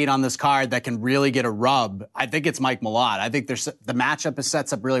Canadian on this card that can really get a rub, I think it's Mike Malott. I think the matchup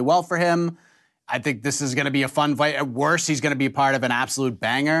sets up really well for him. I think this is going to be a fun fight. At worst, he's going to be part of an absolute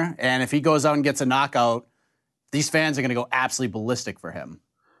banger. And if he goes out and gets a knockout, these fans are going to go absolutely ballistic for him.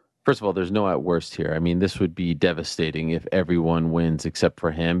 First of all, there's no at worst here. I mean, this would be devastating if everyone wins except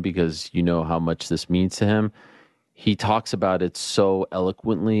for him, because you know how much this means to him. He talks about it so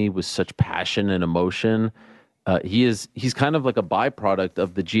eloquently with such passion and emotion. He's kind of like a byproduct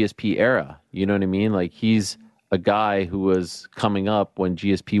of the GSP era. You know what I mean? Like, he's a guy who was coming up when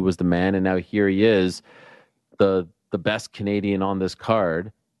GSP was the man, and now here he is, the best Canadian on this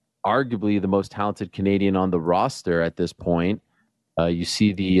card, arguably the most talented Canadian on the roster at this point. You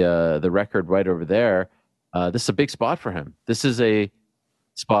see the record right over there. This is a big spot for him. This is a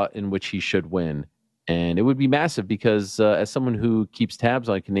spot in which he should win. And it would be massive because as someone who keeps tabs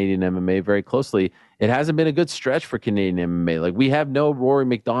on Canadian MMA very closely, it hasn't been a good stretch for Canadian MMA. Like, we have no Rory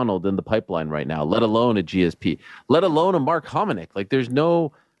McDonald in the pipeline right now, let alone a GSP, let alone a Mark Hominick. Like, there's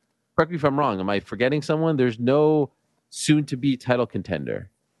no, correct me if I'm wrong, am I forgetting someone? There's no soon-to-be title contender.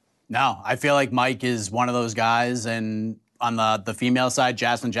 No, I feel like Mike is one of those guys, and on the female side,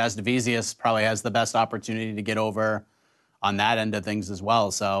 Jasmine Jasudavicius probably has the best opportunity to get over on that end of things as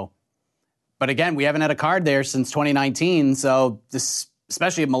well. So, but again, we haven't had a card there since 2019, so this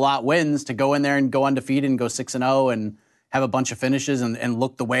especially if Malott wins, to go in there and go undefeated and go 6-0 and have a bunch of finishes and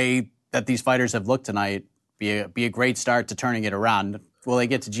look the way that these fighters have looked tonight. Be a great start to turning it around. Will they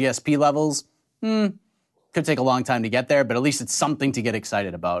get to GSP levels? Could take a long time to get there, but at least it's something to get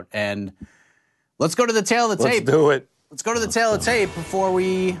excited about. And let's go to the tail of the tape. Let's do it. Let's go to the tail of the tape before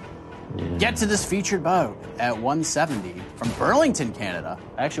we get to this featured bout at 170 from Burlington, Canada.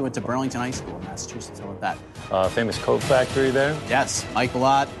 I actually went to Burlington High School in Massachusetts. How about that? Famous Coke factory there. Yes, Mike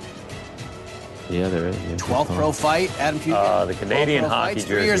Malott. Yeah, there is. Yeah, 12th pro fight, Adam Puget. The Canadian hockey fights,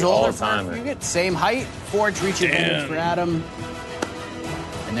 jersey, 3 years older for all-timer. Puget. Same height, 4 reaching fingers for Adam.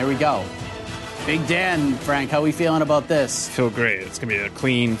 And there we go. Big Dan, Frank, how we feeling about this? Feel great. It's going to be a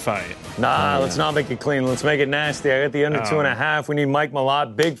clean fight. Nah, let's not make it clean. Let's make it nasty. I got the under 2.5. We need Mike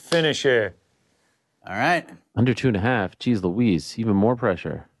Malott. Big finish here. All right. Under 2.5. Geez, Louise, even more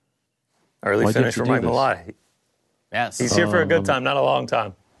pressure. Early Why finish can't for you do Mike this? Malott. Yes. He's here for a good time, not a long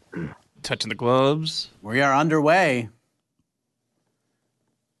time. Touching the gloves. We are underway.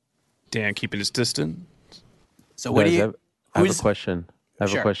 Dan keeping his distance. So what Guys, do you... I have who's- a question.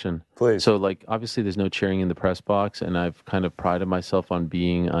 Sure. Please. So, like, obviously there's no cheering in the press box, and I've kind of prided myself on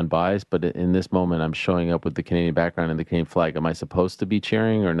being unbiased, but in this moment I'm showing up with the Canadian background and the Canadian flag. Am I supposed to be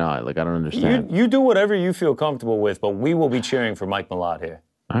cheering or not? Like, I don't understand. You do whatever you feel comfortable with, but we will be cheering for Mike Malott here.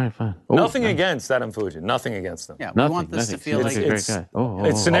 All right, fine. Oh, Nothing nice. against Adam Fuji. Nothing against him. Yeah, we Nothing, want this nothing. to feel He's like a great it's- guy. Oh,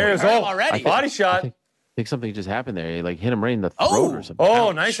 It's scenarios. we heard him Oh, already. body shot. I think something just happened there. He, like, hit him right in the throat Oh. or something.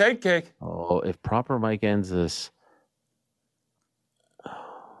 Oh, nice head kick. Oh, if proper Mike ends this,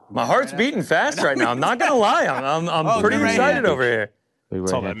 My heart's beating fast right now. I'm not gonna lie. I'm pretty good right excited hand. over here.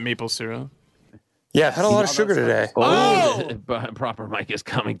 It's all that maple syrup. Yeah, I've had a lot of sugar today. Oh, proper Mike is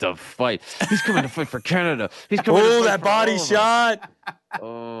coming to fight. He's coming to fight for Canada. He's coming to Oh, fight that for body all of us. shot.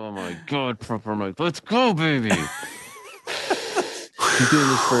 Oh my God, proper Mike. Let's go, baby. He's doing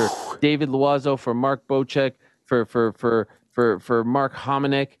this for David Loiseau, for Mark Bocek, for Mark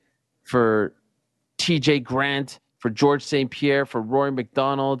Hominick, for TJ Grant, for George St. Pierre, for Rory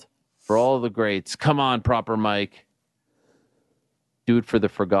McDonald, for all the greats. Come on, proper Mike. Do it for the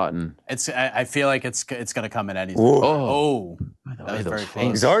forgotten. I feel like it's going to come in any time. Whoa. Oh, By the that way, was those very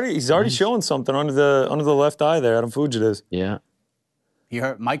feints. close. He's already showing something under the left eye there. Adam Fuji is. Yeah.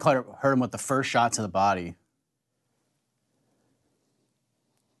 Mike hurt him with the first shot to the body.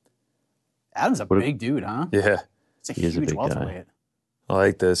 Adam's a big dude, huh? Yeah, It's a He is a huge big guy. welterweight. I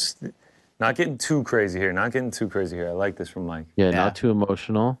like this. Not getting too crazy here. I like this from Mike. Yeah, Yeah. not too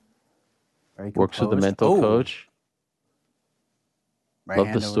emotional. Very Works with the composed. mental Oh, coach. right Love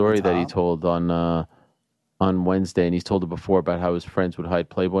hand the over story that he top. told on Wednesday, and he's told it before about how his friends would hide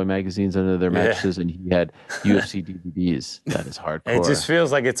Playboy magazines under their Yeah. mattresses, and he had UFC DVDs. That is hardcore. It just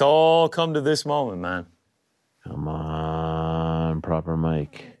feels like it's all come to this moment, man. Come on, proper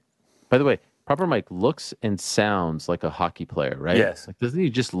Mike. By the way, proper Mike looks and sounds like a hockey player, right? Yes. Like, doesn't he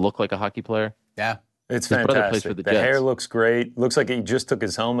just look like a hockey player? Yeah. It's His brother plays fantastic. for the The Jets. hair looks great. Looks like he just took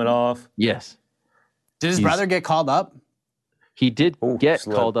his helmet off. Yes. Did his He's- brother get called up? He did Ooh, get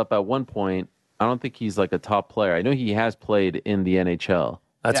slip. called up at one point. I don't think he's like a top player. I know he has played in the NHL.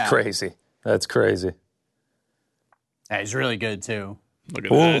 That's Yeah. crazy. That's crazy. Yeah, he's really good, too. Look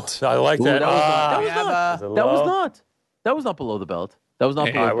at Ooh, that. I like Ooh, that. that was Ah, We have, That was not below the belt. That was not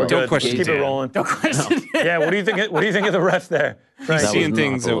Hey, below all the right, we're belt. Don't good. question Keep it Dan. rolling. no question. Yeah, what do you think? What do you think of the ref there? Frank? He's That seeing was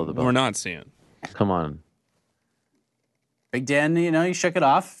things not that below the belt. we're not seeing. Come on. Big Dan, he shook it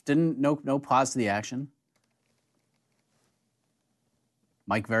off. No pause to the action.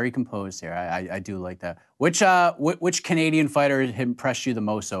 Mike, very composed here. I do like that. Which Canadian fighter impressed you the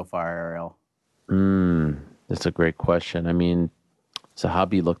most so far, Ariel? That's a great question. I mean,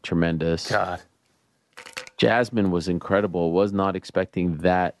 Sahabi looked tremendous. God. Jasmine was incredible. Was not expecting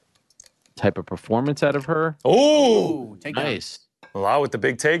that type of performance out of her. Oh, Ooh, take Nice. Allow with the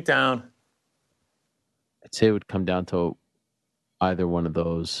big takedown. I'd say it would come down to either one of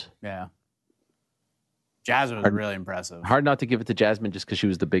those. Yeah. Jasmine was really impressive. Hard not to give it to Jasmine just because she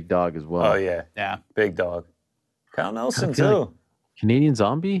was the big dog as well. Oh yeah, Yeah. big dog. Kyle Nelson I feel too. Canadian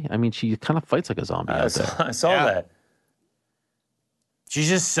zombie? I mean, she kind of fights like a zombie out there. I saw Yeah. that. She's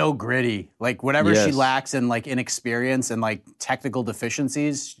just so gritty. Like whatever she Yes. lacks in like inexperience and like technical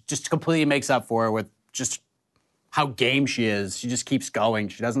deficiencies, just completely makes up for it with just how game she is. She just keeps going.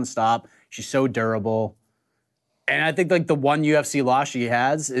 She doesn't stop. She's so durable. And I think like the one UFC loss she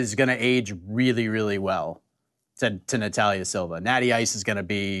has is going to age really, really well to Natalia Silva. Natty Ice is going to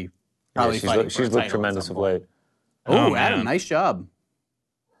be probably fighting she's for a looked title at tremendous some of point. late. Oh, Oh, Adam, man. nice job.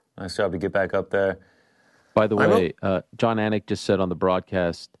 Nice job to get back up there. By the I will- way, John Anik just said on the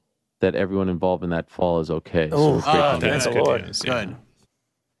broadcast that everyone involved in that fall is okay. Oh, it's great God, to hear. thanks That's the good Lord. news. Yeah. Good.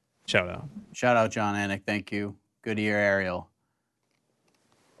 Shout out. Shout out, John Anik. Thank you. Good ear, Ariel.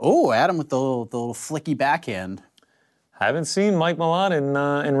 Oh, Adam with the little flicky backhand. Haven't seen Mike Malott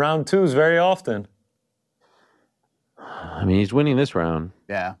in round twos very often. I mean, he's winning this round.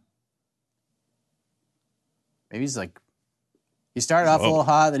 Yeah. Maybe he started off a little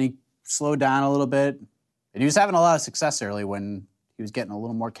hot, then he slowed down a little bit. And he was having a lot of success early when he was getting a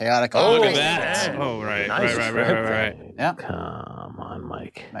little more chaotic. Oh, look at that. that. Oh, right. Nice Right. Yeah. Come on,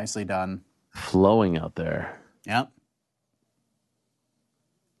 Mike. Nicely done. Flowing out there. Yep.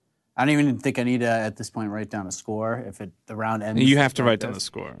 I don't even think I need to, at this point, write down a score if the round ends. You have to like write down this. the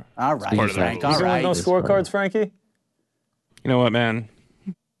score. All right, part of the Frank. rules. All You right. no scorecards, Frankie? You know what, man?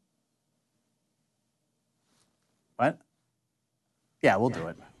 What? Yeah, we'll do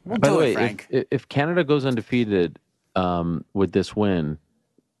it. We'll By do the it, way, Frank. if Canada goes undefeated with this win,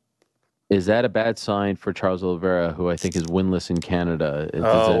 is that a bad sign for Charles Oliveira, who I think is winless in Canada?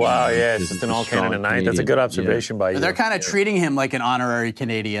 Wow, yeah, it's an all Canada night. That's a good observation by you. They're kind of treating him like an honorary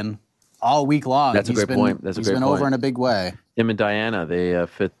Canadian all week long. That's a great point. He's been over in a big way. Him and Diana, they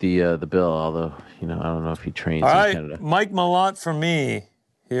fit the bill. Although I don't know if he trains all in right, Canada. Mike Malott for me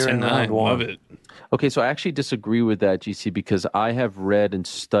here in 10-9. round one. Love it. Okay, so I actually disagree with that, GC, because I have read and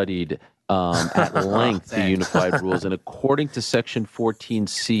studied at length the unified rules, and according to Section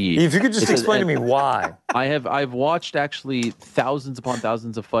 14C, If you could just explain to me why. I've watched actually thousands upon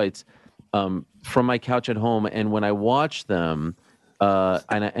thousands of fights from my couch at home, and when I watch them,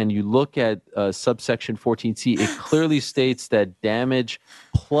 and you look at subsection 14C, it clearly states that damage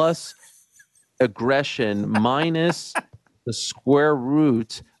plus aggression minus the square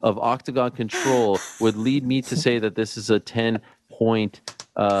root of octagon control would lead me to say that this is a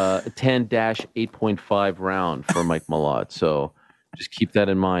 10-8.5 round for Mike Malott. So just keep that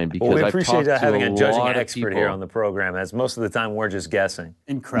in mind, because Well, we I've appreciate talked to having a judging lot of expert people. here on the program, as most of the time we're just guessing.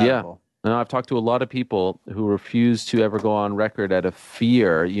 Incredible. And I've talked to a lot of people who refuse to ever go on record out of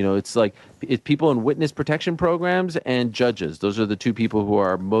fear. It's like it's people in witness protection programs and judges. Those are the two people who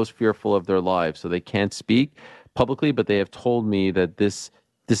are most fearful of their lives. So they can't speak publicly, but they have told me that this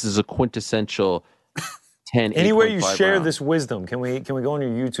is a quintessential 10. Anywhere you 8.5 share round. this wisdom, can we go on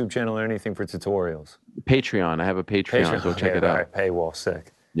your YouTube channel or anything for tutorials? Patreon. I have a Patreon. Go check it All out. right, paywall,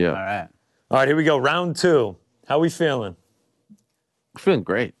 sick. Yeah. All right. All right, here we go. Round two. How we feeling? We're feeling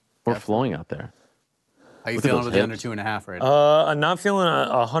great. We're flowing out there. How you Look at feeling those with the under hips. 2.5 right now? I'm not feeling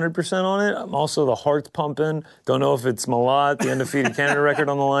 100% on it. I'm also the heart's pumping. Don't know if it's Malott, the undefeated Canada record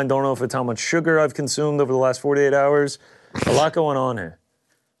on the line. Don't know if it's how much sugar I've consumed over the last 48 hours. A lot going on here.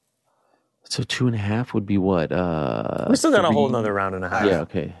 So 2.5 would be what? We still got a whole 3 another round and a half. Yeah.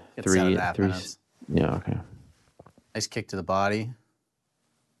 Okay. It's Three. 7.5 Three. minutes. Yeah. Okay. Nice kick to the body.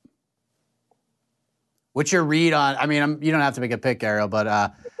 What's your read on? I mean, you don't have to make a pick, Ariel, but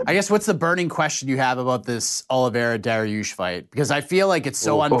I guess what's the burning question you have about this Oliveira Dariush fight? Because I feel like it's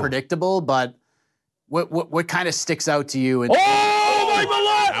so unpredictable. But what kind of sticks out to you? And, Oh, Mike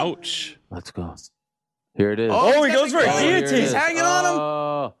Malott! Ouch. Let's go. Here it is. Oh, he goes for a Oh, here it guillotine. is. He's hanging on him.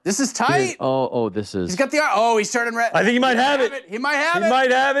 Oh, This is tight. this is. He's got the arm. Oh, he's turning red. I think he might have it. He might have He it.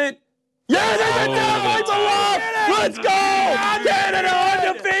 might have it. Yeah, there's it down, Mike Malott! Let's go! Canada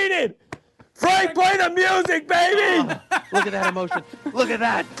undefeated! Frank, play the music, baby! Look at that emotion. Look at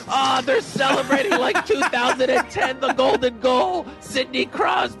that. Oh, they're celebrating like 2010, the golden goal. Sidney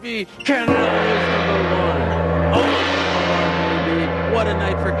Crosby. Canada is number one. Oh, baby. What a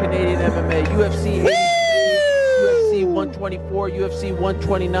night for Canadian MMA. UFC 83, UFC 124, UFC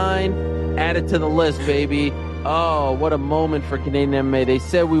 129. Added to the list, baby. Oh, what a moment for Canadian MMA. They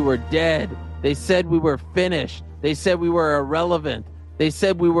said we were dead. They said we were finished. They said we were irrelevant. They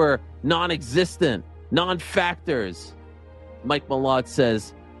said we were non-existent, non-factors. Mike Malott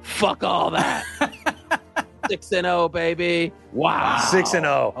says, fuck all that. 6-0, baby. Wow.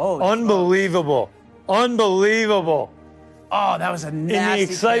 6-0. Holy Unbelievable. Unbelievable. Oh, that was a In nasty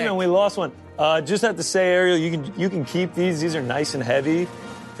the excitement, kick. we lost one. Just have to say, Ariel, you can keep these. These are nice and heavy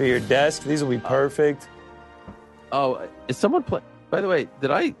for your desk. These will be perfect. Oh, is someone play? By the way,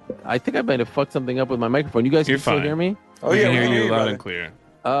 I think I might have fucked something up with my microphone. You guys You're can still fine. hear me? Oh, We yeah, can we hear can you hear you, loud brother. and clear.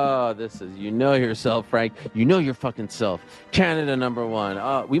 Oh, this is, you know yourself, Frank. You know your fucking self. Canada number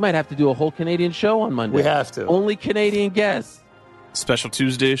one. We might have to do a whole Canadian show on Monday. We have to. Only Canadian guests. Special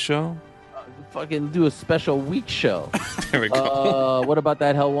Tuesday show. Fucking do a special week show. There we go. What about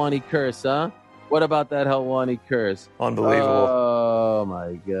that Helwani curse, huh? What about that Helwani curse? Unbelievable. Oh,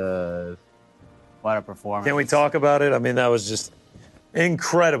 my God. What a performance. Can we talk about it? I mean, that was just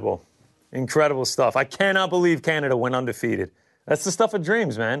incredible. Incredible stuff. I cannot believe Canada went undefeated. That's the stuff of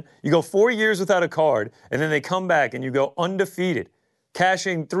dreams, man. You go 4 years without a card, and then they come back and you go undefeated.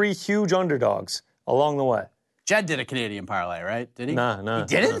 cashing 3 huge underdogs along the way. Jed did a Canadian parlay, right? Did he? Nah. He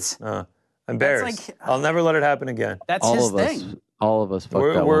didn't? Nah. Embarrassed. Like, I'll never let it happen again. That's all his of us, thing. all of us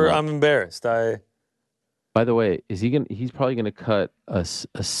fucked that one up. I'm embarrassed. By the way, he's probably gonna cut a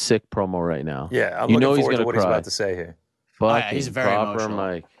sick promo right now. Yeah, I'm you looking know forward he's to gonna what cry. he's about to say here. Fucking he's very proper emotional.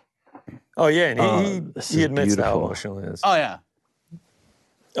 Mike. Oh, yeah, and this he is admits how beautiful. emotional he is. Oh, yeah.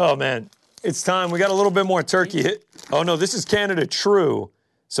 Oh, man. It's time. We got a little bit more turkey. Oh, no, this is Canada True.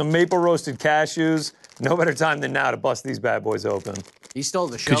 Some maple roasted cashews. No better time than now to bust these bad boys open. He stole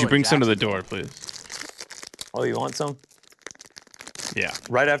the show. Could you in bring some to the Jacksonville. door, please? Oh, you want some? Yeah.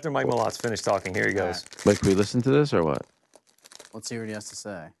 Right after Mike Malot's finished talking, here he goes. Mike, can we listen to this or what? Let's see what he has to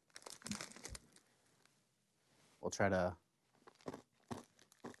say. We'll try to...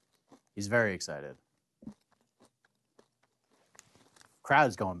 He's very excited.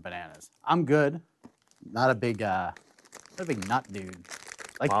 Crowd's going bananas. I'm good. Not a big nut dude.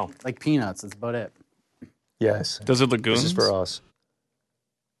 Like peanuts. That's about it. Yes. Does it lagoons? This is for us.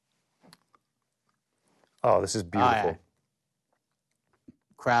 Oh, this is beautiful. Oh, yeah.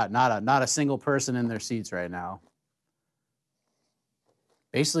 Crowd, not a single person in their seats right now.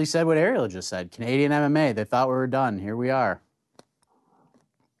 Basically said what Ariel just said. Canadian MMA. They thought we were done. Here we are.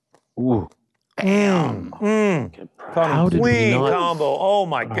 Ooh. Bam. How did we Clean not? combo. Oh,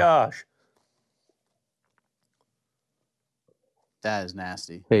 my gosh. That is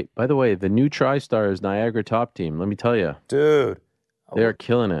nasty. Hey, by the way, the new TriStar is Niagara Top Team. Let me tell you, Dude. they're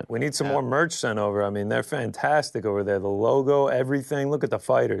killing it. We need some more merch sent over. I mean, they're fantastic over there. The logo, everything. Look at the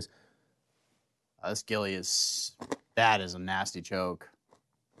fighters. This Gilly that is a nasty choke.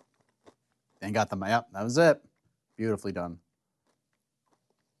 Then got the, yep, that was it. Beautifully done.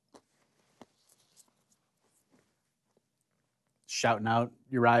 Shouting out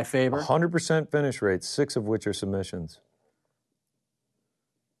Uriah Faber. 100% finish rate, 6 of which are submissions.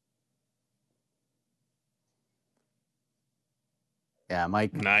 Yeah,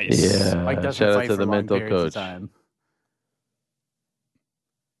 Mike. Nice. Yeah. Mike doesn't Shout out fight to for the long mental periods of coach. time.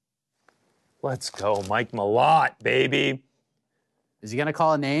 Let's go, Mike Malott, baby. Is he going to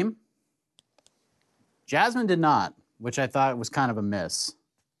call a name? Jasmine did not, which I thought was kind of a miss.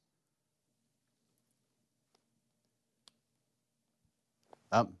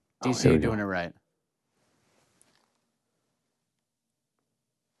 Oh, DC, here we doing go. it right.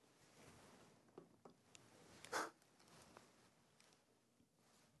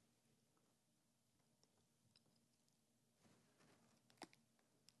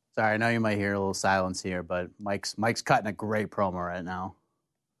 Sorry, I know you might hear a little silence here, but Mike's cutting a great promo right now.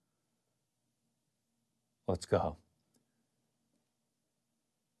 Let's go.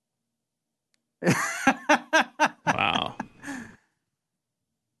 Wow.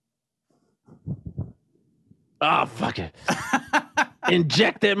 Oh, fuck it.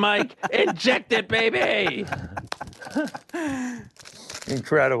 Inject it, Mike. Inject it, baby.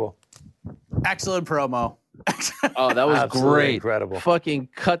 Incredible. Excellent promo. Oh, that was Absolutely great. incredible. Fucking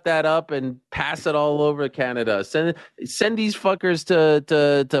cut that up and pass it all over Canada. Send these fuckers to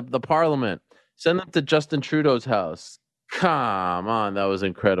the Parliament. Send them to Justin Trudeau's house. Come on, that was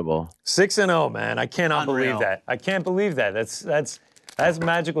incredible. 6-0, man. I cannot Unreal. believe that. I can't believe that. That's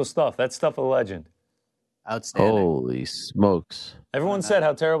magical stuff. That's stuff of legend. Outstanding. Holy smokes. Everyone said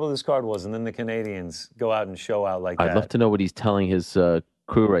how terrible this card was, and then the Canadians go out and show out like that. I'd love to know what he's telling his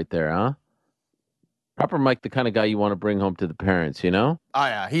crew right there, huh? Proper Mike, the kind of guy you want to bring home to the parents, you know? Oh,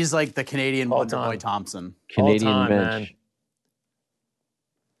 yeah. He's like the Canadian All Wonder time. Boy Thompson. Canadian time, bench. man.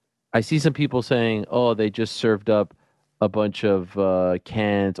 I see some people saying, "Oh, they just served up a bunch of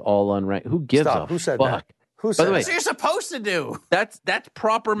cans, all unranked." Who gives Stop. a Who said fuck? that? Who By said the way, That's what you're supposed to do. That's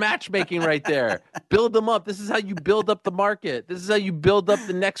proper matchmaking right there. Build them up. This is how you build up the market. This is how you build up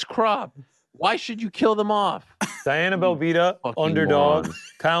the next crop. Why should you kill them off? Diana Belvita, Fucking underdog.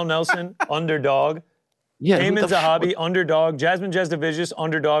 morons. Kyle Nelson, underdog. Yeah, who Eamon the Zahabi, underdog. Jasmine Jesdovicius,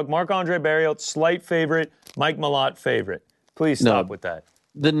 underdog. Marc-Andre Barrios, slight favorite. Mike Malott, favorite. Please stop with that.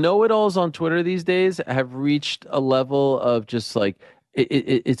 The know-it-alls on Twitter these days have reached a level of just like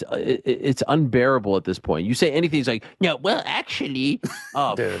it's unbearable at this point. You say anything, it's like, no, well, actually,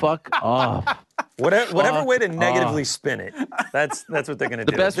 oh, Dude. fuck off. Whatever way to negatively spin it, that's what they're going to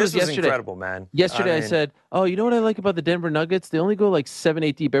do. The best this was yesterday. incredible, man. Yesterday I mean, said, oh, you know what I like about the Denver Nuggets? They only go like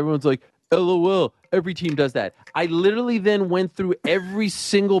 7-8 deep. Everyone's like, LOL, every team does that. I literally then went through every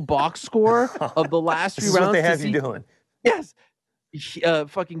single box score of the last this few is rounds. what they to have see, you doing. Yes.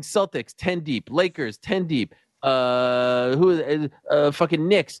 Fucking Celtics, 10 deep. Lakers, 10 deep. Fucking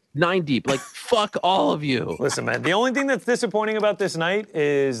Knicks, 9 deep. Like, fuck all of you. Listen, man, the only thing that's disappointing about this night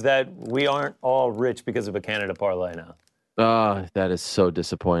is that we aren't all rich because of a Canada parlay now. Oh, that is so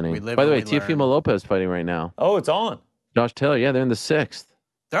disappointing. We live By the way, and we learn. Teofimo Lopez fighting right now. Oh, it's on. Josh Taylor, yeah, they're in the 6th.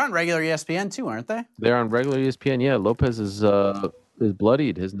 They're on regular ESPN too, aren't they? They're on regular ESPN. Yeah, Lopez is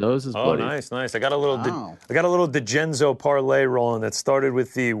bloodied. His nose is bloodied. Oh, nice. I got a little Wow. DiGenzo parlay rolling that started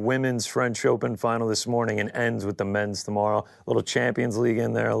with the women's French Open final this morning and ends with the men's tomorrow. A little Champions League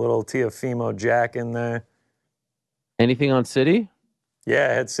in there, a little Teofimo Jack in there. Anything on City? Yeah,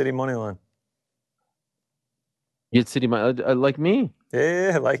 I had City money line. You had City, like me.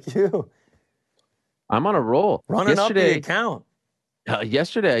 Yeah, like you. I'm on a roll. Running up the account.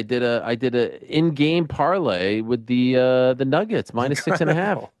 Yesterday, I did a in-game parlay with the Nuggets minus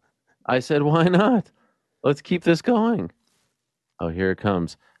 6.5. I said, why not? Let's keep this going. Oh, here it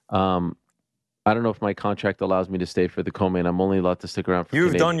comes. I don't know if my contract allows me to stay for the co-main. I'm only allowed to stick around for You've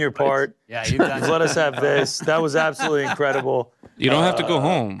Canadian done your fights. part. Yeah, you've done. Let us have this. That was absolutely incredible. You don't have to go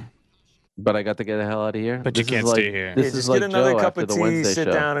home. But I got to get the hell out of here. But you can't stay here. This Yeah, is just like get another Joe cup after of the tea, Wednesday sit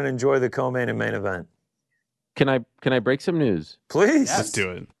show. down, and enjoy the co-main and main event. Can I break some news? Please. Let's do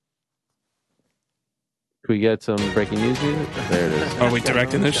it. Can we get some breaking news music? There it is. Are we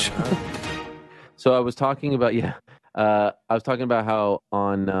directing this show? So I was talking about how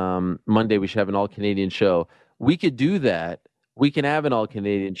on Monday we should have an all-Canadian show. We could do that. We can have an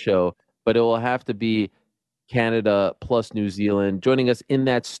all-Canadian show, but it will have to be Canada plus New Zealand. Joining us in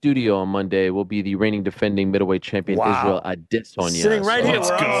that studio on Monday will be the reigning defending middleweight champion Israel Adesanya. Sitting right here. Let's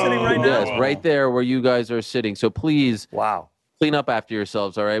Where I'm go. sitting right now. Yes, right there where you guys are sitting. So please Wow. clean up after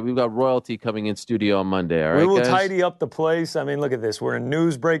yourselves, all right? We've got royalty coming in studio on Monday, all right, We will guys? tidy up the place. I mean, look at this. We're a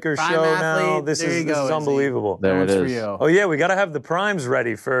newsbreaker Prime show athlete. now. This There is you go, Izzy. unbelievable. There That it one's is. for you. Oh yeah, we got to have the primes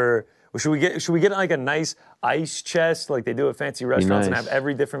ready for. Should we get like a nice ice chest like they do at fancy restaurants and nice. have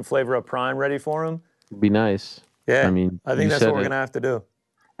every different flavor of prime ready for them? Be nice. Yeah, I mean, I think you that's said what we're it. gonna have to do.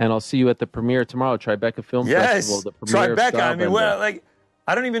 And I'll see you at the premiere tomorrow, Tribeca Film Yes, Festival. The premiere Tribeca. of I mean, Stylebender. well, like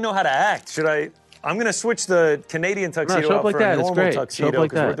I don't even know how to act. Should I? I'm gonna switch the Canadian tuxedo show up out like for that. a It's normal great. Show up tuxedo like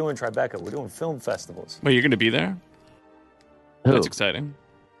because we're that. doing Tribeca. We're doing film festivals. Wait, you're going to be there? Who? That's exciting.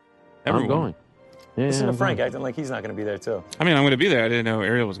 I'm Everyone. going. Yeah, Listen to I'm Frank going. acting like he's not gonna be there too. I mean, I'm going to be there. I didn't know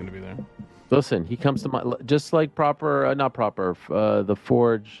Ariel was going to be there. Listen, he comes to my just like proper, not proper, the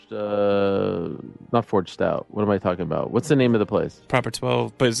forged, not forged stout. What am I talking about? What's the name of the place? Proper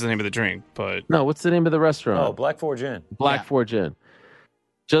 12, but it's the name of the drink. But No, what's the name of the restaurant? Oh, Black Forge Inn. Black Forge Inn.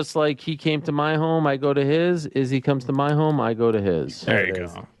 Just like he came to my home, I go to his. Izzy comes to my home, I go to his. there you it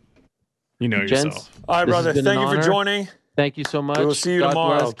is. go. You know Gents, yourself. All right, This has brother. been Thank an you for honor. joining. Thank you so much. We will see you God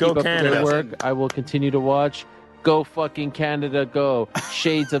tomorrow. Bless. Go Keep up the Canada. good work. I will continue to watch. Go fucking Canada, go.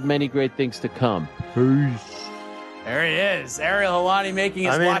 Shades of many great things to come. Peace. There he is, Ariel Helwani making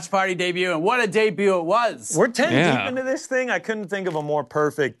his I mean- watch party debut, and what a debut it was! We're 10 Yeah. deep into this thing. I couldn't think of a more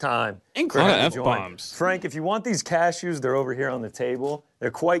perfect time. Incredible. A lot of to join. F-bombs. Frank, if you want these cashews, they're over here on the table.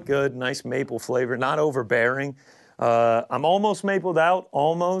 They're quite good, nice maple flavor, not overbearing. I'm almost mapled out,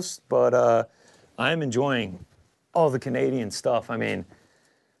 but I'm enjoying all the Canadian stuff. I mean,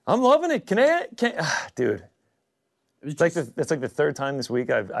 I'm loving it. Dude, it's like the third time this week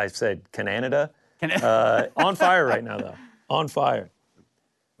I've said Canada. On fire right now, though. On fire.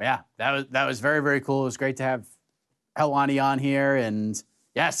 Yeah, that was very, very cool. It was great to have Helwani on here, and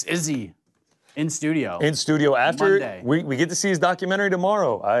yes, Izzy in studio. In studio after Monday. we get to see his documentary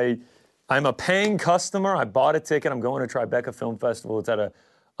tomorrow. I'm a paying customer. I bought a ticket. I'm going to Tribeca Film Festival. It's at a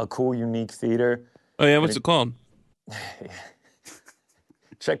cool, unique theater. Oh, yeah, what's it called?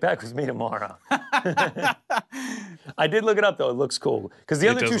 Check back with me tomorrow. I did look it up, though. It looks cool. Because the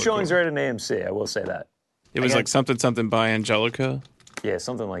It other does two look showings cool. are at an AMC. I will say that. It was like something by Angelica. Yeah,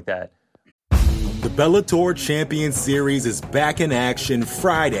 something like that. The Bellator Champions Series is back in action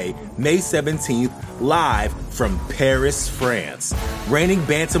Friday, May 17th, live from Paris, France. Reigning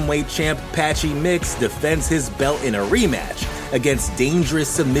bantamweight champ Patchy Mix defends his belt in a rematch against dangerous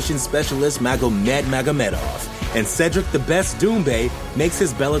submission specialist Magomed Magomedov. And Cedric the Best Doumbé makes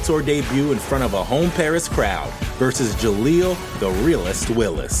his Bellator debut in front of a home Paris crowd versus Jaleel the Realist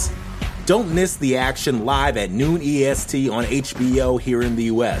Willis. Don't miss the action live at noon EST on HBO here in the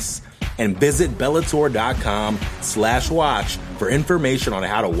US. And visit Bellator.com/watch for information on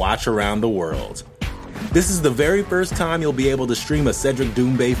how to watch around the world. This is the very first time you'll be able to stream a Cedric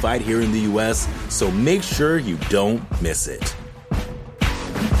Doumbé fight here in the US, so make sure you don't miss it.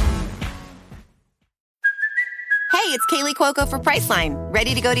 Hey, it's Kaylee Cuoco for Priceline.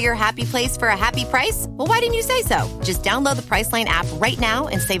 Ready to go to your happy place for a happy price? Well, why didn't you say so? Just download the Priceline app right now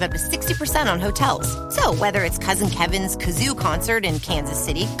and save up to 60% on hotels. So whether it's Cousin Kevin's Kazoo Concert in Kansas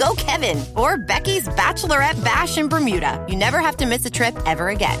City, go Kevin, or Becky's Bachelorette Bash in Bermuda, you never have to miss a trip ever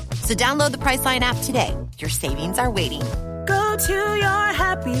again. So download the Priceline app today. Your savings are waiting. Go to your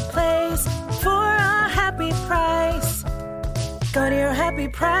happy place for a happy price. Go to your happy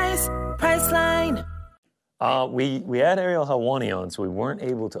price, Priceline. We had Ariel Helwani on, so we weren't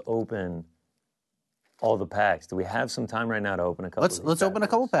able to open all the packs. Do we have some time right now to open a couple? Let's open a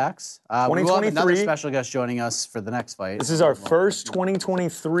couple packs. We will have another special guest joining us for the next fight. This is our first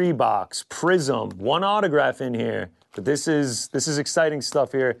 2023 box. Prism, one autograph in here, but this is exciting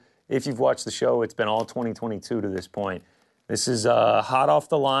stuff here. If you've watched the show, it's been all 2022 to this point. This is hot off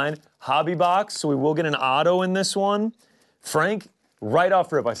the line hobby box, so we will get an auto in this one. Frank, right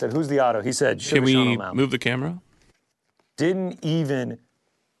off rip, I said, "Who's the auto?" He said, "Can we move the camera?" Didn't even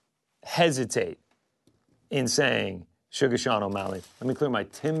hesitate in saying Sugar Sean O'Malley. Let me clear my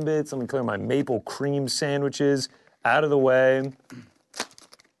Timbits. Let me clear my maple cream sandwiches out of the way.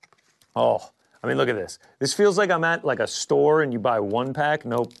 Oh, I mean, look at this. This feels like I'm at like a store and you buy one pack.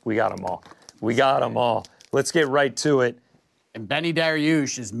 Nope, we got them all. We got them all. Let's get right to it. And Benny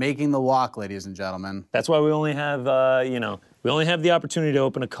Dariush is making the walk, ladies and gentlemen. That's why we only have, we only have the opportunity to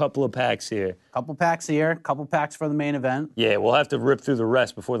open a couple of packs here. Couple packs here, couple packs for the main event. Yeah, we'll have to rip through the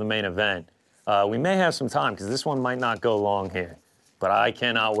rest before the main event. We may have some time because this one might not go long here. But I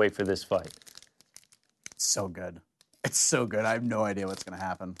cannot wait for this fight. It's so good. It's so good. I have no idea what's going to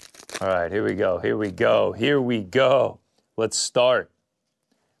happen. All right, here we go. Here we go. Here we go. Let's start.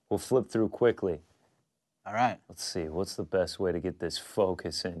 We'll flip through quickly. All right. Let's see. What's the best way to get this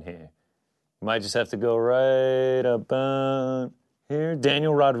focus in here? Might just have to go right about here.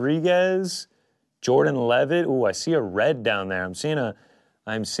 Daniel Rodriguez, Jordan Levitt. Ooh, I see a red down there. I'm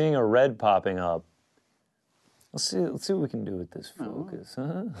seeing a red popping up. Let's see what we can do with this focus,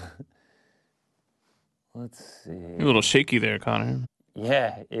 huh? Let's see. You're a little shaky there, Connor.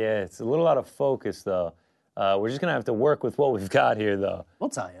 Yeah, it's a little out of focus, though. We're just going to have to work with what we've got here, though. We'll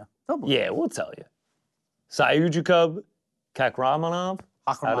tell you. Yeah, we'll tell you. Sayujakub Kakramanov.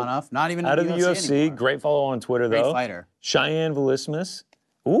 Not even out of the UFC. Anymore. Great follow on Twitter, though. Great fighter. Cheyenne Velismus.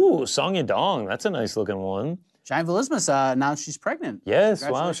 Ooh, Song Yadong. That's a nice looking one. Cheyenne Velismus, now she's pregnant. Yes,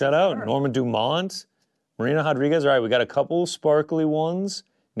 wow, shout out. Norma Dumont. Marina Rodriguez. All right, we got a couple sparkly ones.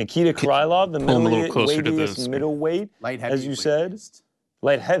 Nikita Krylov, the middleweight, as you said.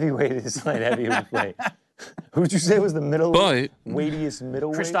 Light heavyweight is light heavyweight. Who'd you say was the weightiest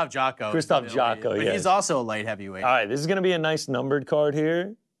middleweight? Christoph Jocko. Christoph Jocko, but yes. he's also a light heavyweight. All right, this is going to be a nice numbered card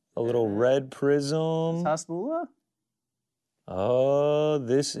here. A little red prism. Hasbulla? Oh,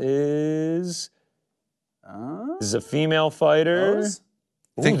 this is a female fighter.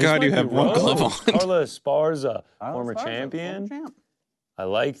 Thank God you have one glove on. Carla Esparza, former champion. I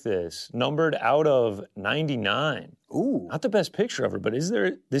like this. Numbered out of 99. Ooh. Not the best picture of her, but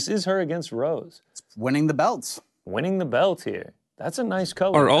this is her against Rose. It's winning the belts. Winning the belt here. That's a nice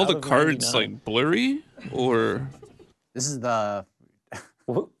color. Are all the cards 99. Like blurry or? This is the.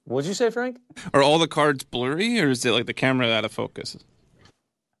 What'd you say, Frank? Are all the cards blurry or is it like the camera out of focus?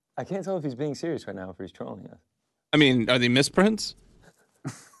 I can't tell if he's being serious right now or if he's trolling us. I mean, are they misprints?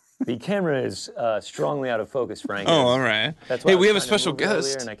 The camera is strongly out of focus, Frank. Oh, all right. That's why hey, we have a special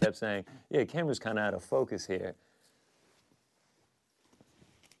guest. And I kept saying, yeah, camera's kind of out of focus here.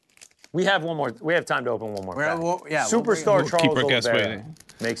 We have one more. We have time to open one more. Superstar Charles Oliveira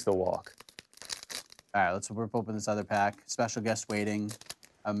makes the walk. All right, let's rip open this other pack. Special guest waiting.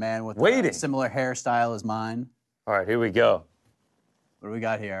 A man with a similar hairstyle as mine. All right, here we go. What do we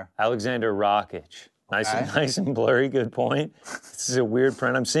got here? Alexander Rakic. Nice and blurry. Good point. This is a weird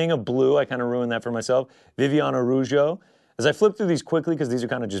print. I'm seeing a blue. I kind of ruined that for myself. Vivian Araujo. As I flip through these quickly, because these are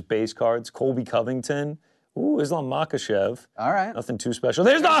kind of just base cards. Colby Covington. Ooh, Islam Makhachev. All right. Nothing too special.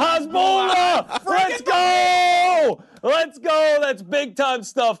 There's the Hasbulla! Let's go! Let's go! That's big time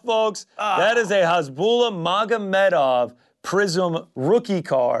stuff, folks. That is a Hasbulla Magomedov Prism rookie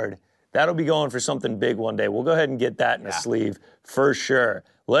card. That'll be going for something big one day. We'll go ahead and get that in a sleeve for sure.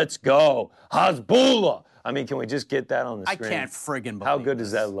 Let's go. Hasbulla! I mean, can we just get that on the screen? I can't friggin' believe How good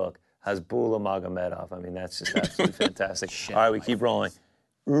does that look? Hasbulla Magomedov. I mean, that's just absolutely fantastic. All right, we keep rolling.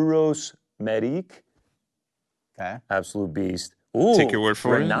 Uros Medic. Okay. Absolute beast. Ooh, take your word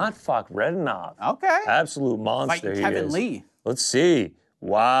for it. Renat Fakhredinov. Okay. Absolute monster. Fighting Kevin Lee. Let's see.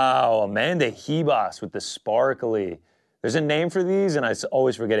 Wow, Amanda Hebos with the sparkly. There's a name for these, and I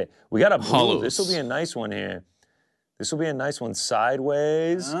always forget it. We got a blue. This will be a nice one here. This will be a nice one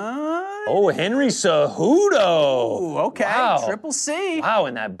sideways. Henry Cejudo. Ooh, okay. Wow. Triple C. Wow,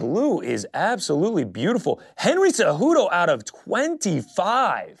 and that blue is absolutely beautiful. Henry Cejudo out of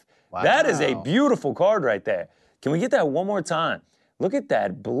 25. Wow. That is a beautiful card right there. Can we get that one more time? Look at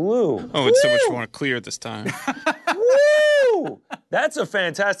that blue. Oh, it's so much more clear this time. Woo! That's a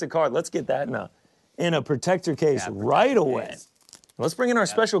fantastic card. Let's get that in a protector case right away. Let's bring in our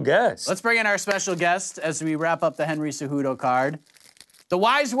special guest. Let's bring in our special guest as we wrap up the Henry Cejudo card. The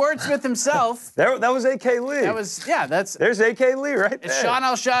wise wordsmith himself. That was A.K. Lee. There's A.K. Lee right there. It's Sean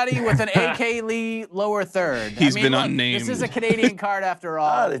Al-Shadi with an A.K. Lee lower third. He's been unnamed. This is a Canadian card after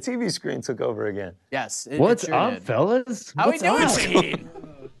all. The TV screen took over again. Yes. What's up, fellas? How we doing, Shaheen?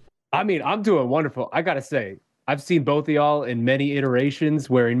 I mean, I'm doing wonderful. I got to say, I've seen both of y'all in many iterations,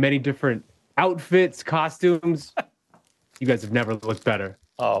 wearing many different outfits, costumes. You guys have never looked better.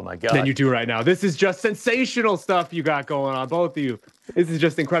 Oh, my God. Than you do right now. This is just sensational stuff you got going on, both of you. This is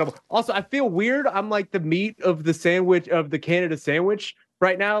just incredible. Also, I feel weird. I'm like the meat of the sandwich, of the Canada sandwich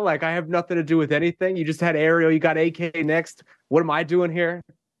right now. Like, I have nothing to do with anything. You just had Ariel. You got AK next. What am I doing here?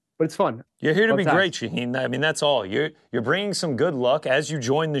 But it's fun. You're here to be great, Shaheen. I mean, that's all. You're bringing some good luck as you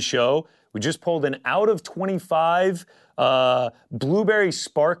join the show. We just pulled an out of 25 blueberry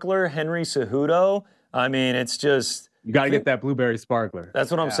sparkler Henry Cejudo. I mean, it's just... You got to get that blueberry sparkler. That's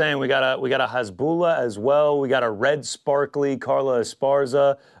what I'm saying. We got a Hasbulla as well. We got a red sparkly Carla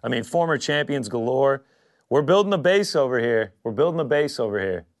Esparza. I mean, former champions galore. We're building the base over here.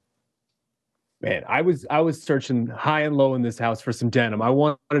 Man, I was searching high and low in this house for some denim. I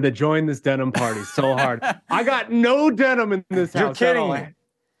wanted to join this denim party so hard. I got no denim in this house. You're kidding me.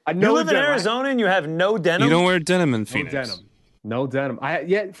 You live in Arizona and you have no denim? You don't wear denim in Phoenix. No denim.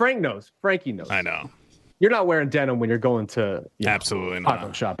 Frank knows. Frankie knows. I know. You're not wearing denim when you're going to absolutely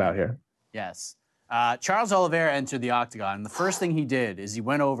not shop out here. Yes. Charles Oliveira entered the octagon, and the first thing he did is he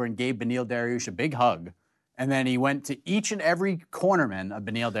went over and gave Beneil Dariush a big hug, and then he went to each and every cornerman of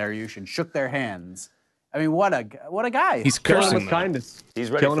Beneil Dariush and shook their hands. I mean, what a guy! He's killing cursing him with kindness. He's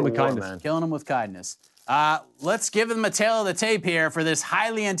ready killing for him with war, kindness. man. Killing him with kindness. Let's give them a tail of the tape here for this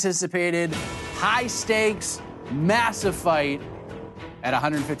highly anticipated, high-stakes, massive fight. At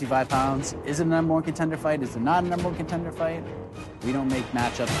 155 pounds, is it a number one contender fight? Is it not a number one contender fight? We don't make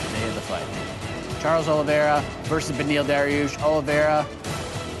matchups the day of the fight. Charles Oliveira versus Beneil Dariush. Oliveira,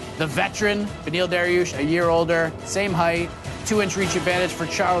 the veteran. Beneil Dariush, a year older, same height, 2-inch reach advantage for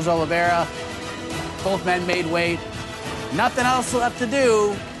Charles Oliveira. Both men made weight. Nothing else left to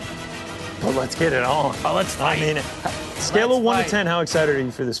do. Well, let's get it on. Let's fight. I mean, scale of 1 to 10, how excited are you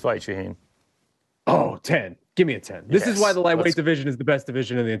for this fight, Shaheen? Oh, 10. Give me a 10. This is why the lightweight Let's division is the best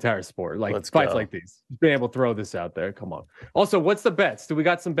division in the entire sport. Like Let's fights go. like these. Just being able to throw this out there. Come on. Also, what's the bets? Do we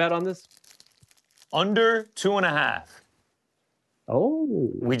got some bet on this? Under 2.5.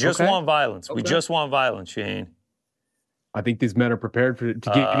 Oh. We just want violence. We just want violence, Shaheen. I think these men are prepared to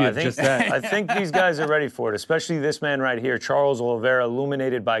give you just that. I think these guys are ready for it, especially this man right here, Charles Oliveira,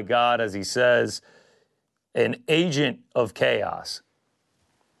 illuminated by God, as he says, an agent of chaos.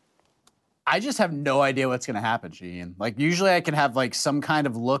 I just have no idea what's going to happen, Shaheen. Like, usually I can have, like, some kind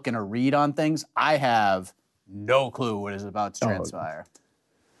of look and a read on things. I have no clue what is about to transpire.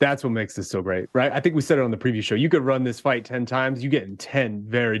 That's what makes this so great, right? I think we said it on the preview show. You could run this fight 10 times. You get 10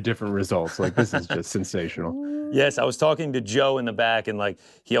 very different results. Like, this is just sensational. Yes, I was talking to Joe in the back, and, like,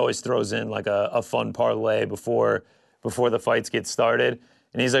 he always throws in, like, a fun parlay before the fights get started.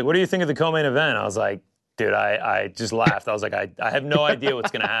 And he's like, what do you think of the co-main event? I was like, dude, I just laughed. I was like, I have no idea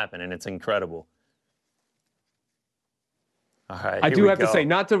what's going to happen, and it's incredible. All right, I do have to say,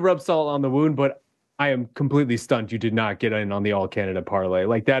 not to rub salt on the wound, but I am completely stunned you did not get in on the All-Canada parlay.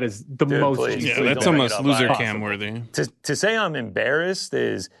 Like, that is the most... Please, yeah, that's almost loser cam worthy. To say I'm embarrassed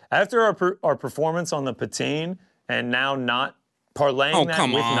is, after our performance on the Patine, and now not parlaying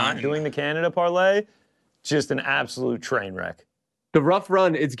not doing the Canada parlay, just an absolute train wreck. The rough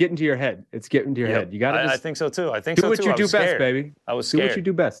run, it's getting to your head. It's getting to your head. You got to I think so, too. do what you do best, baby. I was scared. Do what you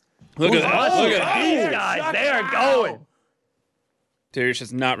do best. Look at that. Look at These guys, they are going. Dariush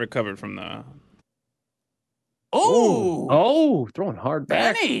has not recovered from the... Oh, throwing hard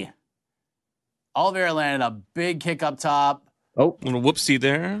back. Benny! Oliveira landed a big kick up top. Oh, little whoopsie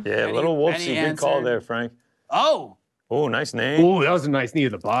there. Yeah, Benny- little whoopsie. Benny Good call answered. there, Frank. Oh! Oh, nice name. Oh, that was a nice knee to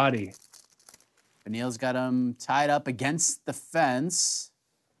the body. Beneil's got him tied up against the fence.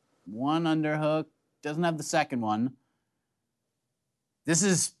 One underhook. Doesn't have the second one.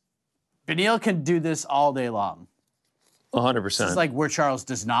 Beneil can do this all day long. 100%. This is like where Charles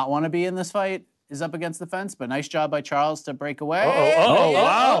does not want to be in this fight, is up against the fence, but nice job by Charles to break away.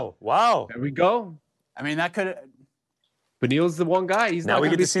 Wow. There we go. I mean, that could... Beneil's the one guy. He's Now not we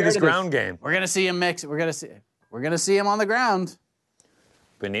gonna get be to see scared this of ground game. We're going to see him mix. We're going to see him on the ground.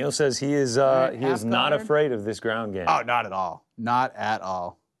 Beneil says he is not guard. afraid of this ground game. Oh, not at all. Not at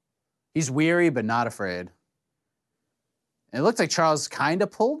all. He's weary, but not afraid. And it looks like Charles kind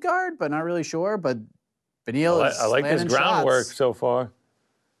of pulled guard, but not really sure. But Beneil is I like this landing groundwork shots. so far.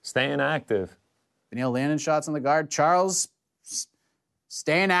 Staying active. Beneil landing shots on the guard. Charles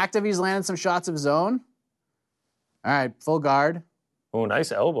staying active. He's landing some shots of his own. All right, full guard. Oh,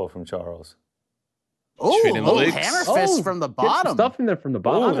 nice elbow from Charles. Oh, Trading little legs. hammer fist from the Get some bottom. stuff in there from the Oh,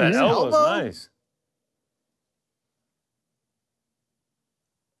 bottom. that yeah. elbow's Elbow. nice.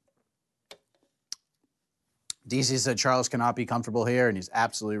 DC said Charles cannot be comfortable here, and he's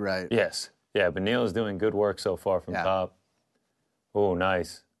absolutely right. Yes. Yeah, but Neil is doing good work so far from Yeah. top. Oh,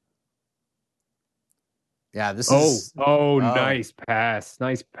 nice. Yeah, this Oh, is nice pass.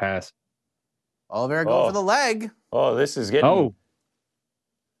 Nice pass. Oliveira going Oh. for the leg. Oh, this is getting. Oh,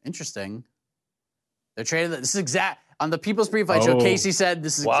 Interesting. They're trading. This is exact on the People's Pre-Fight Show. Oh. Casey said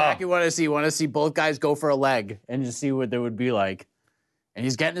this is Wow. exactly what I see. Want to see both guys go for a leg and just see what they would be like. And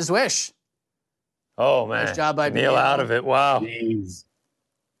he's getting his wish. Oh, man. Nice job by Neil Beneil. out of it. Wow. jeez.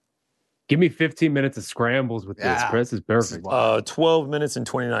 Give me 15 minutes of scrambles with this. Yeah. Chris is perfect. 12 minutes and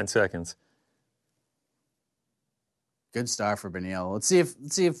 29 seconds. Good start for Beneil. Let's see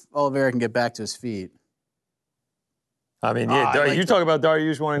if Oliveira can get back to his feet. I mean, I yeah, like you that. talk about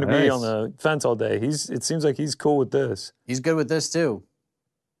Dariush wanting to be Nice. on the fence all day. It seems like he's cool with this. He's good with this too.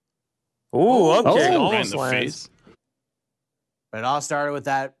 Ooh, up kick, Right in almost the lands. face. But it all started with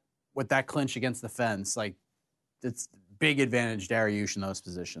that clinch against the fence. Like it's big advantage Dariush in those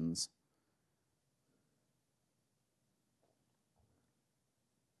positions.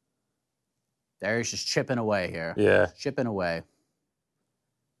 Dariush is chipping away here. Yeah. Chipping away.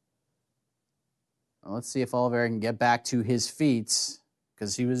 Well, let's see if Oliveira can get back to his feet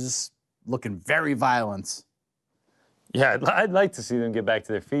because he was looking very violent. Yeah, I'd like to see them get back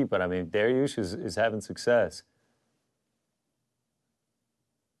to their feet, but I mean, Dariush is having success.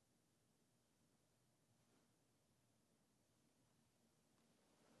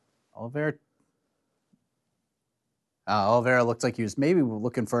 Oliveira looked like he was maybe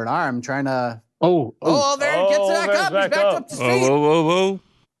looking for an arm, trying to. Oh, Oliveira gets back Oliveira's up. He's back up to his Whoa, feet. whoa, whoa, whoa.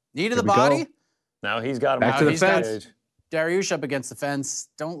 Knee to the Here we go. body. Now he's got him Back on to the the fence. stage. Dariush up against the fence.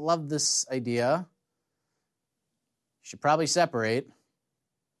 Don't love this idea. Should probably separate.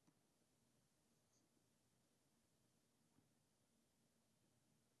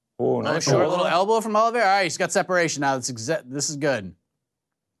 Oh, Oh, nice. short little elbow from Oliveira. All right, he's got separation now. This is good.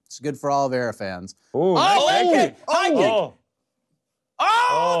 It's good for Oliveira fans. Ooh, Oh, nice high leg kick. High kick. Oh, Oh,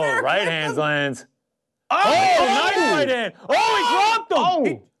 oh, there, right kick hands him. lands. Oh, Nice right hand. Oh, he dropped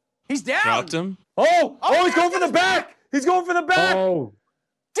him. He's down. Dropped him. Oh, he's going for the back. He's going for the back. oh.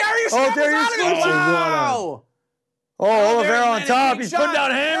 Dariush Oh, snapped Dariush out of it. scores. Wow. Oh, Oliveira on landing top. big He's shot. putting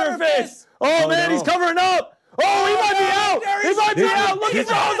down hammer Hammer fist. fist. Oh, Oh, man, no. he's covering up. Oh, he might be out. Dariush- He might be This- out. Look at this-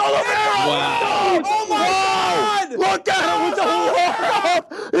 Charles Oliveira. Wow. Oh, my God. Look at him with the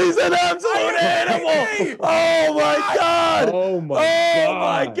walk-up. He's an absolute animal. Oh, my God. Oh, my Oh,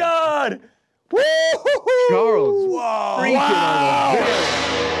 my God. God. Woo! Charles. Whoa. Freaking Wow.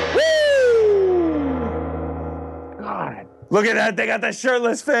 Woo! God. Look at that. They got the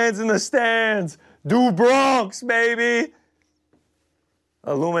shirtless fans in the stands. Do Bronx, baby.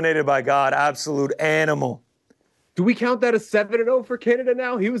 Illuminated by God. Absolute animal. Do we count that as 7-0 for Canada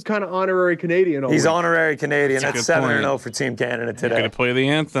now? He was kind of honorary Canadian. all He's week. honorary Canadian. That's a That's good 7-0 point. for Team Canada Gonna today. play the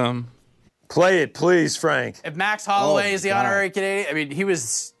anthem. Play it, please, Frank. If Max Holloway Oh, is the God. honorary Canadian, I mean, he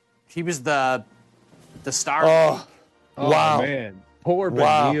was the star. Oh, Oh, wow. man. Poor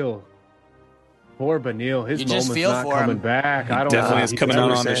Wow. Beneil. Poor Beneil. His You just moment's feel not for coming him. back. I don't definitely know. is He coming just- out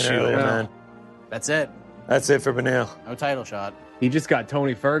That's on what the we're saying shield. earlier, Yeah. man. That's it. That's it for Beneil. No title shot. He just got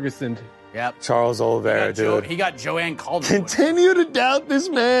Tony Ferguson. Yep. Charles Oliveira, dude. He got Joanne Calder. Continue to doubt this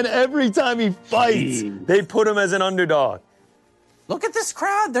man every time he fights. Jeez. They put him as an underdog. Look at this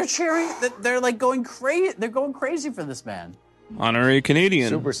crowd. They're cheering. They're like going crazy. They're going crazy for this man. Honorary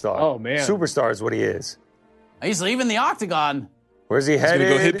Canadian. Superstar. Oh, man. Superstar is what he is. He's leaving the octagon. Where's he He's headed?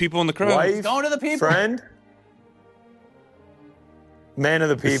 gonna go hit people in the crowd. Wife, He's going to the people. friend? Man of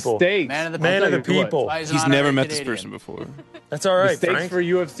the people. Mistakes. Man of the Man of the Tell you what. people. Why he's an He's honorary never met this Canadian. person before. That's all right, The stakes Frank. for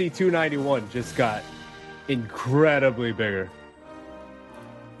UFC 291 just got incredibly bigger.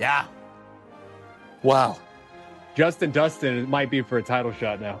 Yeah. Wow. Justin Dustin it might be for a title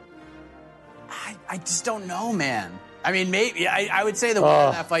shot now. I just don't know, man. I mean, maybe I would say the winner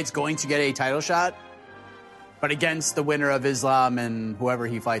of that fight's going to get a title shot, but against the winner of Islam and whoever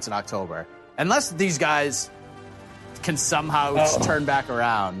he fights in October. Unless these guys can somehow turn back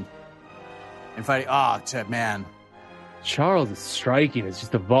around and fight. Oh, man. Charles' striking has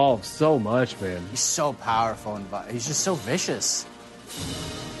just evolved so much, man. He's so powerful and he's just so vicious.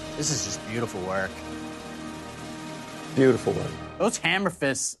 This is just beautiful work. Beautiful one. Those hammer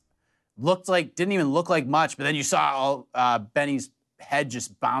fists didn't even look like much, but then you saw Benny's head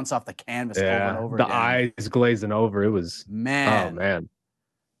just bounce off the canvas over and over the again. eyes glazing over. It was Man. Oh man.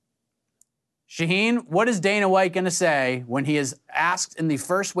 Shaheen, what is Dana White going to say when he is asked in the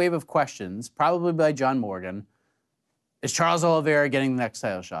first wave of questions, probably by John Morgan, is Charles Oliveira getting the next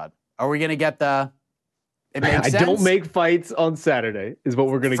title shot? Are we going to get the it makes sense? I don't make fights on Saturday is what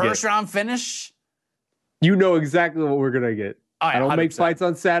we're going to get. First round finish? You know exactly what we're going to get. Oh, yeah, I don't make 100%. fights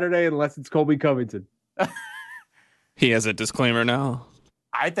on Saturday unless it's Colby Covington. He has a disclaimer now.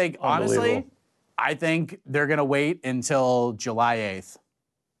 I think, honestly, I think they're going to wait until July 8th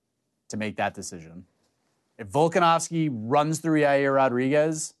to make that decision. If Volkanovski runs through Yair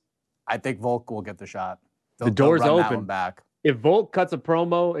Rodriguez, I think Volk will get the shot. The door's run that open. one back. If Volk cuts a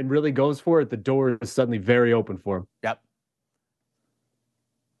promo and really goes for it, the door is suddenly very open for him. Yep.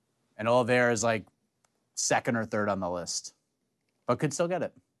 And Oliveira is like second or third on the list, but could still get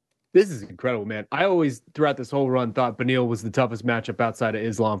it. This is incredible, man. I always, throughout this whole run, thought Beneil was the toughest matchup outside of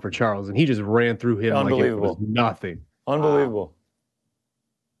Islam for Charles, and he just ran through him like it was nothing. Unbelievable.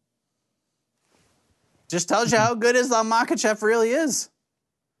 Just tells you how good Islam Makhachev really is.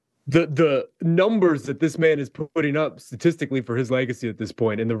 The numbers that this man is putting up statistically for his legacy at this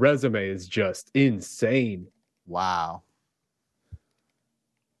point, and the resume is just insane. Wow.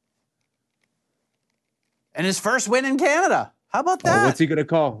 And his first win in Canada. How about that? What's he going to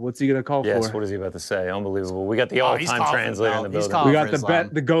call? What's he going to call Yes, for? what is he about to say? Unbelievable. We got the Oh, he's all-time calling translator in the he's building. calling We got for the Islam.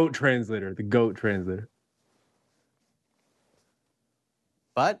 the GOAT translator. The GOAT translator.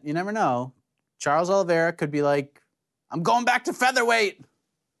 But you never know. Charles Oliveira could be like, I'm going back to featherweight.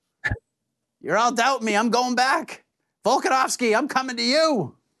 You're all doubting me. I'm going back. Volkanovski, I'm coming to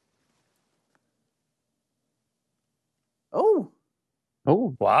you. Oh.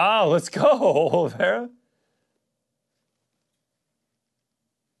 Oh, Wow, let's go, Oliveira.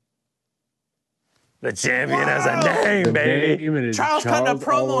 The champion has a name, baby. name is Charles cutting a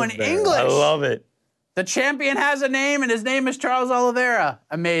promo in Oliveira. English. I love it. The champion has a name, and his name is Charles Oliveira.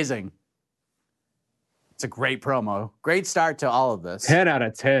 Amazing. It's a great promo. Great start to all of this. 10 out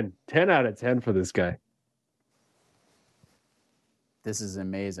of 10. 10 out of 10 for this guy. This is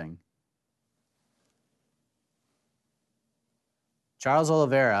amazing. Charles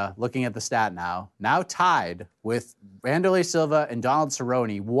Oliveira, looking at the stat now tied with Wanderlei Silva and Donald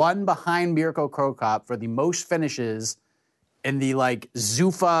Cerrone, one behind Mirko Krokop for the most finishes in the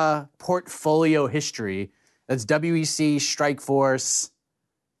Zuffa portfolio history. That's WEC, Strikeforce,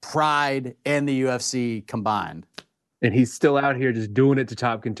 Pride, and the UFC combined. And he's still out here just doing it to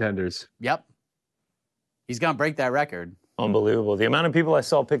top contenders. Yep. He's going to break that record. Unbelievable. The amount of people I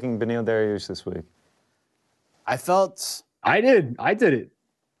saw picking Beneil Dariush this week. I felt... I did it.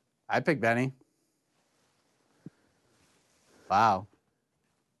 I picked Benny. Wow.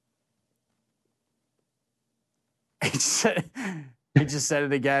 He just said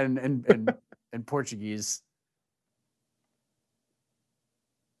it again in Portuguese.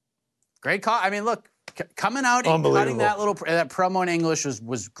 Great call. I mean, look, coming out and cutting that that promo in English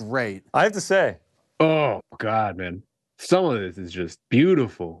was great. I have to say, Oh, God, man. Some of this is just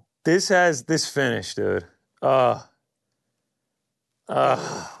beautiful. this finish, dude.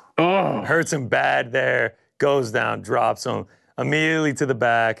 Hurts him bad there. Goes down, drops him immediately to the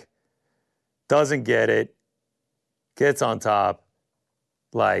back. Doesn't get it. Gets on top.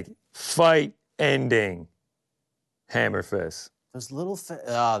 Fight ending. Hammer fist. Those little,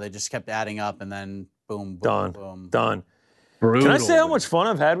 they just kept adding up, and then boom, boom, Done. boom. Done. Brutal. Can I say how much fun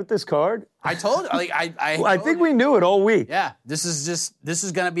I've had with this card? I told, I think we knew it all week. Yeah, this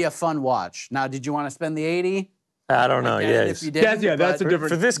is gonna be a fun watch. Now, did you want to spend the 80? I don't know. If Yes. you didn't, That's a different.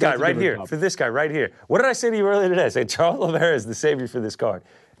 For this guy that's a right different here. topic. For this guy right here. What did I say to you earlier today? I said Charles Oliveira is the savior for this card.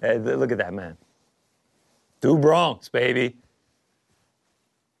 Look at that man. Do Bronx, baby.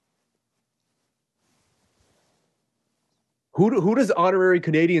 Who does honorary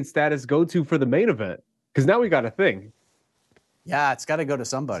Canadian status go to for the main event? Because now we got a thing. Yeah, it's got to go to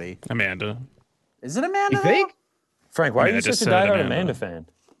somebody. Amanda. Is it Amanda? You think? Frank, why Yeah, are I you just such a said diehard Amanda. Amanda fan?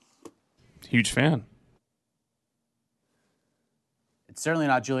 Huge fan. It's certainly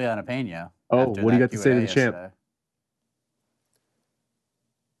not Juliana Pena. Oh, after what do you that got to say to Q&A the champ? yesterday.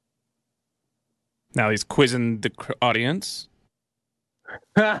 Now he's quizzing the audience.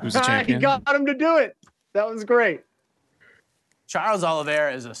 Who's the He champion? got him to do it. That was great. Charles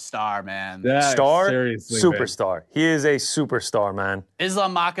Oliveira is a star, man. Star? Seriously, man. Superstar. He is a superstar, man.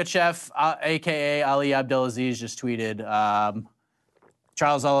 Islam Makhachev, a.k.a. Ali Abdelaziz, just tweeted,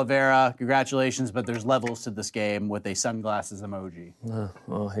 Charles Oliveira, congratulations, but there's levels to this game with a sunglasses emoji.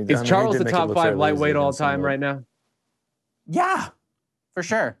 Is Charles the top 5 lightweight all time right now? Yeah, for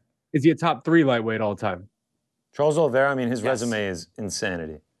sure. Is he a top 3 lightweight all time? Charles Oliveira, I mean, his Yes. resume is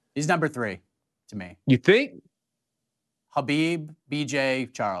insanity. He's number 3 to me. You think? Habib, BJ,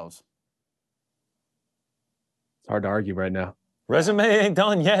 Charles. It's hard to argue right now. Resume ain't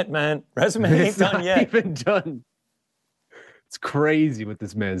done yet, man. Resume ain't It's done not yet. even done. It's crazy what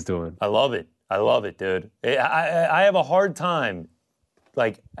this man's doing. I love it. I love it, dude. I have a hard time.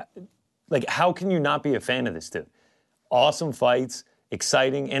 Like, how can you not be a fan of this dude? Awesome fights,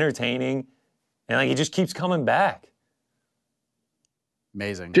 exciting, entertaining, and like he just keeps coming back.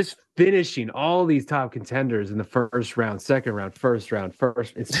 Amazing. Just finishing all these top contenders in the first round, second round, first round,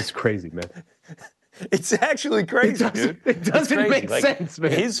 first. It's just crazy, man. It's actually crazy, dude. It It's doesn't crazy. make Like, sense,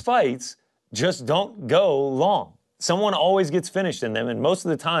 man. His fights just don't go long. Someone always gets finished in them, and most of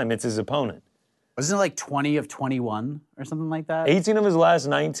the time it's his opponent. Wasn't it like 20 of 21 or something like that? 18 of his last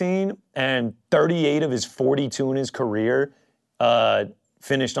 19 and 38 of his 42 in his career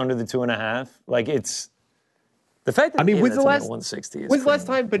finished under the 2.5. Like, it's the fact that when's the last 160 is when's the last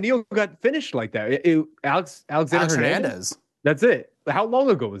criminal. time Beneil got finished like that? Alexander Alex Hernandez? Hernandez. That's it. How long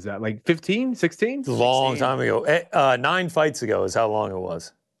ago was that? Like 15, 16? A long time ago. 9 fights ago is how long it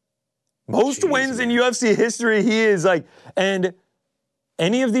was. Most wins in UFC history. He is like, and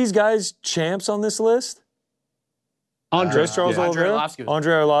any of these guys champs on this list? Just Charles Andrei Oliveira? Arlovski.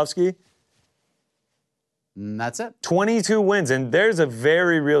 Andrei Arlovski. And that's it. 22 wins, and there's a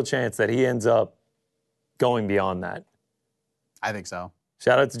very real chance that he ends up going beyond that. I think so.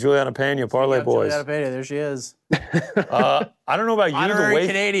 Shout out to Juliana Pena, Parlay Yep, Boys. Juliana Pena, there she is. I don't know about you, Honorary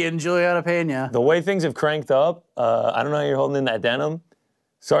Canadian Juliana Pena. the way things have cranked up. I don't know how you're holding in that denim.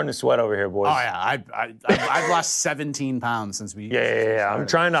 Starting to sweat over here, boys. Oh yeah, I've lost 17 pounds since we. Yeah. I'm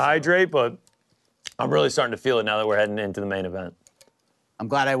trying to hydrate, but I'm really starting to feel it now that we're heading into the main event. I'm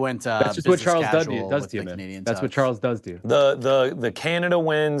glad I went. That's just what business Charles casual does with to you, the man. Canadian That's what touch. Charles does to you. The Canada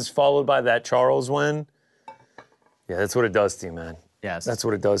wins followed by that Charles win. Yeah, that's what it does to you, man. Yes, That's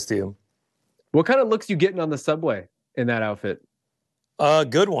what it does to you. What kind of looks you getting on the subway in that outfit?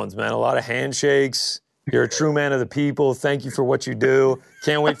 Good ones, man. A lot of handshakes. You're a true man of the people. Thank you for what you do.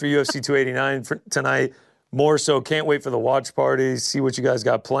 Can't wait for UFC 289 tonight. More so, can't wait for the watch party. See what you guys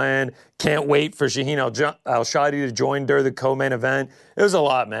got planned. Can't wait for Shaheen Al-Shadi to join during the co-main event. It was a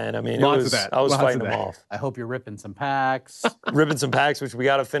lot, man. I mean, Lots of that. I was Lots fighting of them that. off. I hope you're ripping some packs, Ripping some packs, which we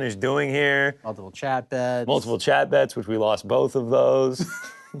got to finish doing here. multiple chat beds. Multiple chat bets, which we lost both of those.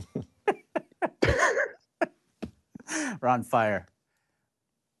 We're on fire.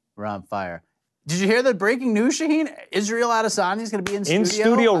 We're on fire. Did you hear the breaking news, Shaheen? Israel Adesanya is going to be In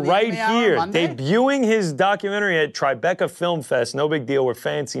studio on the right MMA Hour here, Monday? debuting his documentary at Tribeca Film Fest. No big deal. We're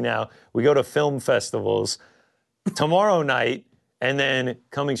fancy now. We go to film festivals tomorrow night, and then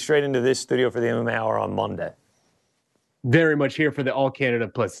coming straight into this studio for the MMA Hour on Monday. Very much here for the All Canada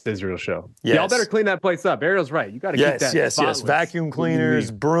plus Israel show. Yes. Y'all better clean that place up. Ariel's right. You got to keep that Yes. spotless. Vacuum What do you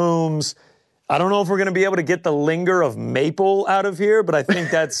cleaners, mean? brooms. I don't know if we're going to be able to get the linger of maple out of here, but I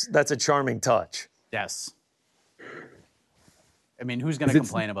think that's a charming touch. Yes. I mean, who's going to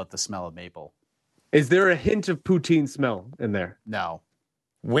complain about the smell of maple? Is there a hint of poutine smell in there? No.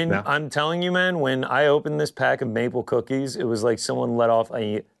 No. I'm telling you, man, when I opened this pack of maple cookies, it was like someone let off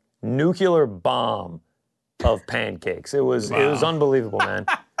a nuclear bomb of pancakes. It was unbelievable, man.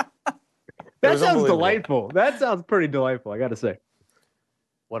 That was sounds unbelievable. delightful. That sounds pretty delightful, I got to say.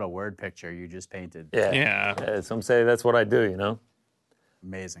 What a word picture you just painted. Yeah. Some say that's what I do, you know?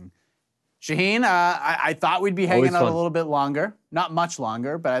 Amazing. Shaheen, I thought we'd be hanging Always out fun. a little bit longer. Not much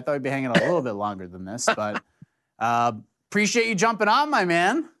longer, but I thought we'd be hanging out a little bit longer than this. But appreciate you jumping on, my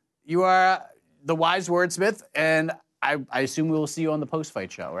man. You are the wise wordsmith, and I assume we will see you on the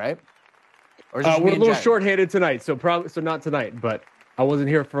post-fight show, right? Or is it just We're me a and little Jay? shorthanded tonight, so not tonight, but I wasn't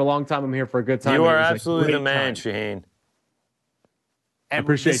here for a long time. I'm here for a good time. You and are it was a absolutely the great man, time. Shaheen. And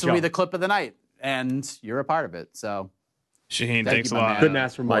appreciate this will be y'all. the clip of the night, and you're a part of it. So, Shaheen, Thank thanks you, a my lot. man. Couldn't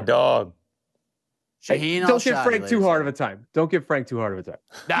ask for more. My dog. Shaheen, Don't give Al-Shadi, Frank too ladies hard and of a time. Don't give Frank too hard of a time.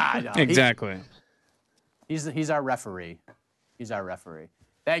 gentlemen. Nah, no, Exactly. He's our referee. He's our referee.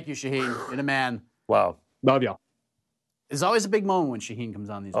 Thank you, Shaheen. You're the man. Wow. Love y'all. It's always a big moment when Shaheen comes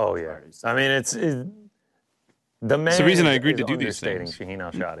on these Oh, watch yeah. parties. I mean, it's the man. the reason I is- agreed is to do these understating things. Shaheen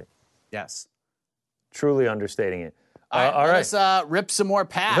Al-Shadi. Yes. Truly understating it. All all right. Let's rip some more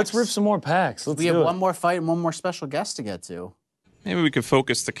packs. Let's rip some more packs. Let's We do have it. one more fight and one more special guest to get to. Maybe we could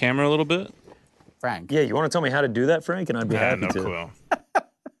focus the camera a little bit. Frank. Yeah, you want to tell me how to do that, Frank? And I'd be happy no to. clue.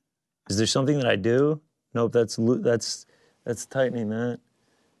 Is there something that I do? Nope, that's tightening that.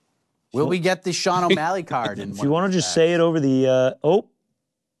 Will we get the Sean O'Malley card? If you want to just say it over the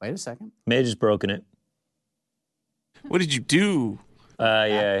Wait a second. may have just broken it. What did you do?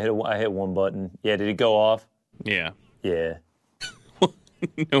 Yeah, I hit one button. Yeah, did it go off? Yeah. Yeah.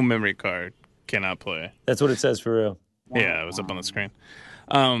 No memory card. Cannot play. That's what it says for real. Yeah, it was up on the screen.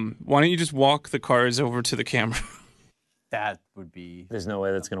 Why don't you just walk the cards over to the camera? That would be. There's no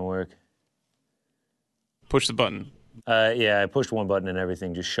way that's going to work. Push the button. Yeah, I pushed one button and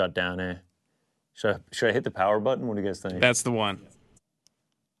everything just shut down here. Should I hit the power button? What do you guys think? That's the one.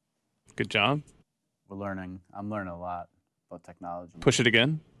 Good job. We're learning. I'm learning a lot about technology. Push it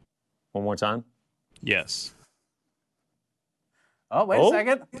again. One more time? Yes. Oh, wait a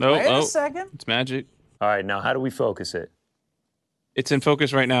second. No, wait a second. It's magic. All right, now how do we focus it? It's in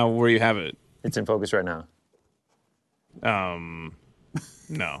focus right now where you have it. It's in focus right now.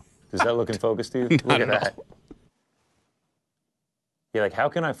 No. Does that look in focus to you? Look at that. You're like, how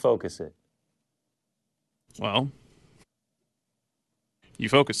can I focus it? Well, you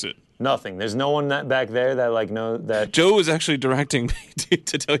focus it. Nothing. There's no one back there that know that. Joe is actually directing me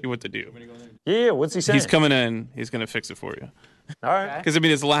to tell you what to do. Yeah, what's he saying? He's coming in. He's going to fix it for you. All right. Because, I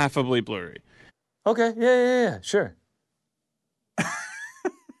mean, it's laughably blurry. Okay, yeah, sure.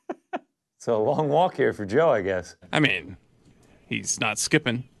 It's a long walk here for Joe, I guess. I mean, he's not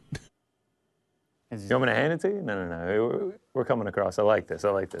skipping. You want me to hand it to you? No. We're coming across. I like this.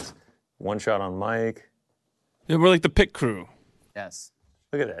 One shot on Mike. Yeah, we're like the pit crew. Yes.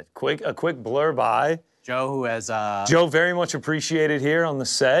 Look at that. A quick blur by. Joe, who has Joe, very much appreciated here on the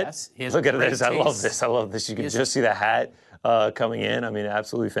set. Yes, he has Look at great this. I love taste. this. I love this. You can just see the hat coming in. I mean,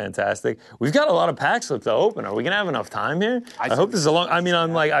 absolutely fantastic. We've got a lot of packs left to open. Are we gonna have enough time here? I hope this is a long. I mean,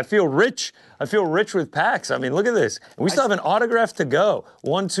 I feel rich. I feel rich with packs. I mean, look at this. And we still have an autograph to go.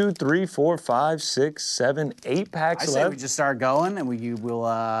 1, 2, 3, 4, 5, 6, 7, 8 packs I left. say we just start going, and we'll.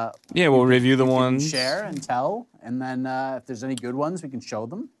 Yeah, we'll review the ones. Share and tell, and then if there's any good ones, we can show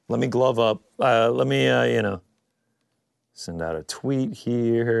them. Let me glove up. Let me, send out a tweet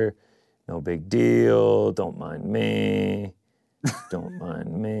here. No big deal. Don't mind me. Don't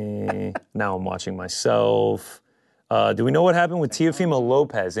mind me. Now I'm watching myself. Do we know what happened with Teofimo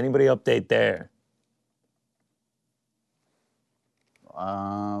Lopez? Anybody update there?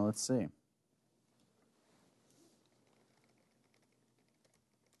 Let's see.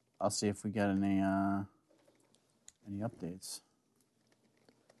 I'll see if we get any updates.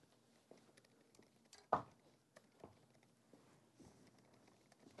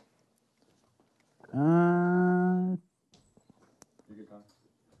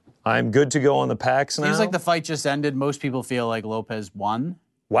 I'm good to go on the packs now. Seems like the fight just ended. Most people feel like Lopez won.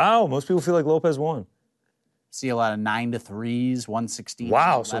 Wow, most people feel like Lopez won. See a lot of 9-3s, 116.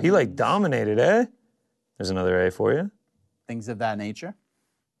 Wow, so he dominated, eh? There's another A for you. Things of that nature.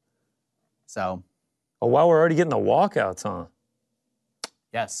 So. Oh, wow, we're already getting the walkouts, huh?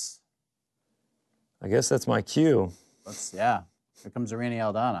 Yes. I guess that's my cue. Yeah. Here comes Irene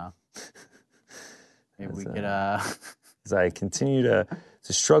Aldana. Maybe we could. As I continue to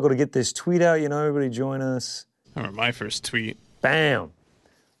struggle to get this tweet out, everybody join us. I remember my first tweet. Bam.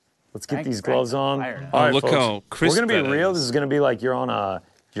 Let's get these gloves on. All right, look folks, how crisp we're gonna be real. Is. This is gonna be like you're on a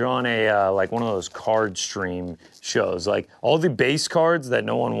like one of those card stream shows. Like all the base cards that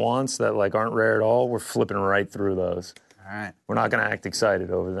no one wants that like aren't rare at all. We're flipping right through those. All right. We're not gonna act excited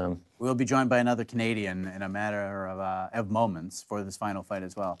over them. We'll be joined by another Canadian in a matter of moments for this final fight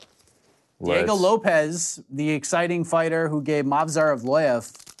as well. Diego Lopez, the exciting fighter who gave Movsar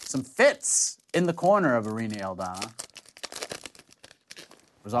Evloev some fits in the corner of Irene Aldana.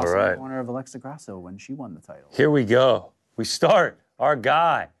 Was also in the corner of Alexa Grasso when she won the title. Here we go. We start. Our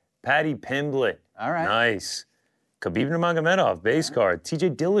guy, Paddy Pimblett. All right. Nice. Khabib Nurmagomedov, base card.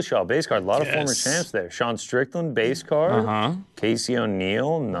 TJ Dillashaw, base card. A lot of former champs there. Sean Strickland, base card. Casey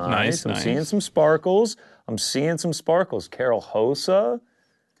O'Neill, nice. I'm seeing some sparkles. Carol Hosa.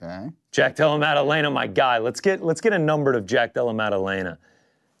 Okay. Jack Della Maddalena, my guy. Let's get a numbered of Jack Della Maddalena.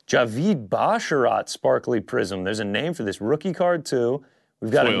 Javid Basharat, sparkly prism. There's a name for this rookie card too.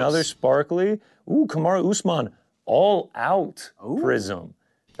 We've got another sparkly. Ooh, Kamaru Usman, all out prism.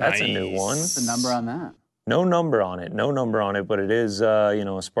 That's a new one. What's the number on that? No number on it, but it is,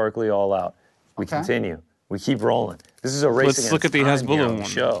 a sparkly all out. We continue. We keep rolling. This is a race Let's look at the Hasbulla one.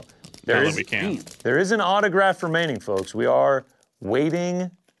 Show. We can. There is an autograph remaining, folks. We are waiting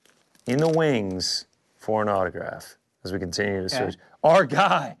in the wings for an autograph as we continue to search. Our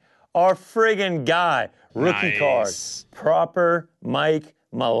guy, our friggin' guy, rookie card, proper Mike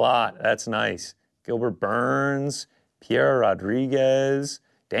Malott. That's nice. Gilbert Burns, Pierre Rodriguez,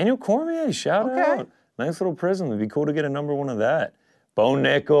 Daniel Cormier, shout out. Nice little prism. It'd be cool to get a number one of that. Bo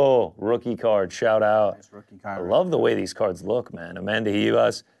Nickel, rookie card, shout out. Nice rookie card. I love the way these cards look, man. Amanda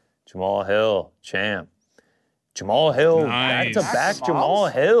Ribas, Jamal Hill, champ. Jamal Hill, back-to-back Jamal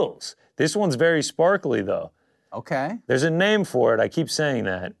Hills. This one's very sparkly, though. Okay. There's a name for it. I keep saying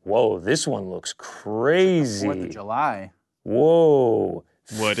that. Whoa, this one looks crazy. 4th of July. Whoa.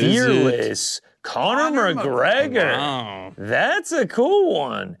 What is it? Fearless Conor McGregor. Wow. That's a cool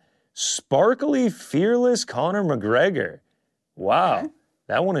one. Sparkly, fearless Conor McGregor. Wow. Okay.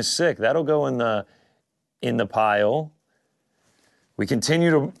 That one is sick. That'll go in the pile. We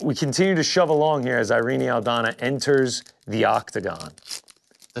continue to shove along here as Irene Aldana enters the octagon.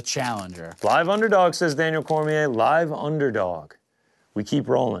 The challenger. Live underdog, says Daniel Cormier. Live underdog. We keep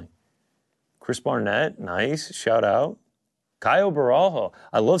rolling. Chris Barnett, nice. Shout out. Caio Barajo.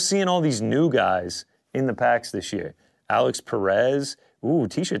 I love seeing all these new guys in the packs this year. Alex Perez. Ooh,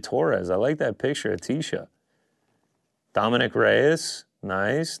 Tisha Torres. I like that picture of Tisha. Dominic Reyes.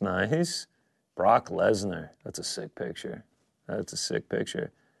 Nice, nice. Brock Lesnar. That's a sick picture.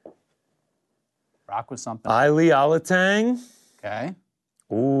 Rock with something. Ailey Alatang. Okay.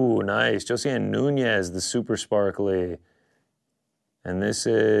 Ooh, nice. Josiane Nunez, the super sparkly. And this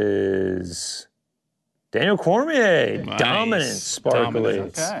is Daniel Cormier. Nice. Dominant sparkly.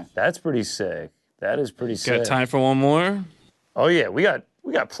 Dominant. Okay. That's pretty sick. That is pretty sick. Got time for one more? Oh, yeah. We got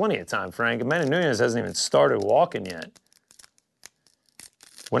plenty of time, Frank. Amanda Nunez hasn't even started walking yet.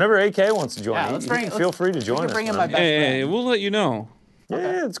 Whenever AK wants to join, feel free to join us. Bring in my best Hey, friend. we'll let you know.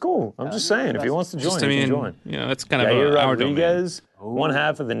 Yeah, it's cool. I'm just saying, if he wants to join, Just, he can join. You know, that's kind of Yair our domain. Rodriguez, one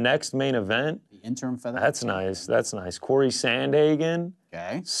half of the next main event. The interim feather. That's nice. That's nice. Corey Sandhagen.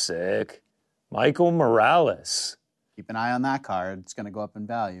 Okay. Sick. Michael Morales. Keep an eye on that card. It's going to go up in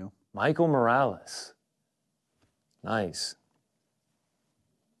value. Michael Morales. Nice.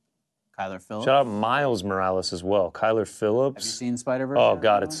 Kyler Phillips. Shout out Miles Morales as well. Kyler Phillips. Have you seen Spider-Verse? Oh, yet,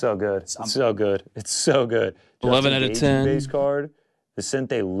 God, everyone? it's so good. It's so good. It's so good. 11 Justin out of Gaethje 10. Base card.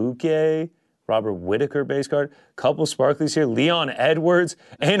 Vicente Luque. Robert Whitaker base card. Couple sparklies here. Leon Edwards.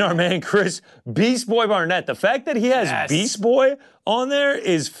 And our man Chris Beast Boy Barnett. The fact that he has Beast Boy on there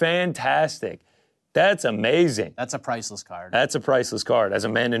is fantastic. That's amazing. That's a priceless card. That's a priceless card as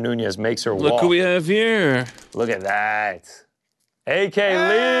Amanda Nunez makes her Look walk. who we have here. Look at that. AK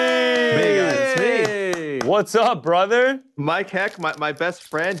Lee. Hey, What's up, brother? Mike Heck, my best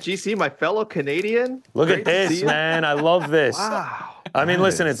friend, GC, my fellow Canadian. Look Great at to this, see you. man. I love this. Wow. I mean,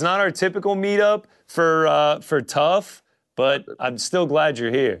 listen, it's not our typical meetup for Tough, but I'm still glad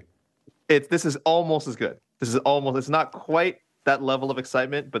you're here. This is almost as good. It's not quite that level of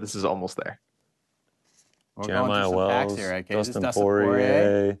excitement, but this is almost there. We're Jeremiah going through some packs Wells, here, okay? Dustin This is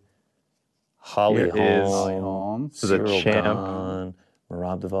Poirier, Holly Here is Holm, the Cyril champ. Gahn,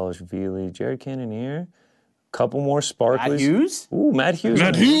 Merab Dvalishvili, Jared Cannonier, couple more sparklies. Matt Hughes? Ooh, Matt Hughes.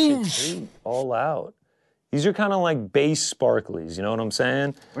 Matt on Hughes. 8, all out. These are kind of like base sparklies, you know what I'm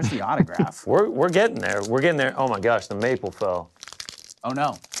saying? Where's the autograph? We're getting there. We're getting there. Oh my gosh, the maple fell. Oh,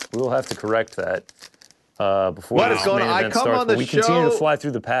 no. We will have to correct that before What this is going main on? I event come starts. on but the we continue to show- fly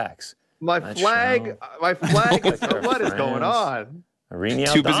through the packs. My Matt flag, Schnell. what is going friends. on? Irene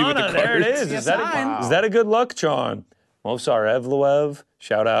Too busy with the Aldana, there it cards. is. Yes, Is that a good luck charm? Movsar Evloev,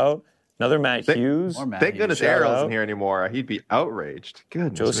 shout out. Another Matt Hughes. More Matt Thank Hughes. goodness Shout Errol's out. in here anymore. He'd be outraged.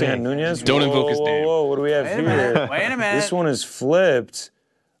 Goodness Josiane me. Nunez. Don't invoke his Whoa, name. Whoa, what do we have Wait a here? minute. Wait a minute. This one is flipped.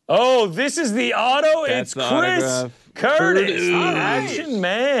 Oh, this is the auto. That's It's the Chris autograph. Curtis, Curtis. the action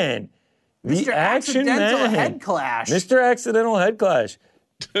man. The Mr. action Accidental man. Head Clash. Mr. Accidental Head Clash.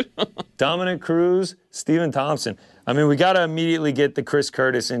 Dominic Cruz, Stephen Thompson. I mean, we got to immediately get the Chris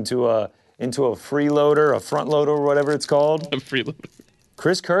Curtis into a freeloader, a front loader, or whatever it's called. A freeloader.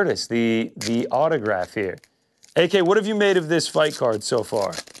 Chris Curtis, the autograph here. AK, what have you made of this fight card so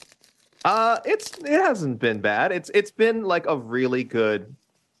far? It hasn't been bad. It's been like a really good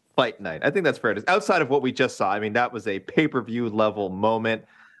fight night. I think that's fair to say. Outside of what we just saw, I mean, that was a pay-per-view level moment.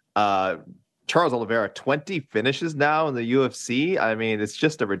 Charles Oliveira, 20 finishes now in the UFC. I mean, it's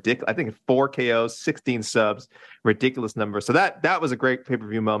just a ridiculous. I think 4 KOs, 16 subs, ridiculous number. So that was a great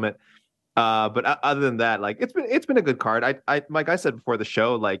pay-per-view moment. But other than that, like it's been a good card. I like I said before the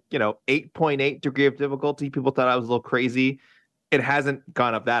show, like 8.8 degree of difficulty. People thought I was a little crazy. It hasn't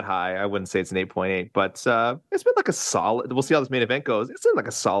gone up that high. I wouldn't say it's an 8.8, but it's been like a solid. We'll see how this main event goes. It's been like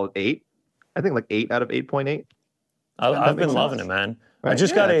a solid 8. I think like 8 out of 8.8. I've been loving it, man. I Right,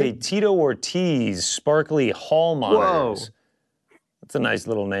 just yeah, got I a think- Tito Ortiz sparkly hall monitors. That's a nice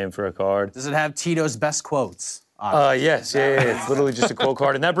little name for a card. Does it have Tito's best quotes? on it? Yes, yeah. It's literally just a quote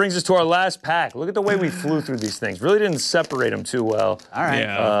card. And that brings us to our last pack. Look at the way we flew through these things. Really didn't separate them too well. All right.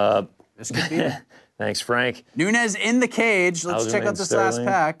 Yeah. This could be it. Thanks, Frank. Nunez in the cage. Let's check Aljamain out this last Sterling.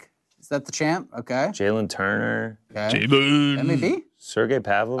 pack. Is that the champ? Okay. Jalen Turner. Okay. J-Boone. MEP? Sergey Oh,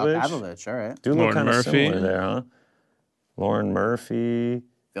 Pavlovich. Pavlovich. All right. Do look Lauren kind of Murphy. similar there, huh? Lauren Murphy.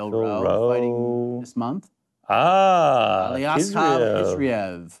 Phil Phil Rowe Rowe. fighting this month. Aliaskhab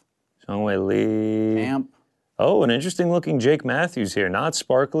Israev. Seong-Wei Lee. Camp. Oh, an interesting-looking Jake Matthews here. Not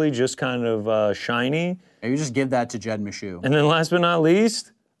sparkly, just kind of shiny. Maybe just give that to Jed Meshew. And then last but not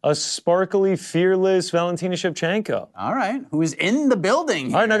least, a sparkly, fearless Valentina Shevchenko. All right. Who is in the building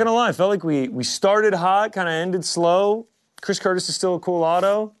here. All right, not going to lie. I felt like we started hot, kind of ended slow. Chris Curtis is still a cool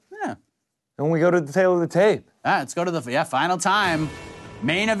auto. Yeah. And we go to the tail of the tape. Let's go to the final time.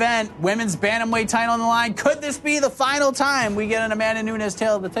 Main event, women's bantamweight title on the line. Could this be the final time we get an Amanda Nunes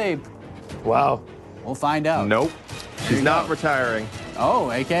tail of the tape? Wow. We'll find out. Nope. She's not retiring.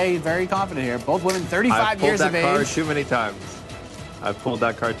 Oh, AK very confident here. Both women 35 years of age. I've pulled that card too many times. I've pulled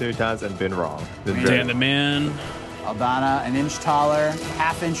that card too many times and been wrong. Dan the man. Aldana, an inch taller,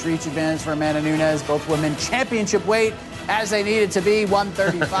 half-inch reach advantage for Amanda Nunes. Both women championship weight as they needed to be,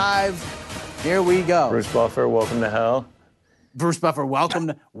 135. Here we go. Bruce Buffer, welcome to hell. Bruce Buffer, welcome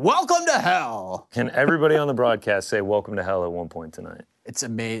to hell. Can everybody on the broadcast say welcome to hell at one point tonight? It's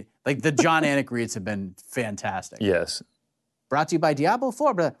amazing. Like the John Anik reads have been fantastic. Yes. Brought to you by Diablo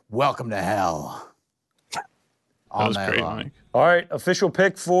 4, but welcome to hell. That was great, Mike. All right, official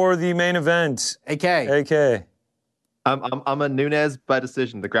pick for the main event. AK. I'm a Nunes by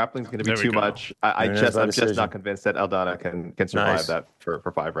decision. The grappling's going to be too much. I'm just not convinced that Aldana can survive that for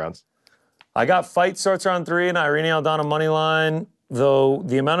 5 rounds. I got fight starts round 3 and Irene Aldana money line. Though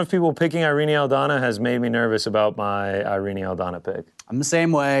the amount of people picking Irene Aldana has made me nervous about my Irene Aldana pick. I'm the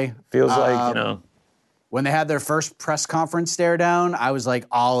same way. Feels like, when they had their first press conference stare down, I was like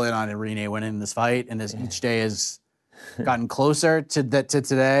all in on Irene winning this fight. And as each day has gotten closer to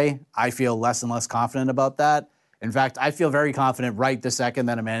today, I feel less and less confident about that. In fact, I feel very confident right this second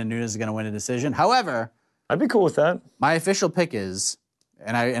that Amanda Nunes is going to win a decision. However, I'd be cool with that. My official pick is,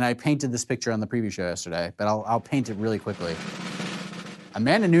 and I painted this picture on the preview show yesterday, but I'll paint it really quickly.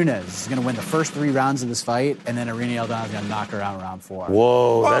 Amanda Nunes is going to win the first 3 rounds of this fight, and then Irene Aldana is going to knock her out in round 4.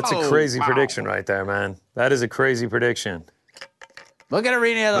 Whoa, that's a crazy prediction right there, man. That is a crazy prediction. Look at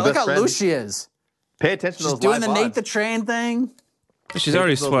Irene Aldana. Look how loose she is. Pay attention to those She's doing live the Nate odds. the Train thing. She's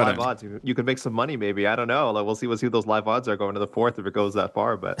already sweating. Live odds. You could make some money, maybe. I don't know. Like, we'll see those live odds are going to the 4th if it goes that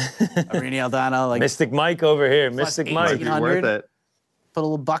far. But Irene Aldana, like Mystic Mike over here. Mystic Mike. might be worth it. Put a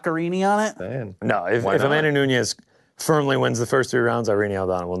little buckarini on it. Man. No, if Amanda Nunes firmly wins the first 3 rounds, Irene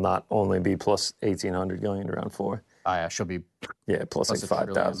Aldana will not only be plus 1,800 going into round 4. Oh, yeah, she'll be plus like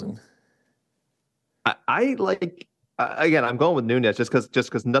 5,000. I like again. I'm going with Nunes just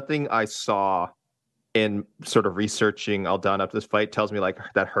because nothing I saw in sort of researching Aldana up to this fight tells me like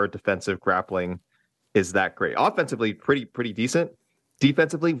that her defensive grappling is that great. Offensively, pretty decent.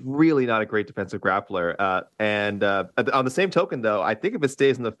 Defensively, really not a great defensive grappler. And on the same token, though, I think if it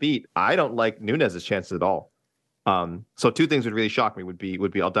stays on the feet, I don't like Nunes' chances at all. So 2 things would really shock me would be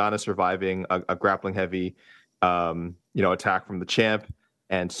Aldana surviving a grappling heavy, attack from the champ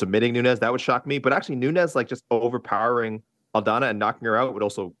and submitting Nunes. That would shock me. But actually, Nunes like just overpowering Aldana and knocking her out would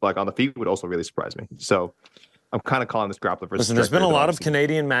also like on the feet would also really surprise me. So I'm kind of calling this grappler versus. Listen, there's been a lot of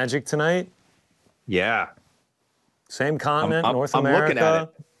Canadian magic tonight. Yeah. Same continent, North I'm America. looking at it.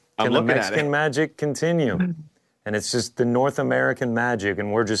 Can the Mexican magic continue? And it's just the North American magic,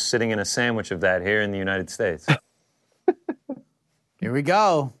 and we're just sitting in a sandwich of that here in the United States. Here we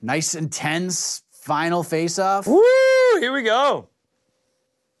go. Nice, intense final face-off. Woo! Here we go.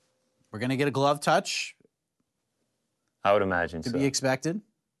 We're going to get a glove touch. I would imagine to so. be expected.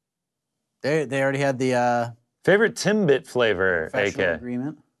 They already had the favorite Timbit flavor, AK.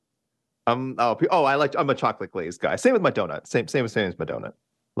 agreement. I'm a chocolate glaze guy. Same with my donut. Same as my donut.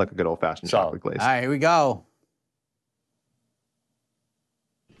 Like a good old-fashioned chocolate glaze. All right, here we go.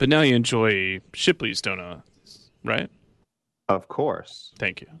 But now you enjoy Shipley's donuts, right? Of course.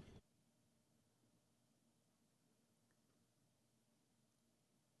 Thank you.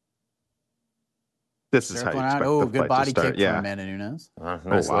 This is how you expect the fight good body to start. kick from Amanda Nunes.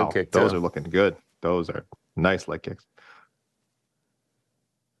 Nice leg kick, those too. are looking good. Those are nice leg kicks.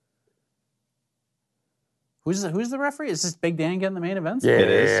 Who's the referee? Is this Big Dan getting the main events? Yeah, it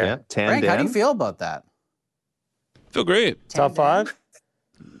is. Yeah. Frank, how do you feel about that? Feel great. Top 5?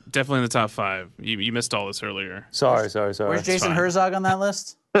 Definitely in the top 5. You missed all this earlier. Sorry. Where's Jason Herzog on that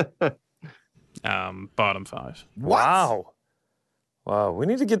list? Bottom 5. Wow. We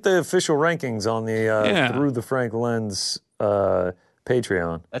need to get the official rankings on the Through the Frank Lens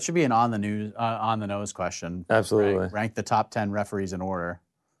Patreon. That should be an on the nose question. Absolutely. Rank the top 10 referees in order.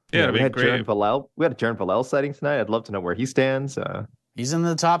 Yeah, we had Jaron Vallel. We had a Jaron Vallel sighting tonight. I'd love to know where he stands. He's in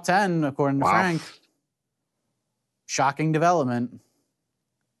the top 10 according to Frank. Shocking development.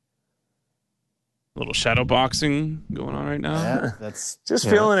 A little shadow boxing going on right now. Yeah, that's just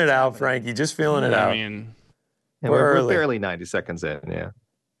feeling it out, Frankie. Just feeling it out. I mean, And we're barely 90 seconds in, yeah.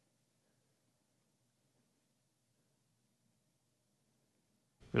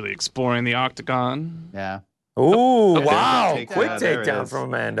 Really exploring the octagon. Yeah. Ooh, Okay, wow. take Quick that. There it takedown is. from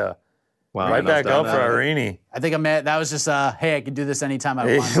Amanda. Wow, Right and back up Aldana- for Irene. I think that was just hey, I can do this anytime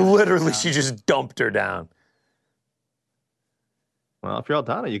I want. Literally, she just dumped her down. Well, if you're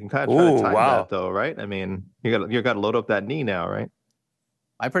Aldana, you can kind of try to time wow. that, though, right? I mean, you got to load up that knee now, right?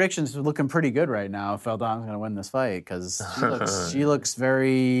 My predictions are looking pretty good right now. If Aldana's going to win this fight, because she looks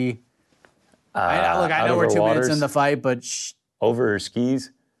very. I know we're 2 minutes in the fight, but over her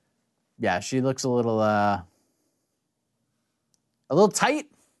skis. Yeah, she looks a little tight.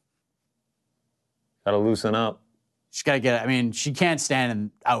 Got to loosen up. She's got to get. I mean, she can't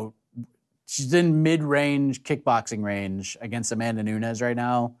stand out. She's in mid-range kickboxing range against Amanda Nunes right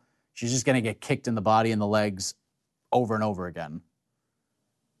now. She's just going to get kicked in the body and the legs over and over again.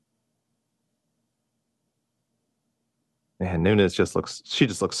 Man, Nunes just looks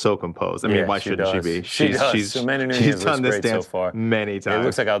so composed. I mean, why shouldn't she be? She's done this dance so far. many times. It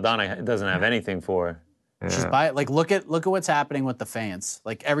looks like Aldana doesn't have anything for her. Yeah. She's look at what's happening with the feints.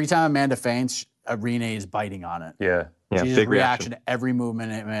 Like every time Amanda feints, Irene is biting on it. Yeah. She's big reaction to every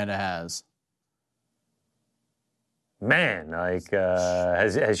movement Amanda has. Man,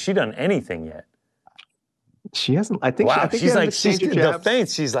 has she done anything yet? She hasn't. I think. Wow, she's like the feints.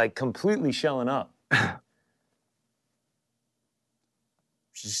 feints. She's like completely shelling up.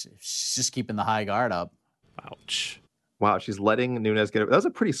 She's just keeping the high guard up. Ouch. Wow, she's letting Nunes get it. That was a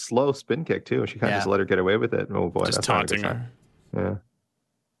pretty slow spin kick, too. She kind of just let her get away with it. Oh, boy. Just taunting her. Yeah.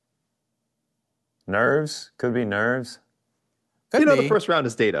 Nerves? Could be nerves. The first round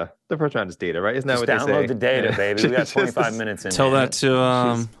is data. The first round is data, right? Isn't that just what they say? download the data, baby. We got 25 minutes in. Tell that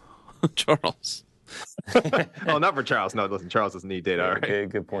to Charles. Oh, not for Charles. No, listen, Charles doesn't need data, all right?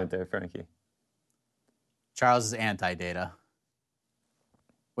 Good point there, Frankie. Charles is anti-data.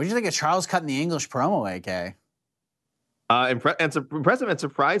 What do you think of Charles cutting the English promo, AK? Impressive and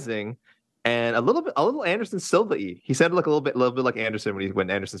surprising, and a little Anderson Silva-y. He sounded like a little bit like Anderson when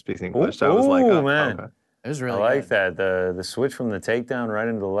Anderson speaks English. So I was like, oh, man. Okay. It was really I like that. The switch from the takedown right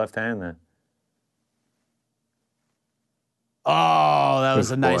into the left hand there. Oh, that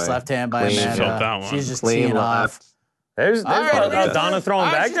was a nice left hand by Clean. Amanda. Felt that one. She's just Clean teeing off. left. There's Aldana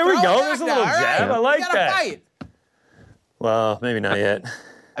throwing back. There we go. There's a little jab. I like that. Fight. Well, maybe not yet.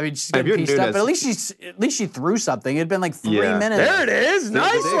 I mean, she's getting pieced up, but at least she threw something. It'd been like 3 minutes. There it is.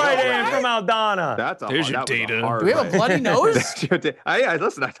 Nice right hand from Aldana. There's your data. Do we have a bloody nose?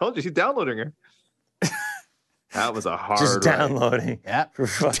 Listen, I told you she's downloading her. That was a hard. Just downloading. Yeah. For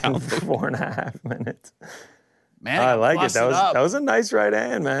fucking 4.5 minutes. Man, I like it. That was a nice right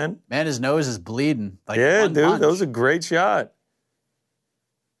hand, man. Man, his nose is bleeding. Like yeah, one dude, punch. that was a great shot.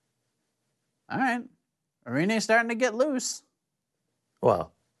 All right, Arena's starting to get loose.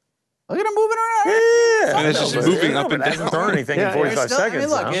 Well, look at him moving around. yeah, And it's just moving up and down. Hasn't thrown anything in 45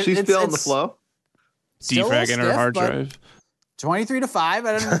 seconds. I mean, look, She's still in the flow. Defragging her hard drive. 23-5.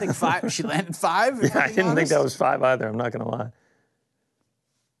 I didn't think 5. She landed 5. Yeah, I didn't think that was 5 either. I'm not gonna lie.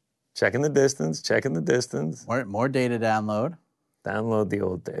 Checking the distance. More data download. Download the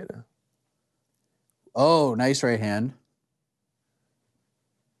old data. Oh, nice right hand.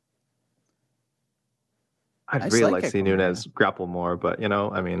 I'd Nice really leg like to kick see from Nunes grapple more, but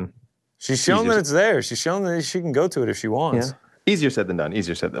I mean, She's shown that it's there. She's shown that she can go to it if she wants. easier said than done.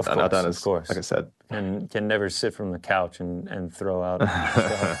 Aldana's, Of course. like I said, And can never sit from the couch and throw out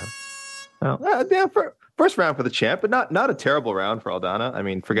stuff. Well, first round for the champ, but not a terrible round for Aldana. I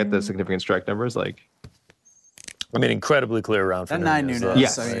mean, forget the significant strike numbers. Like, I mean, incredibly clear round for That 9 Nunes. Nunes.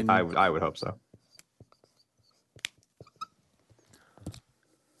 yes, I mean- I would hope so.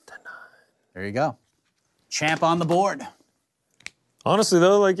 There you go. Champ on the board. Honestly,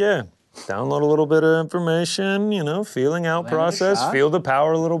 though, download a little bit of information, feeling out Land a process, shot. feel the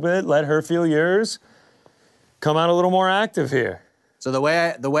power a little bit, let her feel yours. Come out a little more active here. So the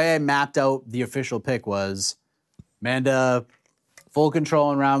way I mapped out the official pick was Amanda full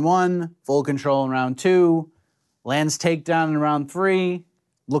control in round 1, full control in round 2, lands takedown in round 3,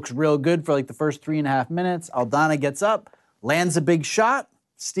 looks real good for like the first 3.5 minutes. Aldana gets up, lands a big shot,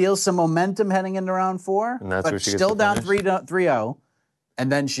 steals some momentum heading into round 4, And that's but where she gets still the down finish? 3-0,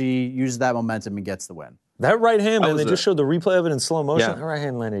 and then she uses that momentum and gets the win. That right hand, man, was they just showed the replay of it in slow motion. Yeah. That right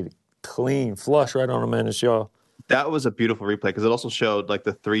hand landed clean, flush right on Amanda's jaw. That was a beautiful replay because it also showed like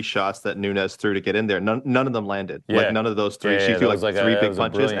the 3 shots that Nunes threw to get in there. None of them landed. Yeah. Like none of those 3. Yeah, she that threw was like like 3 that big was a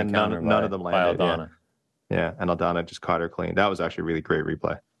punches brilliant and counter none of them by landed. Aldana. Yeah, and Aldana just caught her clean. That was actually a really great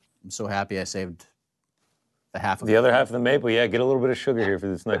replay. I'm so happy I saved the half of The other half of the maple, get a little bit of sugar here for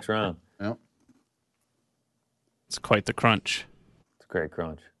this next round. Yep. It's quite the crunch. It's a great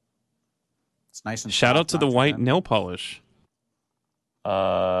crunch. It's nice and Shout out to the top-notch, white man. nail polish.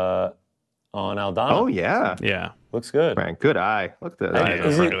 On Aldana. Oh yeah, Yeah. Looks good. man, good eye. Look at that. Hey,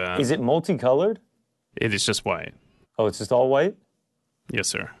 Is look at that. it multicolored? It is just white. Oh, it's just all white? Yes,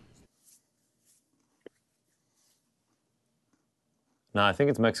 sir. No, I think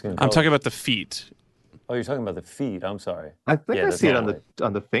it's Mexican I'm colors. talking about the feet. Oh, you're talking about the feet. I'm sorry. I think Yeah, I that's see it all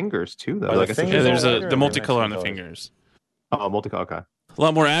on the fingers too, though. Are the Like, I see- Yeah, fingers there's all white or the are they multicolor on the Mexican colors? fingers. Oh, multicolor. Okay. A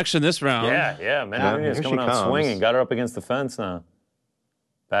lot more action this round. Yeah, man. Yeah, Nunez here coming she out comes. swinging. Got her up against the fence now.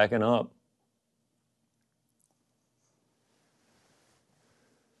 Backing up.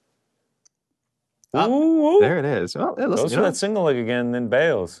 Up. Ooh, There it is. Well, yeah, listen, goes you for know, that single leg again, then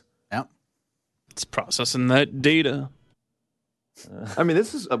bails. Yep. It's processing that data. I mean,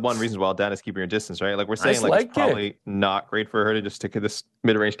 this is one reason why Aldana's keeping her distance, right? Like we're saying, Nice like leg it's probably not great for her to just take this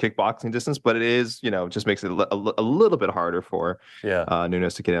mid-range kickboxing distance, but it is, just makes it a little bit harder for Yeah.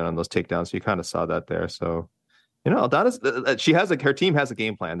 Nunes to get in on those takedowns. So you kind of saw that there. So, Aldana's she has her team has a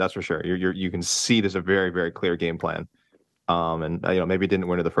game plan. That's for sure. You can see there's a very, very clear game plan. And maybe didn't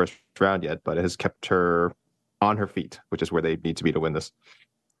win her the first round yet, but it has kept her on her feet, which is where they need to be to win this.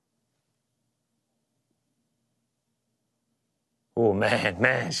 Oh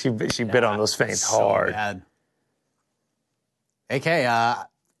man, she bit on those feints So hard. bad. AK,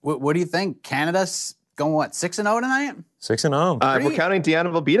 what do you think? Canada's going 6-0 tonight? 6-0. We're counting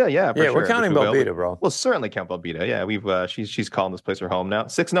Deanna Velbita, yeah, for Yeah, sure. we're counting Which we will. Velbita, bro. We'll certainly count Velbita. Yeah, we've she's calling this place her home now.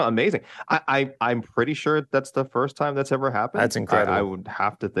 6-0, amazing. I'm pretty sure that's the first time that's ever happened. That's incredible. I would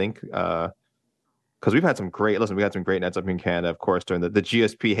have to think because we've had some great nets up in Canada, of course, during the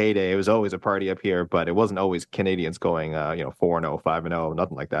GSP heyday. It was always a party up here, but it wasn't always Canadians going 4-0, 5-0,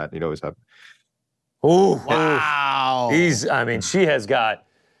 nothing like that. You'd always have. Ooh, Wow. she has got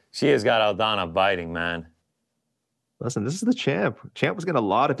Aldana biting, man. Listen, this is the champ. Champ was getting a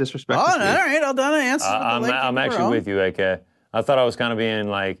lot of disrespect. Oh, this all week. right. Aldana answers with the I'm leg kick of her actually own. with you, AK. I thought I was kind of being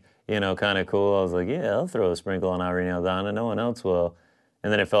kind of cool. I was like, yeah, I'll throw a sprinkle on Irene Aldana. No one else will.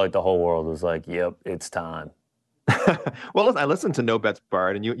 And then it felt like the whole world was like, yep, it's time. Well, listen, I listened to No Bets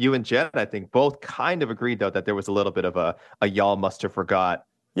Barred, and you and Jen, I think, both kind of agreed, though, that there was a little bit of a y'all must have forgot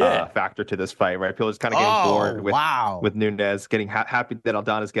factor to this fight, right? People just kind of getting bored with Nunes, getting happy that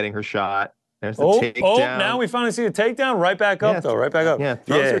Aldana's getting her shot. There's the takedown. Now we finally see the takedown. Right back up, though. Right back up. Yeah,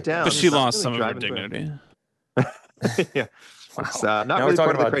 throws her down. But she It's lost really some of her driving dignity. yeah. It's not Now really we're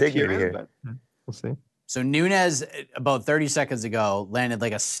talking part of the about dignity criteria, here. but we'll see. So Nunes, about 30 seconds ago, landed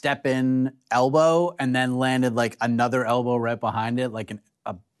like a step-in elbow and then landed like another elbow right behind it, like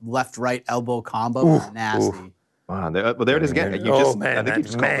a left-right elbow combo. Nasty. Wow. There it is again. I think you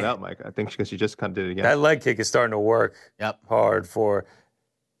just called it out, Mike. I think because you just kind of did it again. That leg kick is starting to work hard for.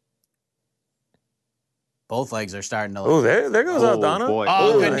 Both legs are starting to. Oh, there goes Aldana. Boy.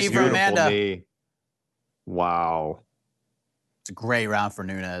 Oh, good nice, knee from beautiful Amanda. knee. Wow. It's a great round for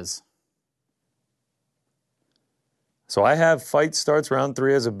Nunes. So I have fight starts round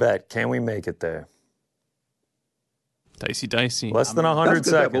 3 as a bet. Can we make it there? Dicey. Less than 100 That's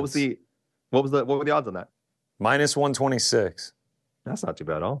good bet. seconds. What were the odds on that? Minus 126. That's not too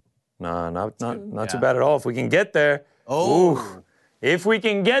bad at all. No, not too bad at all. If we can get there. Oh. Ooh. If we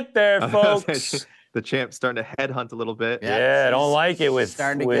can get there, folks. The champ's starting to headhunt a little bit. Yeah, I don't like it with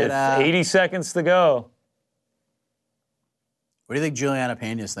 80 seconds to go. What do you think Juliana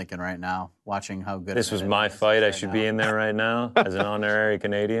Pena's thinking right now, watching how good This was my fight. I should be in there right now as an honorary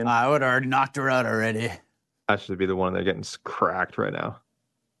Canadian. I would have already knocked her out already. I should be the one that getting cracked right now.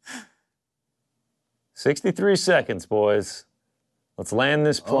 63 seconds, boys. Let's land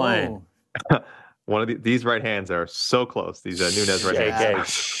this plane. One of these right hands are so close. These Nunes right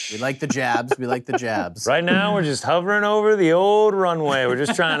hands. We like the jabs. Right now, we're just hovering over the old runway. We're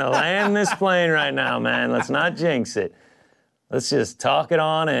just trying to land this plane right now, man. Let's not jinx it. Let's just talk it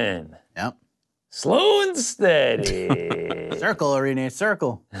on in. Yep. Slow and steady. Circle, Irene,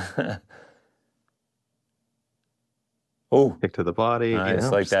 circle. Oh, kick to the body. Nice,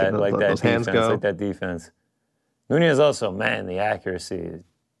 just like that those hands defense. go. Like that defense. Nunez also, man, the accuracy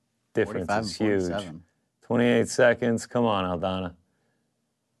difference is huge. 47. 28 seconds. Come on, Aldana.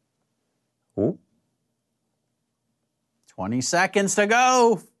 Ooh. 20 seconds to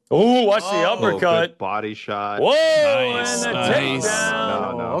go. Ooh, watch the uppercut. Good body shot. Whoa, Nice, and the nice.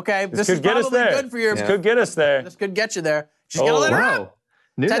 takedown. No. Okay, This is could get us probably there. good for your. This could get us there. This could get you there. She's gonna let her out. Wow.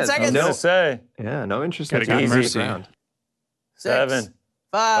 Nunes, 10 seconds. I was gonna say Yeah, no interest Gotta in give taking mercy. this round. 7,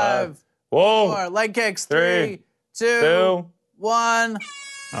 5, Whoa. 4, leg kicks. 3, 3, 2, 1.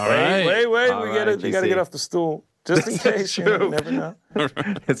 All right. Wait. All We right, gotta GC. get off the stool just in This is case. You true. never know.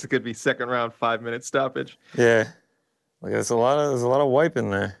 This could be second round, 5-minute stoppage. Yeah. Like there's a lot of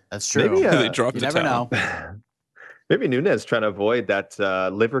wiping there. That's true. Maybe, They dropped you the never towel. know. Maybe Nunes trying to avoid that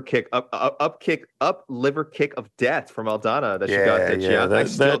liver kick, up liver kick of death from Aldana that she got to Gianna.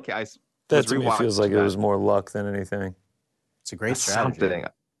 That to me feels like it was more luck than anything. It's a great strategy. Something.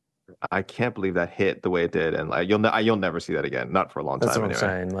 I can't believe that hit the way it did, and like you'll never see that again, not for a long time. That's what anyway.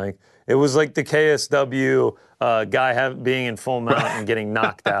 I'm saying. Like it was like the KSW guy being in full mount and getting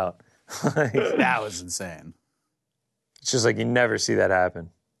knocked out. That was insane. It's just like you never see that happen.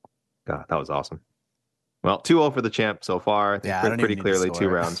 God, that was awesome. Well, 2-0 for the champ so far. I think pretty clearly 2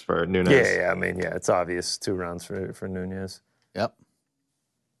 rounds for Nunes. Yeah. I mean, it's obvious 2 rounds for Nunes. Yep.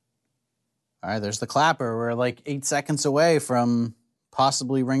 All right, there's the clapper. We're like 8 seconds away from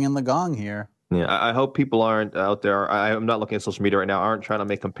possibly ringing the gong here. Yeah, I hope people aren't out there. I'm not looking at social media right now. Aren't trying to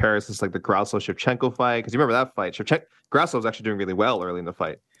make comparisons like the Grasso-Shevchenko fight, because you remember that fight. Grasso was actually doing really well early in the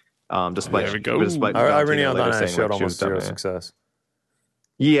fight, despite. There we go. Irene Aldana showed almost zero success.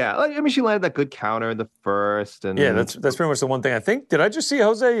 Yeah, I mean, she landed that good counter in the first, and yeah, that's pretty much the one thing I think. Did I just see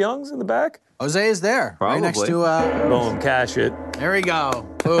Jose Youngs in the back? Jose is there, probably. Right next to. Boom, cash it. There we go.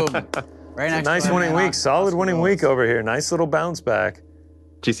 Boom. Right next. Nice to winning week, solid winning week over here. Nice little bounce back.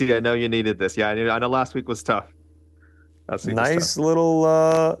 GC, I know you needed this. Yeah, I know last week was tough. Nice little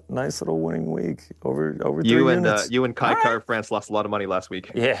winning week over 3 units. You and Kai Car France lost a lot of money last week.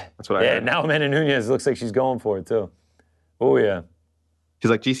 Yeah, that's what I heard. Now Amanda Nunes looks like she's going for it too. Oh yeah. She's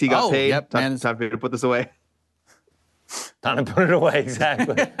like, GC got paid. Yep, time for me to put this away. Time to put it away.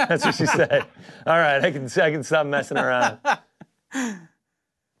 Exactly. That's what she said. All right, I can stop messing around.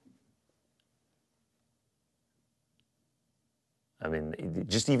 I mean,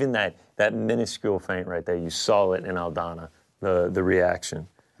 just even that minuscule feint right there, you saw it in Aldana, the reaction.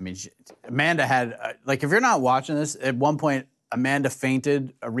 I mean, Amanda had, if you're not watching this, at one point, Amanda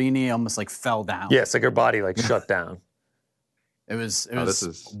fainted. Arini almost fell down. Yeah, it's like her body shut down. It was this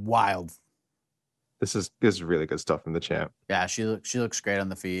is wild. This is really good stuff from the champ. Yeah, she looks great on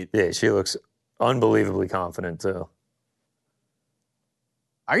the feet. Yeah, she looks unbelievably confident too.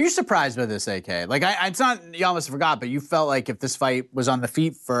 Are you surprised by this, AK? It's not, you almost forgot, but you felt like if this fight was on the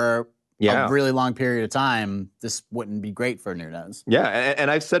feet for a really long period of time, this wouldn't be great for Nunes. Yeah,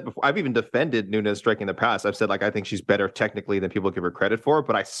 and I've said before, I've even defended Nunes striking in the past. I've said, I think she's better technically than people give her credit for,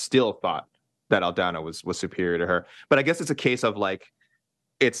 but I still thought that Aldana was superior to her. But I guess it's a case of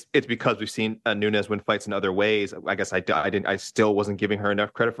it's because we've seen Nunes win fights in other ways. I guess I still wasn't giving her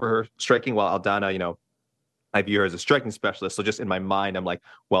enough credit for her striking, while Aldana, I view her as a striking specialist. So just in my mind, I'm like,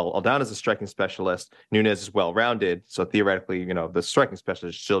 well, Aldana's a striking specialist. Nunes is well-rounded. So theoretically, the striking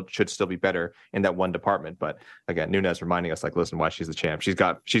specialist should still be better in that one department. But again, Nunes reminding us, listen, why she's the champ. She's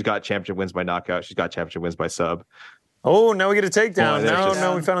got championship wins by knockout. She's got championship wins by sub. Oh, now we get a takedown.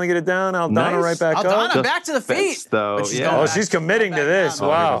 Now we finally get it down. Aldana right back up. Aldana back to the feet. Though, she's committing to this.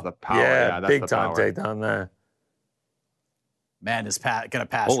 Wow. Yeah, big time takedown there. Man, is Pat gonna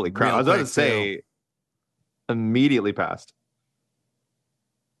pass? Holy crap! I was about to say, immediately passed.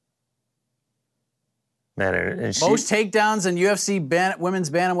 Man, and most takedowns in UFC women's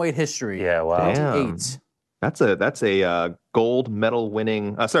bantamweight history. Yeah, wow. 8. That's a gold medal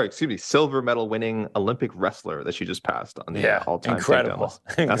winning, silver medal winning Olympic wrestler that she just passed on the all-time incredible.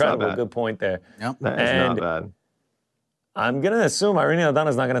 Incredible. Good point there. Yep. That is not bad. I'm going to assume Irene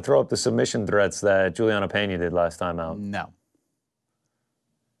Aldana's not going to throw up the submission threats that Juliana Pena did last time out. No.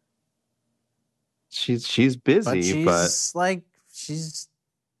 She's busy, but she's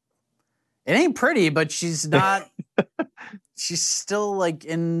it ain't pretty, but she's not she's still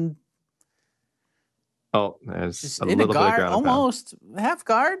in there's a in little a guard, bit of ground almost half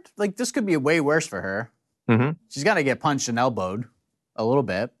guard. This could be way worse for her. Mm-hmm. She's got to get punched and elbowed a little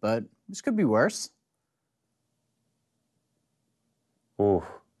bit, but this could be worse. Ooh,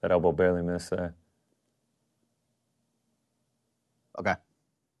 that elbow barely missed there. Okay.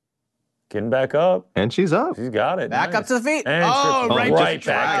 Getting back up. And she's up. She's got it. Back up to the feet. And right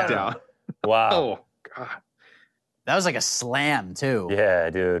back down. Wow. Oh, God. That was like a slam, too. Yeah,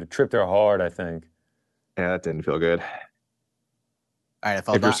 dude. It tripped her hard, I think. Yeah, that didn't feel good. All right,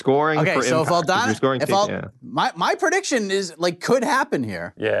 if you're scoring okay, for so impact, if you're scoring my prediction is could happen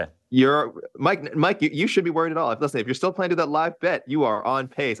here. Yeah. You're Mike. You should be worried at all. Listen, if you're still playing to that live bet, you are on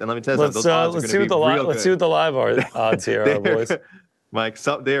pace. And let me tell you something. Those odds let's are see what the live. Let's see what the live odds here are, boys. Mike,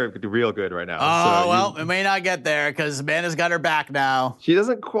 they're real good right now. Oh, it may not get there because Amanda's got her back now. She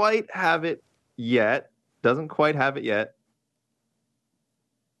doesn't quite have it yet.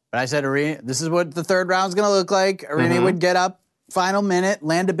 But I said, Arena, this is what the third round's going to look like. Arena would get up, final minute,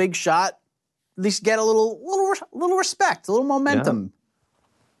 land a big shot, at least get a little respect, a little momentum.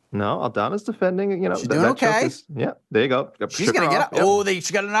 No, Aldana's defending. You know, She's doing okay. Yeah, there you go. She's going to get up. Yep. Oh,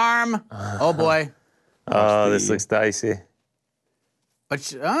 she got an arm. Oh, boy. Oh, this looks dicey. But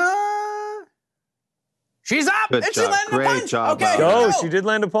she's up. Good and job. she landed Great a punch. job, Okay. Val. She did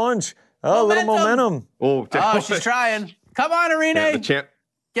land a punch. Oh, a little momentum. Oh, she's trying. Come on, Irene. Yeah, the champ.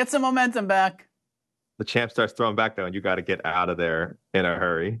 Get some momentum back. The champ starts throwing back, though, and you got to get out of there in a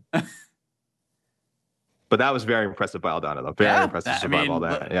hurry. But that was very impressive by Aldana, though. Very impressive to survive all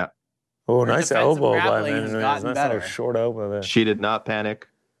that. Yeah. Oh, nice elbow by grappling has gotten better. Nice short elbow there. She did not panic.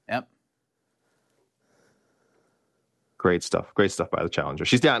 Yep. Great stuff. Great stuff by the challenger.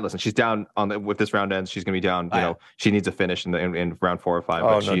 She's down. Listen, she's down with this round ends. She's going to be down. You know, she needs a finish in round 4 or 5. Oh,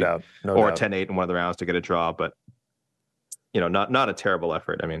 but no doubt. No or doubt. 10-8 in one of the rounds to get a draw. But, you know, not a terrible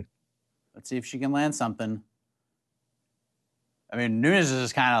effort. I mean, let's see if she can land something. I mean, Nunes is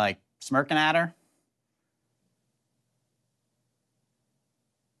just kind of like smirking at her.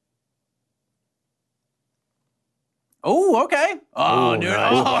 Oh, okay. Oh, Nunes.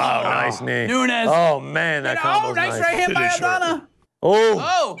 Nice. Oh, Wow, nice knee. Nunes. Oh, man, that combo's nice right hand by Aldana. Oh.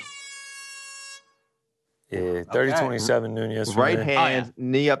 Oh. Yeah, 30-27 Nunes. right hand,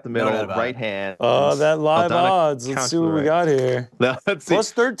 knee up the middle, right hand. Oh, that live Aldana odds. Let's see what we got here. Let's see.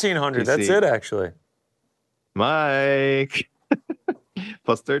 Plus 1,300. That's it, actually. Mike.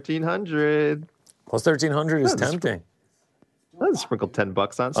 Plus 1,300. Plus 1,300 is tempting. Let's sprinkle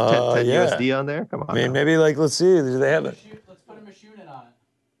 $10 on 10 yeah. USD on there. Come on. I mean, maybe let's see. Do they have it? Let's put a Machunit on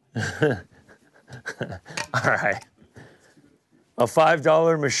it. All right. A $5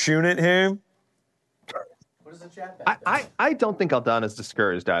 Machunit here. What is the chat back? I don't think Aldana's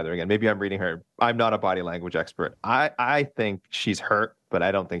discouraged either. Again, maybe I'm reading her. I'm not a body language expert. I think she's hurt, but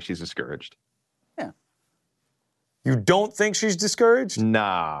I don't think she's discouraged. Yeah. You don't think she's discouraged?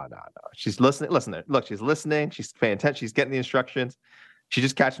 No. She's listening. Listen there. Look, she's listening. She's paying attention. She's getting the instructions. She's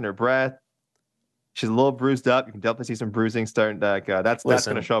just catching her breath. She's a little bruised up. You can definitely see some bruising starting. That's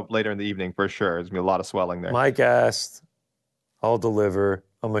going to show up later in the evening for sure. There's going to be a lot of swelling there. Mike asked, I'll deliver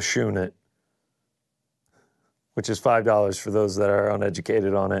a Machunit, which is $5 for those that are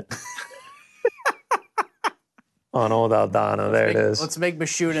uneducated on it. On old Aldana, there it is. Let's make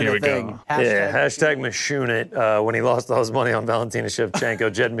Machunit a thing. Hashtag Machunit. When he lost all his money on Valentina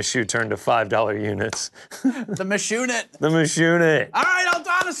Shevchenko, Jed Meshew turned to $5 units. The Machunit. The Machunit. All right,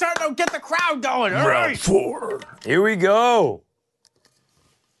 Aldana's starting to get the crowd going. All Round right. 4. Here we go.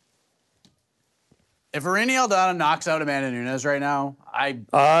 If Irene Aldana knocks out Amanda Nunes right now,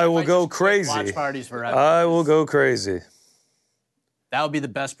 I will go crazy. Watch parties forever. I will go crazy. That would be the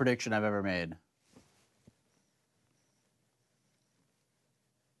best prediction I've ever made.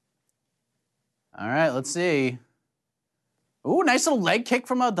 All right, let's see. Ooh, nice little leg kick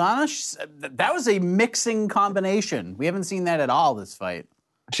from Aldana. That was a mixing combination. We haven't seen that at all this fight.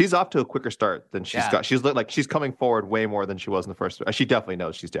 She's off to a quicker start than she's got. She's like she's coming forward way more than she was in the first. She definitely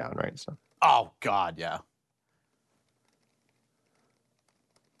knows she's down, right? So. Oh God, yeah.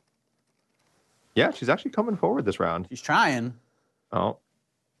 Yeah, she's actually coming forward this round. She's trying. Oh.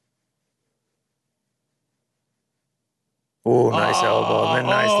 Ooh, nice elbow and then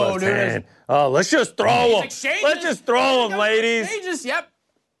nice left hand. Oh, let's just throw him. Let's just throw him, ladies. Yep.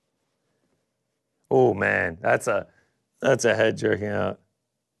 Oh man, that's a head jerking out.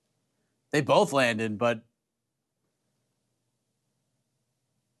 They both landed, but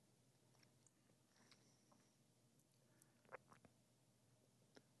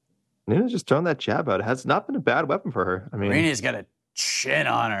Nina's just throwing that jab out. It has not been a bad weapon for her. I mean, Rainey's got a chin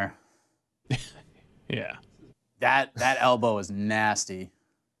on her. Yeah. That elbow is nasty.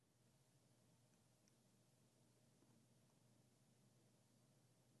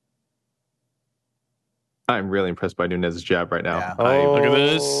 I'm really impressed by Nunez's jab right now. Yeah. Look at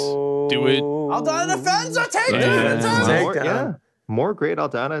this. Do it. Aldana defends a takedown. More great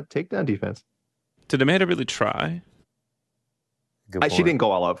Aldana takedown defense. Did Amanda really try? She didn't go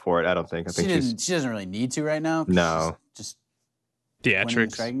all out for it. I don't think. I think She doesn't really need to right now. No. Just winning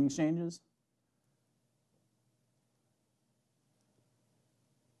Theatrics. striking exchanges.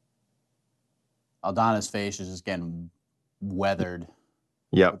 Aldana's face is just getting weathered.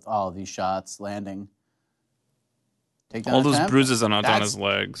 Yep. With all of these shots landing. Takedown All those attempt. bruises on Aldana's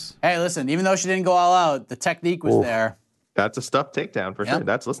legs. Hey, listen, even though she didn't go all out, the technique was there. That's a stuffed takedown for sure.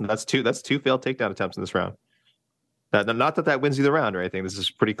 That's two failed takedown attempts in this round. Not that wins you the round or anything. This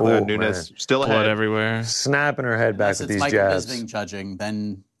is pretty clear. Nunez still ahead. Blood everywhere. Snapping her head back with these Michael jabs. Bisping judging,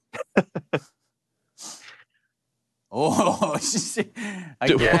 then. Oh,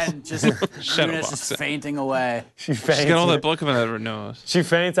 again, just Nunez just fainting away. She faints. She's got all that blood coming out of her nose. She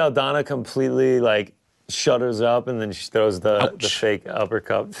faints. Aldana completely shutters up, and then she throws the fake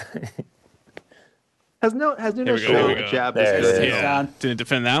uppercut. Has Nunes Here shown we go. a jab There this it good? is. Yeah, didn't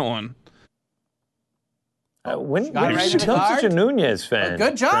defend that one. When got did right you in the become such a guard. Nunez fan?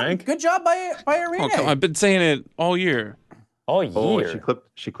 Good job. Frank? Good job by Irene. Oh, come on. I've been saying it all year. All year. Oh,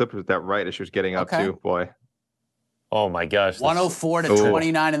 she clipped with that right as she was getting up Okay. too. Boy. Oh my gosh. 104 to Oh.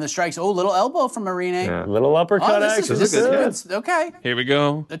 29 in the strikes. Oh, little elbow from Irene. Yeah. Little uppercut Oh, action. this is good. good. Okay. Here we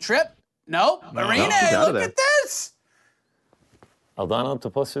go. The trip. Nope. Irene, she's out of look there. at this. Aldana up to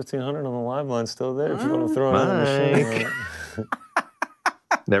plus 1,500 on the live line, still there. If you want to throw it on the machine.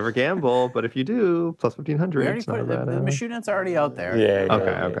 Never gamble, but if you do, plus 1,500. We already it's put not it. The bad. Machunet's already out there. Yeah.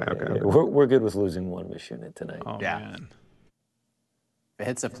 Okay. We're good with losing one Miss Unit tonight. Oh, Yeah. man. If it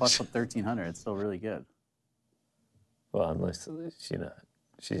hits a plus 1,300, it's still really good. Well, unless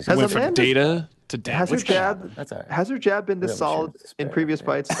she's Has Went from Amanda- data to Has her damage. jab? That's all right. Has her jab been this Yeah, I'm solid sure it's in fair, previous yeah.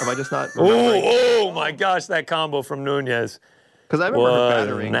 fights? Am I just not remembering? Oh my gosh, that combo from Nunez. Because I remember her was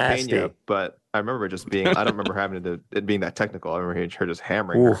battering nasty. Pena, but I remember it just being. I don't remember having it being that technical. I remember her just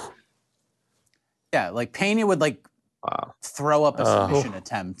hammering her. Oof. Yeah, like Pena would Wow. throw up a submission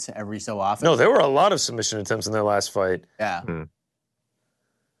attempt every so often. No, there were a lot of submission attempts in their last fight. Yeah. Hmm.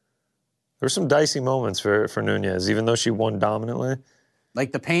 There were some dicey moments for Nunez, even though she won dominantly.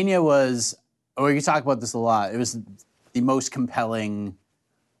 Like the Pena was, we can talk about this a lot. It was the most compelling,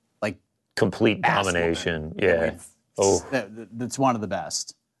 Complete ass domination. whooping Yeah. that that's one of the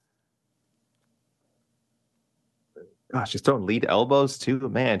best. Gosh, she's throwing lead elbows too.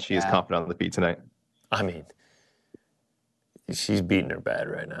 Man, she is Yeah. confident on the feet tonight. I mean, she's beating her bad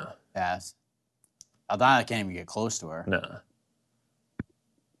right now. Yes. Aldana can't even get close to her. Nah.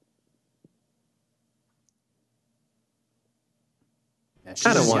 Yeah,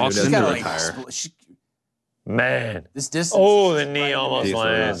 I don't want Nunez she's to gotta, retire. Man. this distance. Oh, is the knee right in almost distance.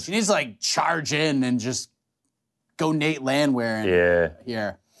 lands. She needs to charge in and just go Nate Landwehr Yeah.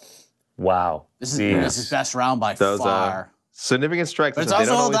 here. Wow. This is Jeez. Nunes' best round by Those far. significant strikes. But it's They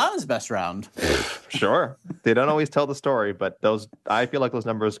also don't always- Aldana's best round. Sure, they don't always tell the story, but those I feel like those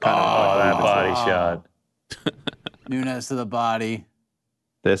numbers kind Oh, of. that reflect body this. shot. Nunes to the body.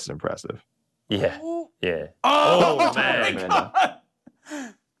 This is impressive. Yeah. Yeah. Oh, man. my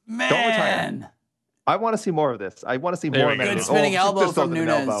God. Man. I want to see more of this. I want to see There more. we go. Mendes. Good spinning she elbow just from throws an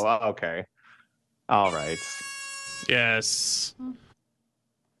Nunes. elbow. Oh, okay. All right. Yes.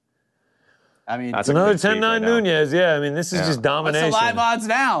 I mean, That's It's another good speed 10-9 right now. Nunez. Yeah, I mean, this is Yeah. just what's the domination. live odds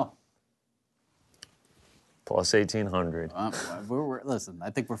now? Plus 1,800. Listen, I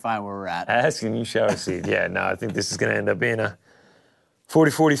think we're fine where we're at. Ask and you shall receive. Yeah, no, I think this is going to end up being a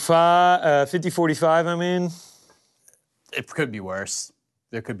 40-45, 50-45, I mean. It could be worse.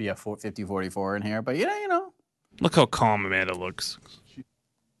 There could be a 50-44 in here, but you know. Look how calm Amanda looks.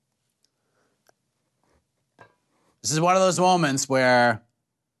 This is one of those moments where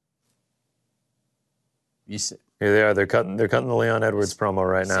you say Here they are. They're cutting the Leon Edwards promo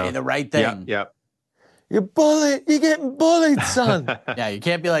right now. the right thing. Yep. You're getting bullied, son. Yeah, you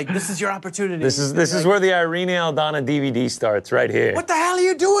can't be like, this is your opportunity. This is where the Irene Aldana DVD starts, right here. What the hell are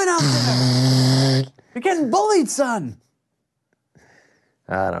you doing out there? You're getting bullied, son.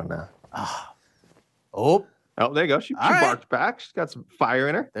 I don't know. Oh, Oh, there you go. She All right. barked back. She's got some fire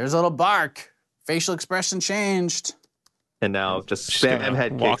in her. there's a little bark. Facial expression changed. And now just She's spam gonna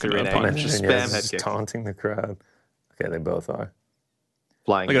head walk kicks. into a Irene. punch. Just Nunez spam is head just kicks. taunting the crowd. Okay, they both are.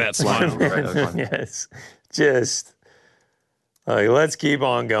 Flying. Look at that flying smile. right, that's fine. Yes. Just like, let's keep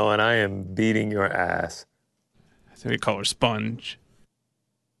on going. I am beating your ass. I think we call her Sponge.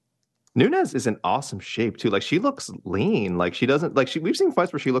 Nunes is in awesome shape too. Like she looks lean. Like she doesn't like we've seen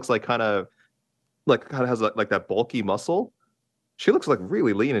fights where she looks like kind of has like that bulky muscle. She looks like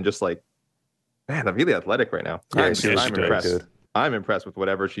really lean and just like, man, I'm really athletic right now. Yeah, I'm she's impressed. good. I'm impressed with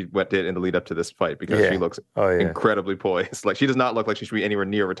whatever she did in the lead up to this fight because Yeah. she looks Oh, yeah. incredibly poised. Like she does not look like she should be anywhere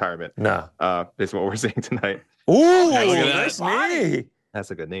near retirement. No. Based on what we're seeing tonight. Ooh, look at that. nice knee.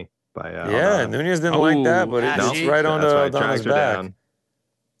 That's a good knee by Yeah, Aldana. Nunez didn't like that, but yeah, it's she- right on That's why I Aldana's dragged her back. down.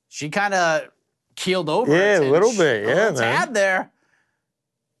 She kind of keeled over. Yeah, a tinge. little bit. Yeah, little man. tad there.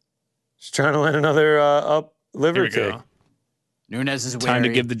 She's trying to land another up Here liver we kick. go. Nunez is Time to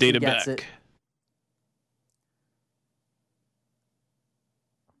wary. give the data He gets back. it.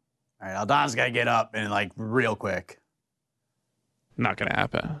 All right, Aldana's got to get up and real quick. Not gonna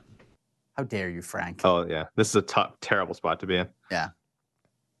happen. How dare you, Frank? Oh yeah, this is a tough, terrible spot to be in. Yeah.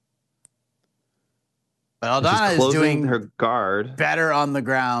 But She's Aldana is closing doing her guard. better on the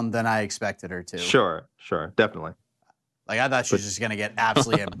ground than I expected her to. Sure, definitely. I thought she was just going to get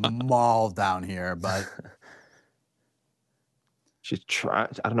absolutely mauled down here, but She's trying.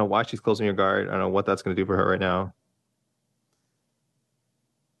 I don't know why she's closing her guard. I don't know what that's going to do for her right now.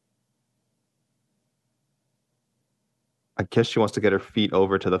 I guess she wants to get her feet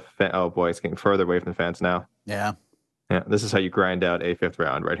over to the fence. Oh boy, it's getting further away from the fence now. Yeah. Yeah, this is how you grind out a 5th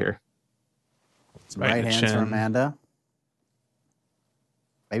round right here. Some right hands for Amanda.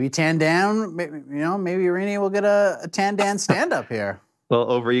 Maybe tan down. Maybe, maybe Irini will get a tan down stand up here. A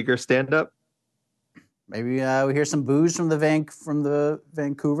little overeager stand up. Maybe we hear some boos from the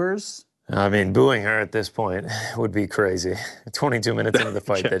Vancouvers. I mean, booing her at this point would be crazy. 22 minutes into the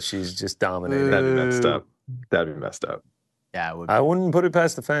fight that she's just dominating. That'd be messed up. That'd be messed up. Yeah, it would be. I wouldn't put it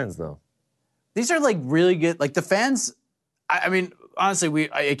past the fans, though. These are like really good. Like the fans, I mean, honestly, we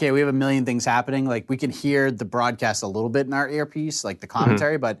have a million things happening. Like we can hear the broadcast a little bit in our earpiece, like the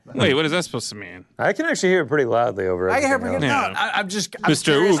commentary. But wait, what is that supposed to mean? I can actually hear it pretty loudly over. I can hear everything pretty else. loud. I'm Mr.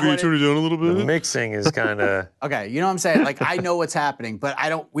 curious Can you turn it down a little bit? The mixing is kind of okay. You know what I'm saying? Like I know what's happening, but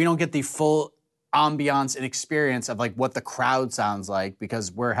we don't get the full ambiance and experience of like what the crowd sounds like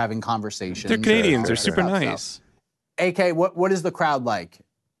because we're having conversations. They're Canadians. They're super nice. AK, what is the crowd like?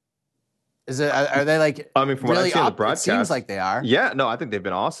 Are they like? I mean, from what I see on the broadcast, it seems like they are. Yeah, no, I think they've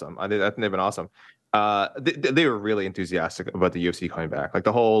been awesome. I think they've been awesome. They were really enthusiastic about the UFC coming back. Like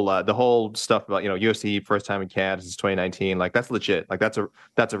the whole stuff about UFC first time in Canada since 2019. Like that's legit. Like that's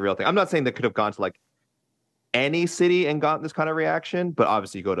a real thing. I'm not saying they could have gone to like any city and gotten this kind of reaction, but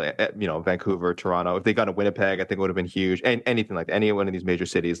obviously you go to Vancouver, Toronto. If they got to Winnipeg, I think it would have been huge. And anything like any one of these major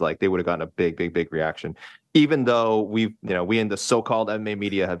cities, like they would have gotten a big reaction. Even though we in the so-called MMA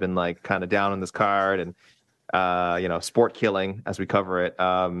media have been like kind of down on this card and sport killing as we cover it,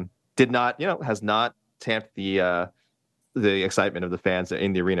 has not tamped the excitement of the fans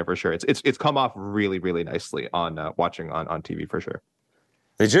in the arena for sure. It's come off really nicely on watching on TV for sure.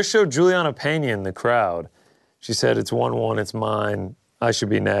 They just showed Juliana Pena in the crowd. She said, "It's 1-1. It's mine. I should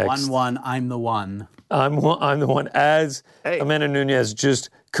be next. 1-1. I'm the one. I'm the one." As Amanda Nunes just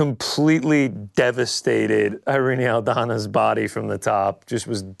completely devastated Irene Aldana's body from the top, just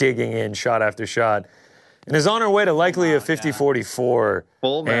was digging in shot after shot, and is on her way to likely a 50-44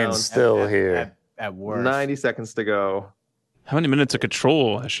 full and round still here. At worst. 90 seconds to go. How many minutes of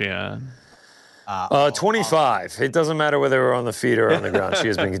control has she had? 25. It doesn't matter whether we're on the feet or on the ground. She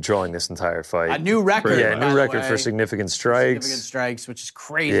has been controlling this entire fight. A new record. Yeah, new record for significant strikes. Significant strikes, which is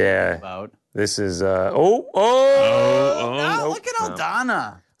crazy Yeah. to think about. This is Look at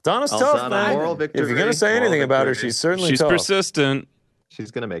Aldana. Donna's tough, man. Moral victory. If you're gonna say anything about her, she's certainly tough. Persistent. She's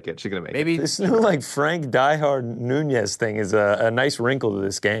gonna make it. Maybe this new like Frank Diehard Nunez thing is a nice wrinkle to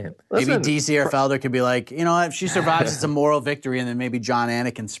this game. Maybe DC or Felder could be like, you know what, if she survives, it's a moral victory, and then maybe John Anna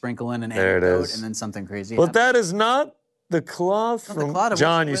can sprinkle in an anecdote, and then something crazy. But that is not the cloth from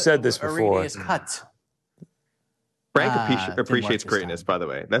John. You said this before. Is cut. Frank appreciates greatness, by the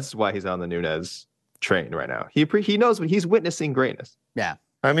way. That's why he's on the Nunez train right now. He knows when he's witnessing greatness. Yeah.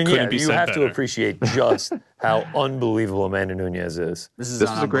 I mean, you have to appreciate just how unbelievable Amanda Nunes is. This is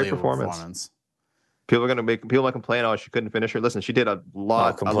a great performance. People might complain, oh, she couldn't finish her. Listen, she did a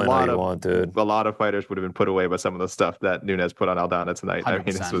lot of fighters would have been put away by some of the stuff that Nunes put on Aldana tonight. 100%. I mean,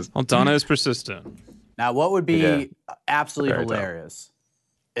 Aldana is persistent. Now, what would be absolutely hilarious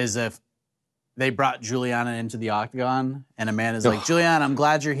is if they brought Juliana into the octagon and Amanda's like, Juliana, I'm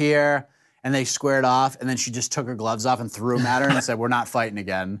glad you're here. And they squared off, and then she just took her gloves off and threw them at her and said, we're not fighting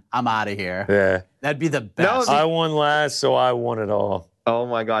again. I'm out of here. Yeah. That'd be the best. I won last, so I won it all. Oh,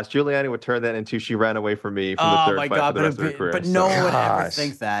 my gosh. Juliana would turn that into she ran away from me from the third fight for the rest of her career. But no one would ever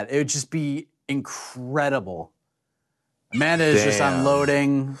think that. It would just be incredible. Amanda is just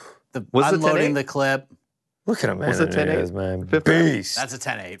unloading the clip. Look at Amanda Nunes, man. Beast. That's a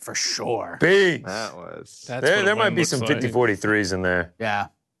 10-8 for sure. Beast. That was. There might be some 50-43s in there. Yeah.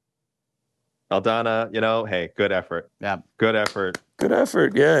 Aldana, hey, good effort. Yeah. Good effort. Good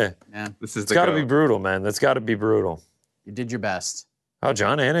effort, yeah. It's got to be brutal, man. That's got to be brutal. You did your best. Oh,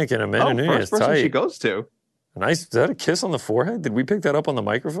 John Anik and Amanda Nunes, first person tight. she goes to. Nice. Is that a kiss on the forehead? Did we pick that up on the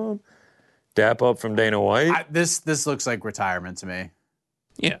microphone? Dap up from Dana White? This looks like retirement to me.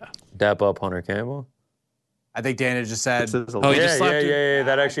 Yeah. Dap up Hunter Campbell? I think Dana just said... Yeah.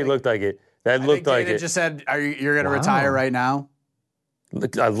 That actually looked like it. That looked like Dana it. just said, you're going to retire right now?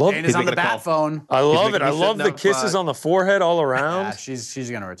 Look, I love Dana's on the bat phone. I love it. I love the kisses on the forehead all around. Yeah, she's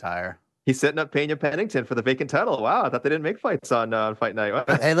going to retire. He's setting up Pena Pennington for the vacant title. Wow, I thought they didn't make fights on fight night.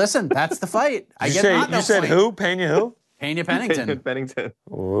 Hey, listen, that's the fight. You said who? Pena who? Pena Pennington. Pena Pennington.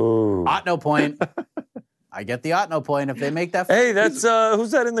 Ooh. Otno point. I get the Otno point if they make that fight. Hey, that's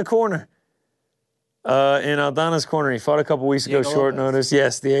who's that in the corner? In Aldana's corner. He fought a couple weeks ago, short notice.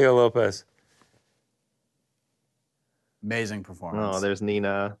 Yes, Diego Lopez. Amazing performance. Oh, there's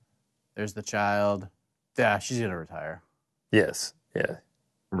Nina. There's the child. Yeah, she's going to retire. Yes. Yeah.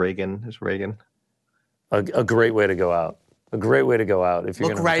 Reagan. There's Reagan. A great way to go out. A great way to go out if you're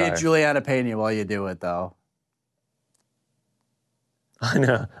Look going to right retire. at Juliana Pena while you do it, though. I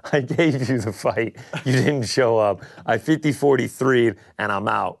know. I gave you the fight. You didn't show up. I 50-43 and I'm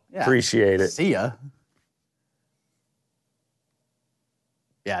out. Yeah. Appreciate it. See ya.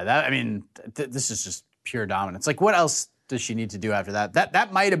 Yeah, this is just pure dominance. Like, what else does she need to do after that?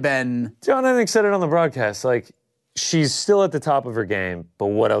 That might have been... John Hennig said it on the broadcast. Like, she's still at the top of her game, but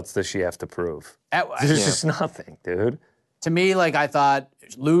what else does she have to prove? There's just nothing, dude. To me, like, I thought,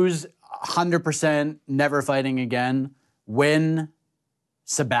 lose 100%, never fighting again, win,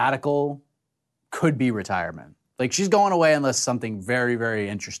 sabbatical, could be retirement. Like, she's going away unless something very, very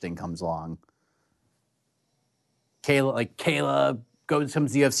interesting comes along. Kayla comes to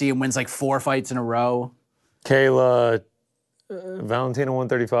the UFC and wins like 4 fights in a row. Kayla, Valentina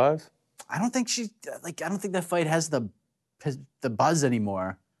 135? I don't think that fight has the buzz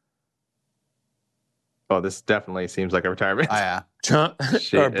anymore. Oh, this definitely seems like a retirement. Oh, yeah.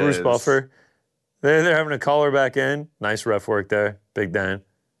 Or Bruce Buffer. They're having to call her back in. Nice ref work there. Big Dan.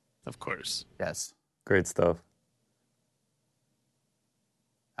 Of course. Yes. Great stuff.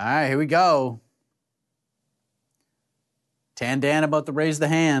 All right, here we go. Tan Dan about to raise the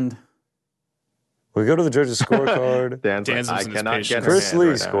hand. We go to the judges' scorecard. Dan's like, I cannot get her Chris hand Lee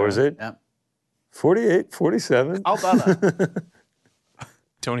right now. scores it. Yep. 48-47. How about that?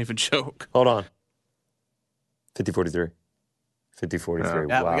 Don't even joke. Hold on. 50-43. 50-43.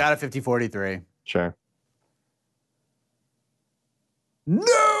 Yeah, Wow. we got a 50-43. Sure.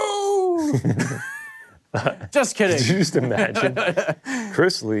 No! Just kidding. Did you just imagine?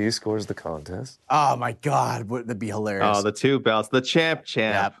 Chris Lee scores the contest. Oh, my God. Wouldn't that be hilarious? Oh, the 2 belts. The champ.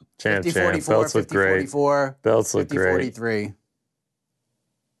 Yep. Champ. 50-44, Belts look great. 50-44, Belts look great. 50-43.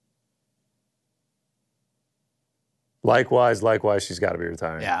 Likewise, she's got to be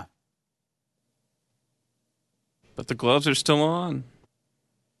retiring. Yeah. But the gloves are still on.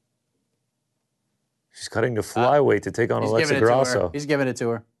 She's cutting to flyweight to take on He's Alexa giving it to her. Grasso. He's giving it to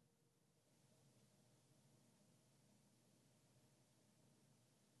her.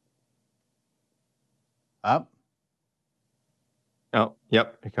 Up. Oh,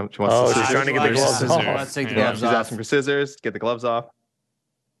 yep. Here comes. She wants Oh, the she's scissors. trying to get the gloves Scissors. off. Let's take the Yeah, gloves she's off. asking for scissors. Get the gloves off.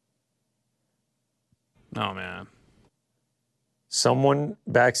 Oh, man. Someone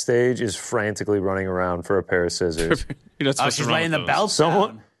backstage is frantically running around for a pair of scissors. You're not supposed She's to run laying with the those. belts Someone-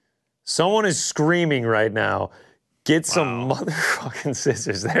 down. Someone is screaming right now. Get some motherfucking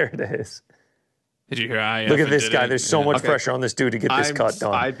scissors. There it is. Did you hear? Look at this guy. There's so much Okay. pressure on this dude to get this cut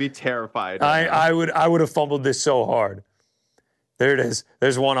done. I'd be terrified. I would have fumbled this so hard. There it is.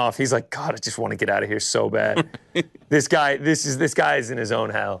 There's one off. He's like, God, I just want to get out of here so bad. This guy is in his own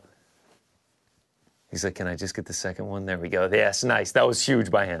hell. He's like, can I just get the second one? There we go. Yes, nice. That was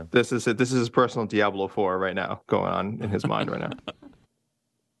huge by him. This is his personal Diablo 4 right now going on in his mind right now.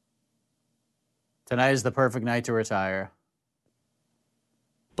 Tonight is the perfect night to retire.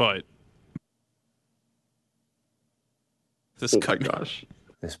 But this Oh my cut- gosh.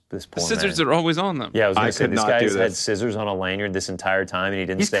 This the poor scissors man. are always on them. Yeah, I was going I to say, could this not guy do has had this. scissors on a lanyard this entire time, and he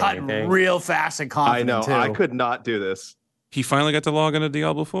didn't He's say cutting anything. real fast and I confident, know. too. I could not do this. He finally got to log into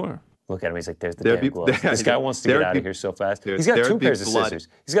Diablo 4. Look at him. He's like, there's the There'd damn be- gloves. This guy wants to get there'd out be- of here so fast. Dude, He's got there'd 2 be pairs of blood scissors.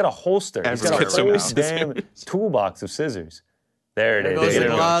 He's got a holster. He's got a everywhere whole right now. damn toolbox of scissors. There it There is. goes the There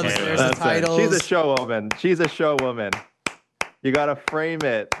we go. gloves. Can't There's wait. the titles. She's a show woman. She's a show woman. You got to frame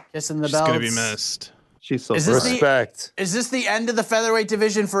it. Kissing the She's belts. going to be missed. She's so Is this the- Respect. Is this the end of the featherweight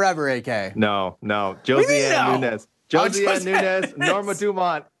division forever, AK? No. do you mean Josie no? Ann Nunes. Oh, Josie Ann Josie Nunes, Ann Norma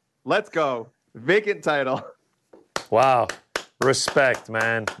Dumont. Let's go. Vacant title. Wow. Respect,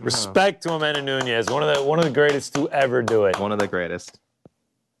 man. Respect to Amanda Nunes. One of the greatest to ever do it. One of the greatest.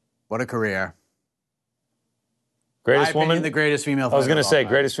 What a career. Greatest My opinion, woman? the greatest female fighter. I was going to of all say, time.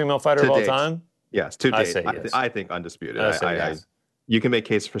 greatest female fighter To of all date. time? Yes, to I date. say yes. I think undisputed. I say yes. You can make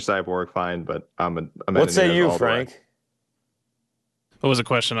case for Cyborg, fine, but Amanda What say Nunes you, all the way. Frank? What was the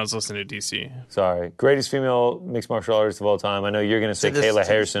question? I was listening to DC. Sorry. Greatest female mixed martial artist of all time. I know you're going to say To this Kayla point.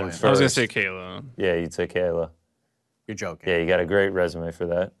 Harrison first. I was going to say Kayla. Yeah, you'd say Kayla. You're joking. Yeah, you got a great resume for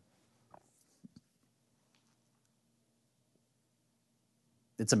that.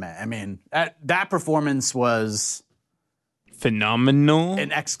 It's a man. I mean, that performance was Phenomenal.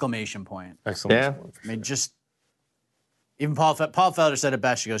 an exclamation point. Excellent. Yeah. I mean, just even Paul Felder said it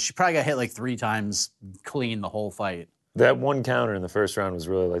best. She goes, she probably got hit like 3 times clean the whole fight. That one counter in the first round was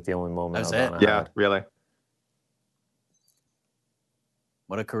really like the only moment. That's Aldana it? Yeah, had. really.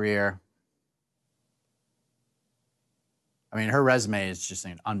 What a career. I mean, her resume is just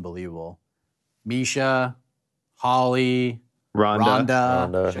unbelievable. Misha, Holly, Ronda,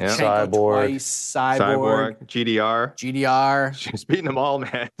 yeah. Shevchenko twice, Cyborg, GDR. She's beating them all,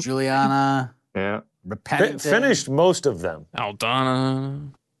 man. Juliana. Yeah. Finished most of them.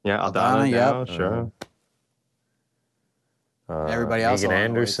 Aldana. Yeah, Aldana, yep. Sure. Everybody else. Megan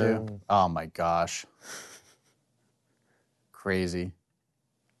Anderson. Oh my gosh. Crazy.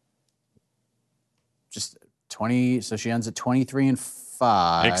 Just 20. So she ends at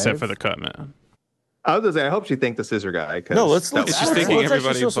 23-5. Except for the cut, man. I was gonna say, I hope she thanked the scissor guy. No, let's thinking everybody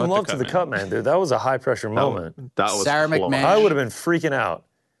actually show some but love the to the cut cut man, dude. That was a high pressure moment. That was Sarah close. McMahon. I would have been freaking out.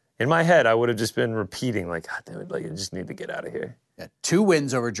 In my head, I would have just been repeating, like, God damn it, like, I just need to get out of here. Yeah, 2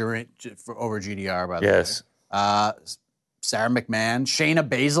 wins over GDR, by the way. Yes. Sarah McMahon, Shayna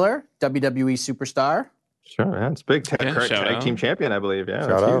Baszler, WWE superstar. Sure, man. It's big. Current shout tag out. team champion, I believe. Yeah,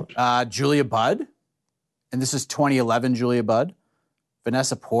 Shout that's out. huge. Julia Budd, and this is 2011 Julia Budd.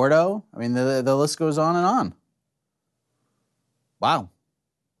 Vanessa Porto. I mean, the list goes on and on. Wow.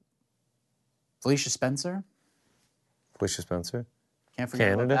 Felicia Spencer. Felicia Spencer. Can't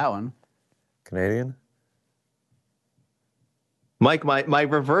forget about that one. Canadian. Mike, my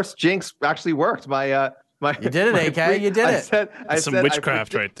reverse jinx actually worked. You did it, AK. You did it. Some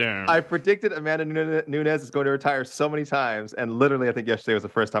witchcraft right there. I predicted Amanda Nunes is going to retire so many times, and literally, I think yesterday was the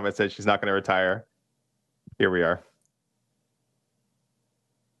first time I said she's not going to retire. Here we are.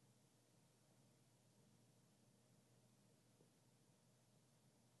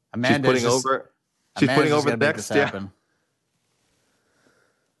 Amanda's She's putting over the next. Yeah.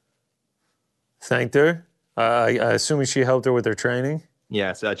 Thanked her. I assuming she helped her with her training.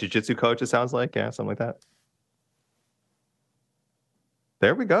 Yes, jiu-jitsu coach, it sounds like. Yeah, something like that.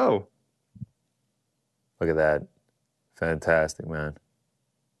 There we go. Look at that. Fantastic, man.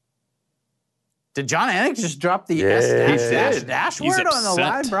 Did John Anik just drop the dash He's word on the upset.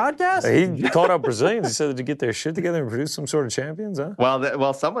 live broadcast? He called out Brazilians. He said to get their shit together and produce some sort of champions, huh? Well,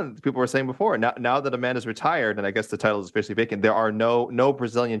 people were saying before. Now that Amanda's retired, and I guess the title is officially vacant, there are no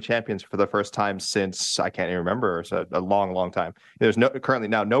Brazilian champions for the first time since I can't even remember. So a long time. There's currently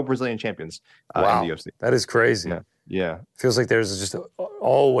no Brazilian champions in the UFC. That is crazy. Yeah. Feels like there's just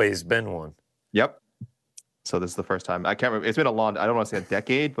always been one. Yep. So this is the first time. I can't remember. It's been I don't want to say a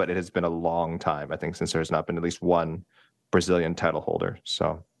decade, but it has been a long time, I think, since there's not been at least one Brazilian title holder.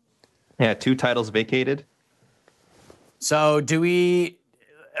 So, yeah, 2 titles vacated. So I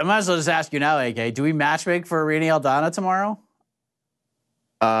might as well just ask you now, AK, do we matchmake for Rini Aldana tomorrow?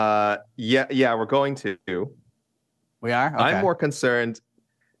 Yeah, we're going to. We are? Okay. I'm more concerned.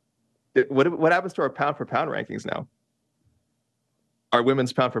 What happens to our pound-for-pound rankings now? Our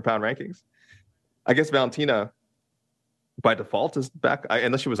women's pound-for-pound rankings? I guess Valentina, by default, is back.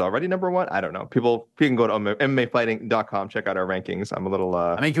 Unless she was already number 1. I don't know. You can go to MMAfighting.com, check out our rankings. I'm a little...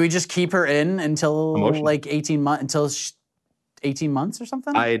 I mean, can we just keep her in until emotional. like 18 months, 18 months or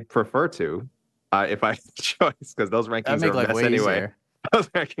something? I'd prefer to, if I had a choice, because those rankings are a mess anyway. Easier. Those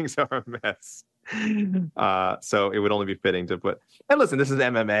rankings are a mess. So it would only be fitting to put... And listen, this is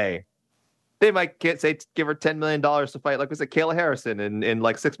MMA. They might give her $10 million to fight, like we said, Kayla Harrison in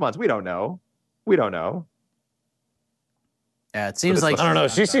like 6 months. We don't know. Yeah, it seems like... I don't know.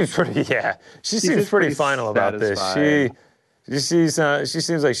 She seems pretty... Yeah, she seems pretty final about this. She seems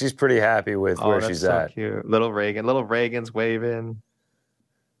like she's pretty happy with where she's at. Cute. Little Reagan's waving.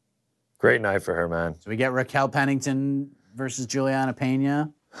 Great night for her, man. So we get Raquel Pennington versus Juliana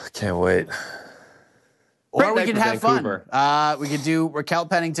Pena. Can't wait. Or we could have fun. We could do Raquel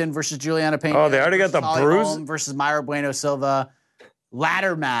Pennington versus Juliana Pena. Oh, they already got the Holly bruise? Holm versus Mayra Bueno Silva.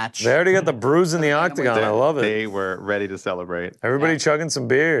 Ladder match. They already got the bruise in the octagon. I love it. They were ready to celebrate. Everybody chugging some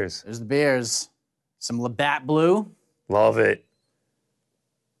beers. There's the beers. Some Labatt Blue. Love it.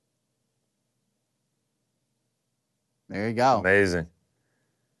 There you go. Amazing.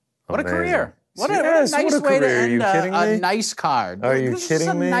 What a career. What a Yes, nice what a way to career. Are you end kidding a me? nice card. Are you This kidding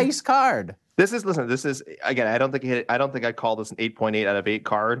is a me? nice card. This is again. I don't think I'd call this an 8.8 out of 8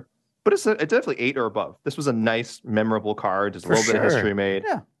 card, but it's definitely 8 or above. This was a nice, memorable card. Just a little bit of history made.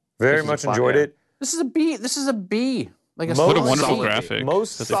 Yeah. Very much enjoyed it. This is a B. This is a B. Like a What a solid wonderful C. graphic.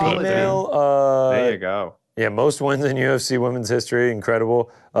 Most that they put up there. female. There you go. Yeah, most wins in UFC women's history.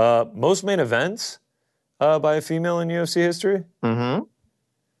 Incredible. Most main events by a female in UFC history. Mm-hmm.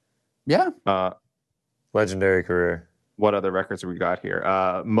 Yeah. Legendary career. What other records have we got here?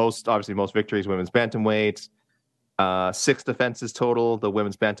 Most victories, women's bantamweight. 6 defenses total. The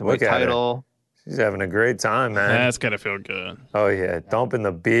women's bantamweight Look at her. title. She's having a great time, man. That's gotta feel good. Oh yeah, dumping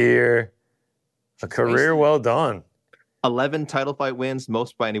the beer. A career well done. 11 title fight wins,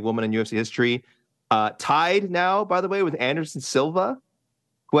 most by any woman in UFC history. Tied now, by the way, with Anderson Silva,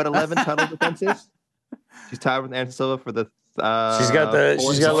 who had 11 title defenses. She's tied with Anderson Silva for the. She's got a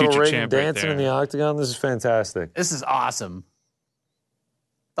little future ring champ right dancing in the there. octagon. This is fantastic. This is awesome.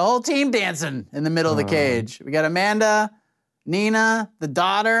 The whole team dancing in the middle of the cage. We got Amanda, Nina, the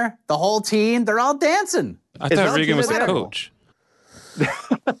daughter, the whole team. They're all dancing. I thought Regan was the incredible. coach.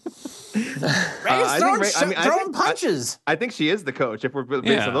 Regan's throwing punches. I think she is the coach if we're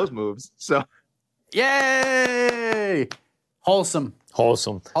based on those moves. So, yay! Wholesome.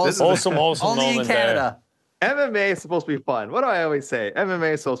 Wholesome Only in moment Canada. MMA is supposed to be fun. What do I always say?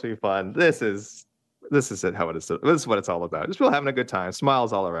 MMA is supposed to be fun. This is it. How it is. This is what it's all about. Just people having a good time.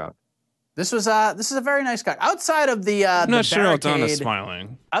 Smiles all around. This is a very nice card. Outside of the I'm not the sure Aldana's barricade,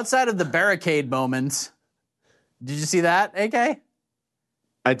 smiling. outside of the barricade moments, did you see that, AK?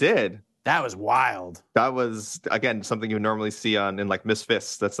 I did. That was wild. That was, again, something you normally see in like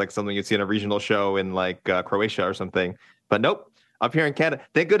Misfits. That's like something you'd see in a regional show in like Croatia or something. But nope, up here in Canada,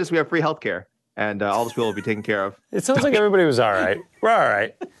 thank goodness we have free healthcare, and all those people will be taken care of. It sounds like everybody was all right. We're all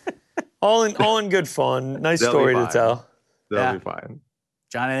right. All in good fun. Nice They'll story be to fine. tell. They'll be fine.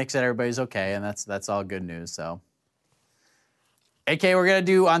 Johnny Nick said everybody's okay, and that's all good news. So, AK, we're gonna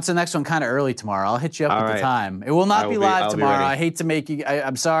do on to the next one kind of early tomorrow. I'll hit you up All at the right. time. It will not be live I'll be tomorrow. ready. I hate to make you.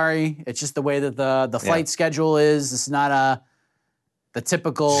 I'm sorry. It's just the way that the flight schedule is. It's not the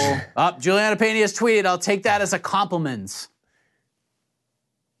typical. Juliana Pena has tweeted. I'll take that as a compliment.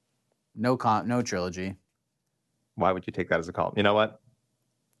 No trilogy. Why would you take that as a call? You know what?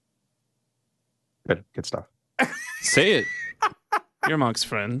 Good stuff. Say it. You're amongst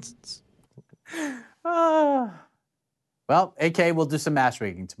friends. Well, AK, we'll do some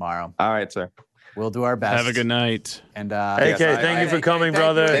matchmaking tomorrow. All right, sir. We'll do our best. Have a good night. And AK, thank you for coming,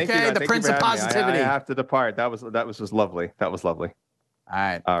 brother. Thank you, man. the Thank Prince you of for having me. Positivity. I have to depart. That was just lovely. That was lovely. All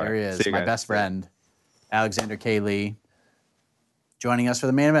right, All there he right. is, See you my guys. best friend, Alexander K. Lee, joining us for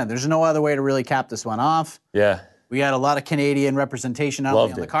the main event. There's no other way to really cap this one off. Yeah. We got a lot of Canadian representation not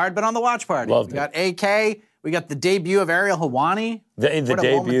only on the card, but on the watch party. Loved we got AK. We got the debut of Ariel Hawani. The What a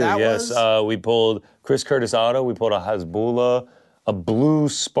moment debut, that yes. was. We pulled Chris Curtis Otto. We pulled a Hasbulla, a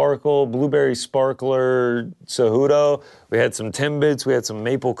blueberry sparkler Cejudo. We had some Timbits. We had some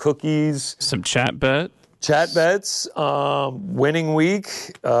maple cookies. Some chat bets. Winning week.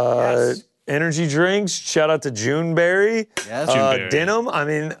 Yes. Energy drinks. Shout out to Juneberry. Yes. Juneberry. Denim. I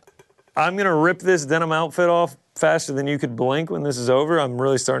mean, I'm going to rip this denim outfit off faster than you could blink when this is over. I'm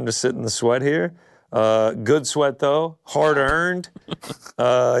really starting to sit in the sweat here. Good sweat, though. Hard earned.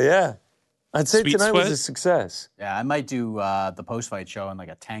 Yeah. I'd say Sweet tonight was sweat? a success. Yeah, I might do the post-fight show in like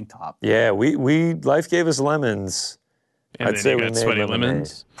a tank top. Yeah, we life gave us lemons. And I'd then say you we got made sweaty lemonade.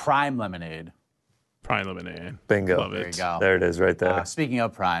 lemons. Prime lemonade. Prime lemonade. Bingo. Love There you it. go. There it is, right there. Speaking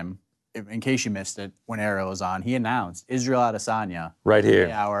of Prime, in case you missed it, when Ariel was on, he announced Israel Adesanya. Right here.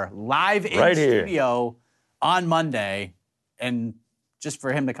 Hour live in Right here. studio on Monday. And just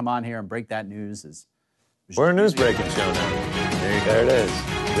for him to come on here and break that news is... We're a news breaking show now. There it is.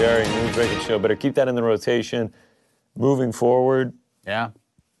 We are a news breaking show. Better keep that in the rotation. Moving forward. Yeah.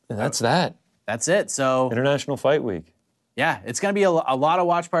 And that's that. That's it. So, International Fight Week. yeah, it's going to be a lot of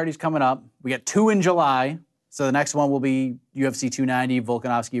watch parties coming up. We got 2 in July. So the next one will be UFC 290,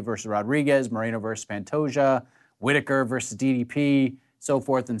 Volkanovski versus Rodriguez, Moreno versus Pantoja, Whitaker versus DDP, so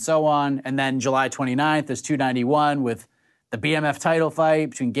forth and so on. And then July 29th is 291 with the BMF title fight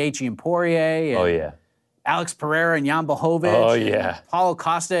between Gaethje and Poirier. And Oh, yeah. Alex Pereira and Jan Blachowicz. Oh, yeah. Paulo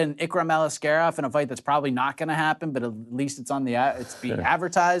Costa and Ikram Aliskerov in a fight that's probably not going to happen, but at least it's on it's being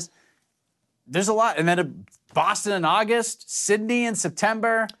advertised. There's a lot. And then Boston in August, Sydney in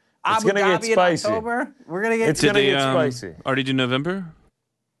September, It's Abu gonna get Dhabi in spicy. October. We're going to get It's Did gonna they get spicy. already do November?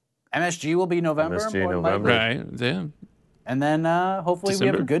 MSG will be November. MSG more than November. likely. Right. Yeah. And then hopefully we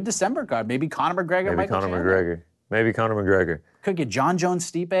have a December. good December card. Maybe Conor McGregor, Maybe Michael Conor Chandler. McGregor. Maybe Conor McGregor. Could get John Jones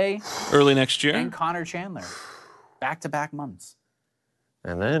Stipe Early next year. and Conor Chandler. Back-to-back months.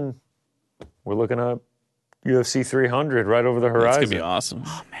 And then we're looking up UFC 300 right over the That's horizon. gonna be awesome.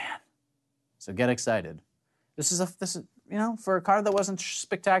 So get excited. This is for a card that wasn't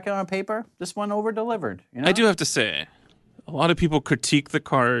spectacular on paper, this one over-delivered. You know? I do have to say, a lot of people critique the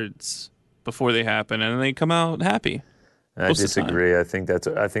cards before they happen, and then they come out happy. I Most of the time. disagree. I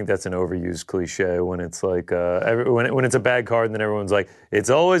think that's an overused cliche when it's like when it's a bad card and then everyone's like, it's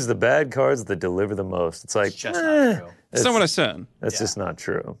always the bad cards that deliver the most. It's like It's just not true. That's not what I said. That's just not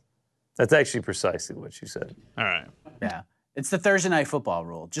true. That's actually precisely what you said. All right. Yeah. It's the Thursday Night Football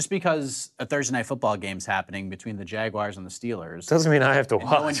rule. Just because a Thursday Night Football game's happening between the Jaguars and the Steelers, Doesn't mean I have to and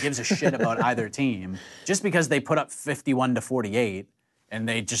no one watch. gives a shit about either team. Just because they put up 51-48, and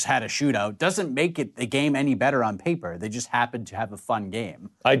they just had a shootout doesn't make it the game any better on paper. They just happened to have a fun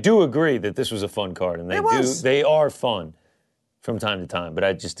game. I do agree that this was a fun card, and they are fun from time to time, but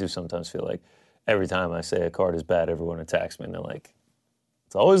I just do sometimes feel like every time I say a card is bad, everyone attacks me, and they're like,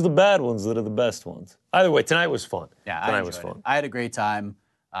 it's always the bad ones that are the best ones. Either way, tonight was fun. Yeah, tonight was fun. I had a great time.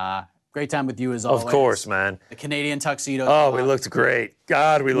 Great time with you as always. Of course, man. The Canadian tuxedo. Oh, we looked great.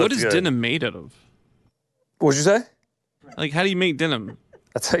 God, we looked good. What is denim made out of? What'd you say? Like, how do you make denim?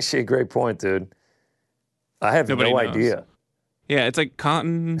 That's actually a great point, dude. I have no idea. Yeah, it's like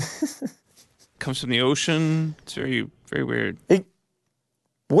cotton. Comes from the ocean. It's very, very weird. Hey,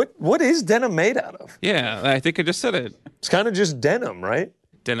 what is denim made out of? Yeah, I think I just said it. It's kind of just denim, right?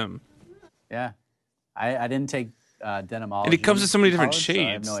 Denim. Yeah. I didn't take denimology. And it comes in so many different college,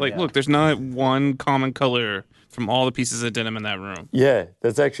 shades. so like, look, there's not one common color from all the pieces of denim in that room. Yeah,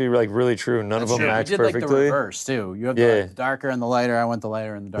 that's actually like really true. None of them match perfectly. perfectly. Like the reverse too. You have the darker and the lighter. I went the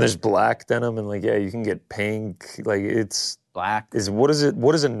lighter and the darker. There's black denim and like you can get pink. Like it's black. What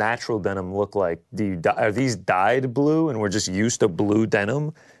does a natural denim look like? Are these dyed blue and we're just used to blue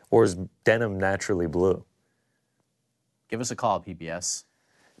denim, or is denim naturally blue? Give us a call, PBS.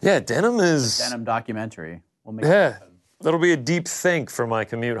 Yeah, denim is denim documentary. We'll make it happen. That'll be a deep think for my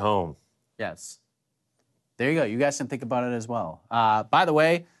commute home. Yes. There you go. You guys can think about it as well. By the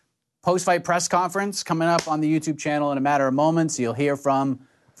way, post-fight press conference coming up on the YouTube channel in a matter of moments. You'll hear from,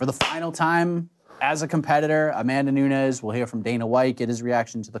 for the final time as a competitor, Amanda Nunes. We'll hear from Dana White, get his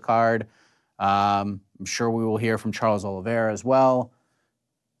reaction to the card. I'm sure we will hear from Charles Oliveira as well.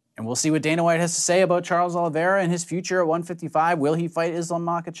 And we'll see what Dana White has to say about Charles Oliveira and his future at 155. Will he fight Islam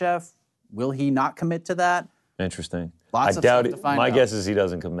Makhachev? Will he not commit to that? Interesting. Lots I of doubt stuff it. to find My out. guess is he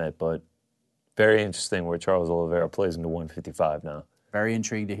doesn't commit, but very interesting where Charles Oliveira plays into 155 now. Very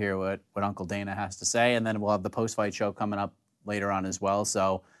intrigued to hear what Uncle Dana has to say. And then we'll have the post-fight show coming up later on as well.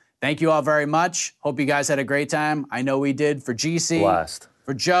 So thank you all very much. Hope you guys had a great time. I know we did. For GC, Blast.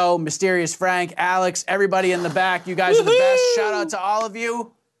 For Joe, Mysterious Frank, Alex, everybody in the back. You guys are the best. Shout out to all of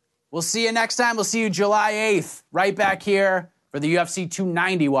you. We'll see you next time. We'll see you July 8th right back here for the UFC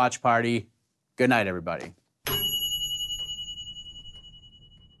 290 watch party. Good night, everybody.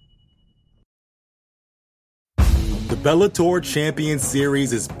 The Bellator Champion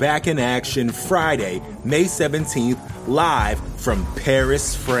Series is back in action Friday, May 17th, live from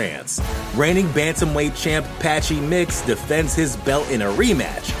Paris, France. Reigning bantamweight champ Patchy Mix defends his belt in a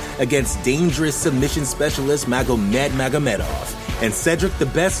rematch against dangerous submission specialist Magomed Magomedov. And Cedric the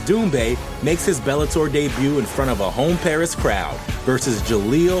Best Doumbé makes his Bellator debut in front of a home Paris crowd versus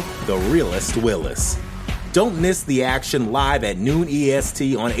Jaleel the Realist Willis. Don't miss the action live at noon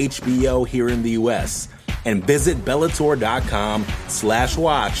EST on HBO here in the US. And visit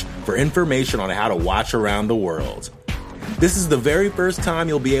Bellator.com/watch for information on how to watch around the world. This is the very first time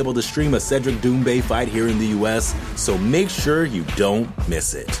you'll be able to stream a Cedric Doumbé fight here in the US, so make sure you don't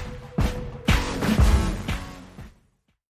miss it.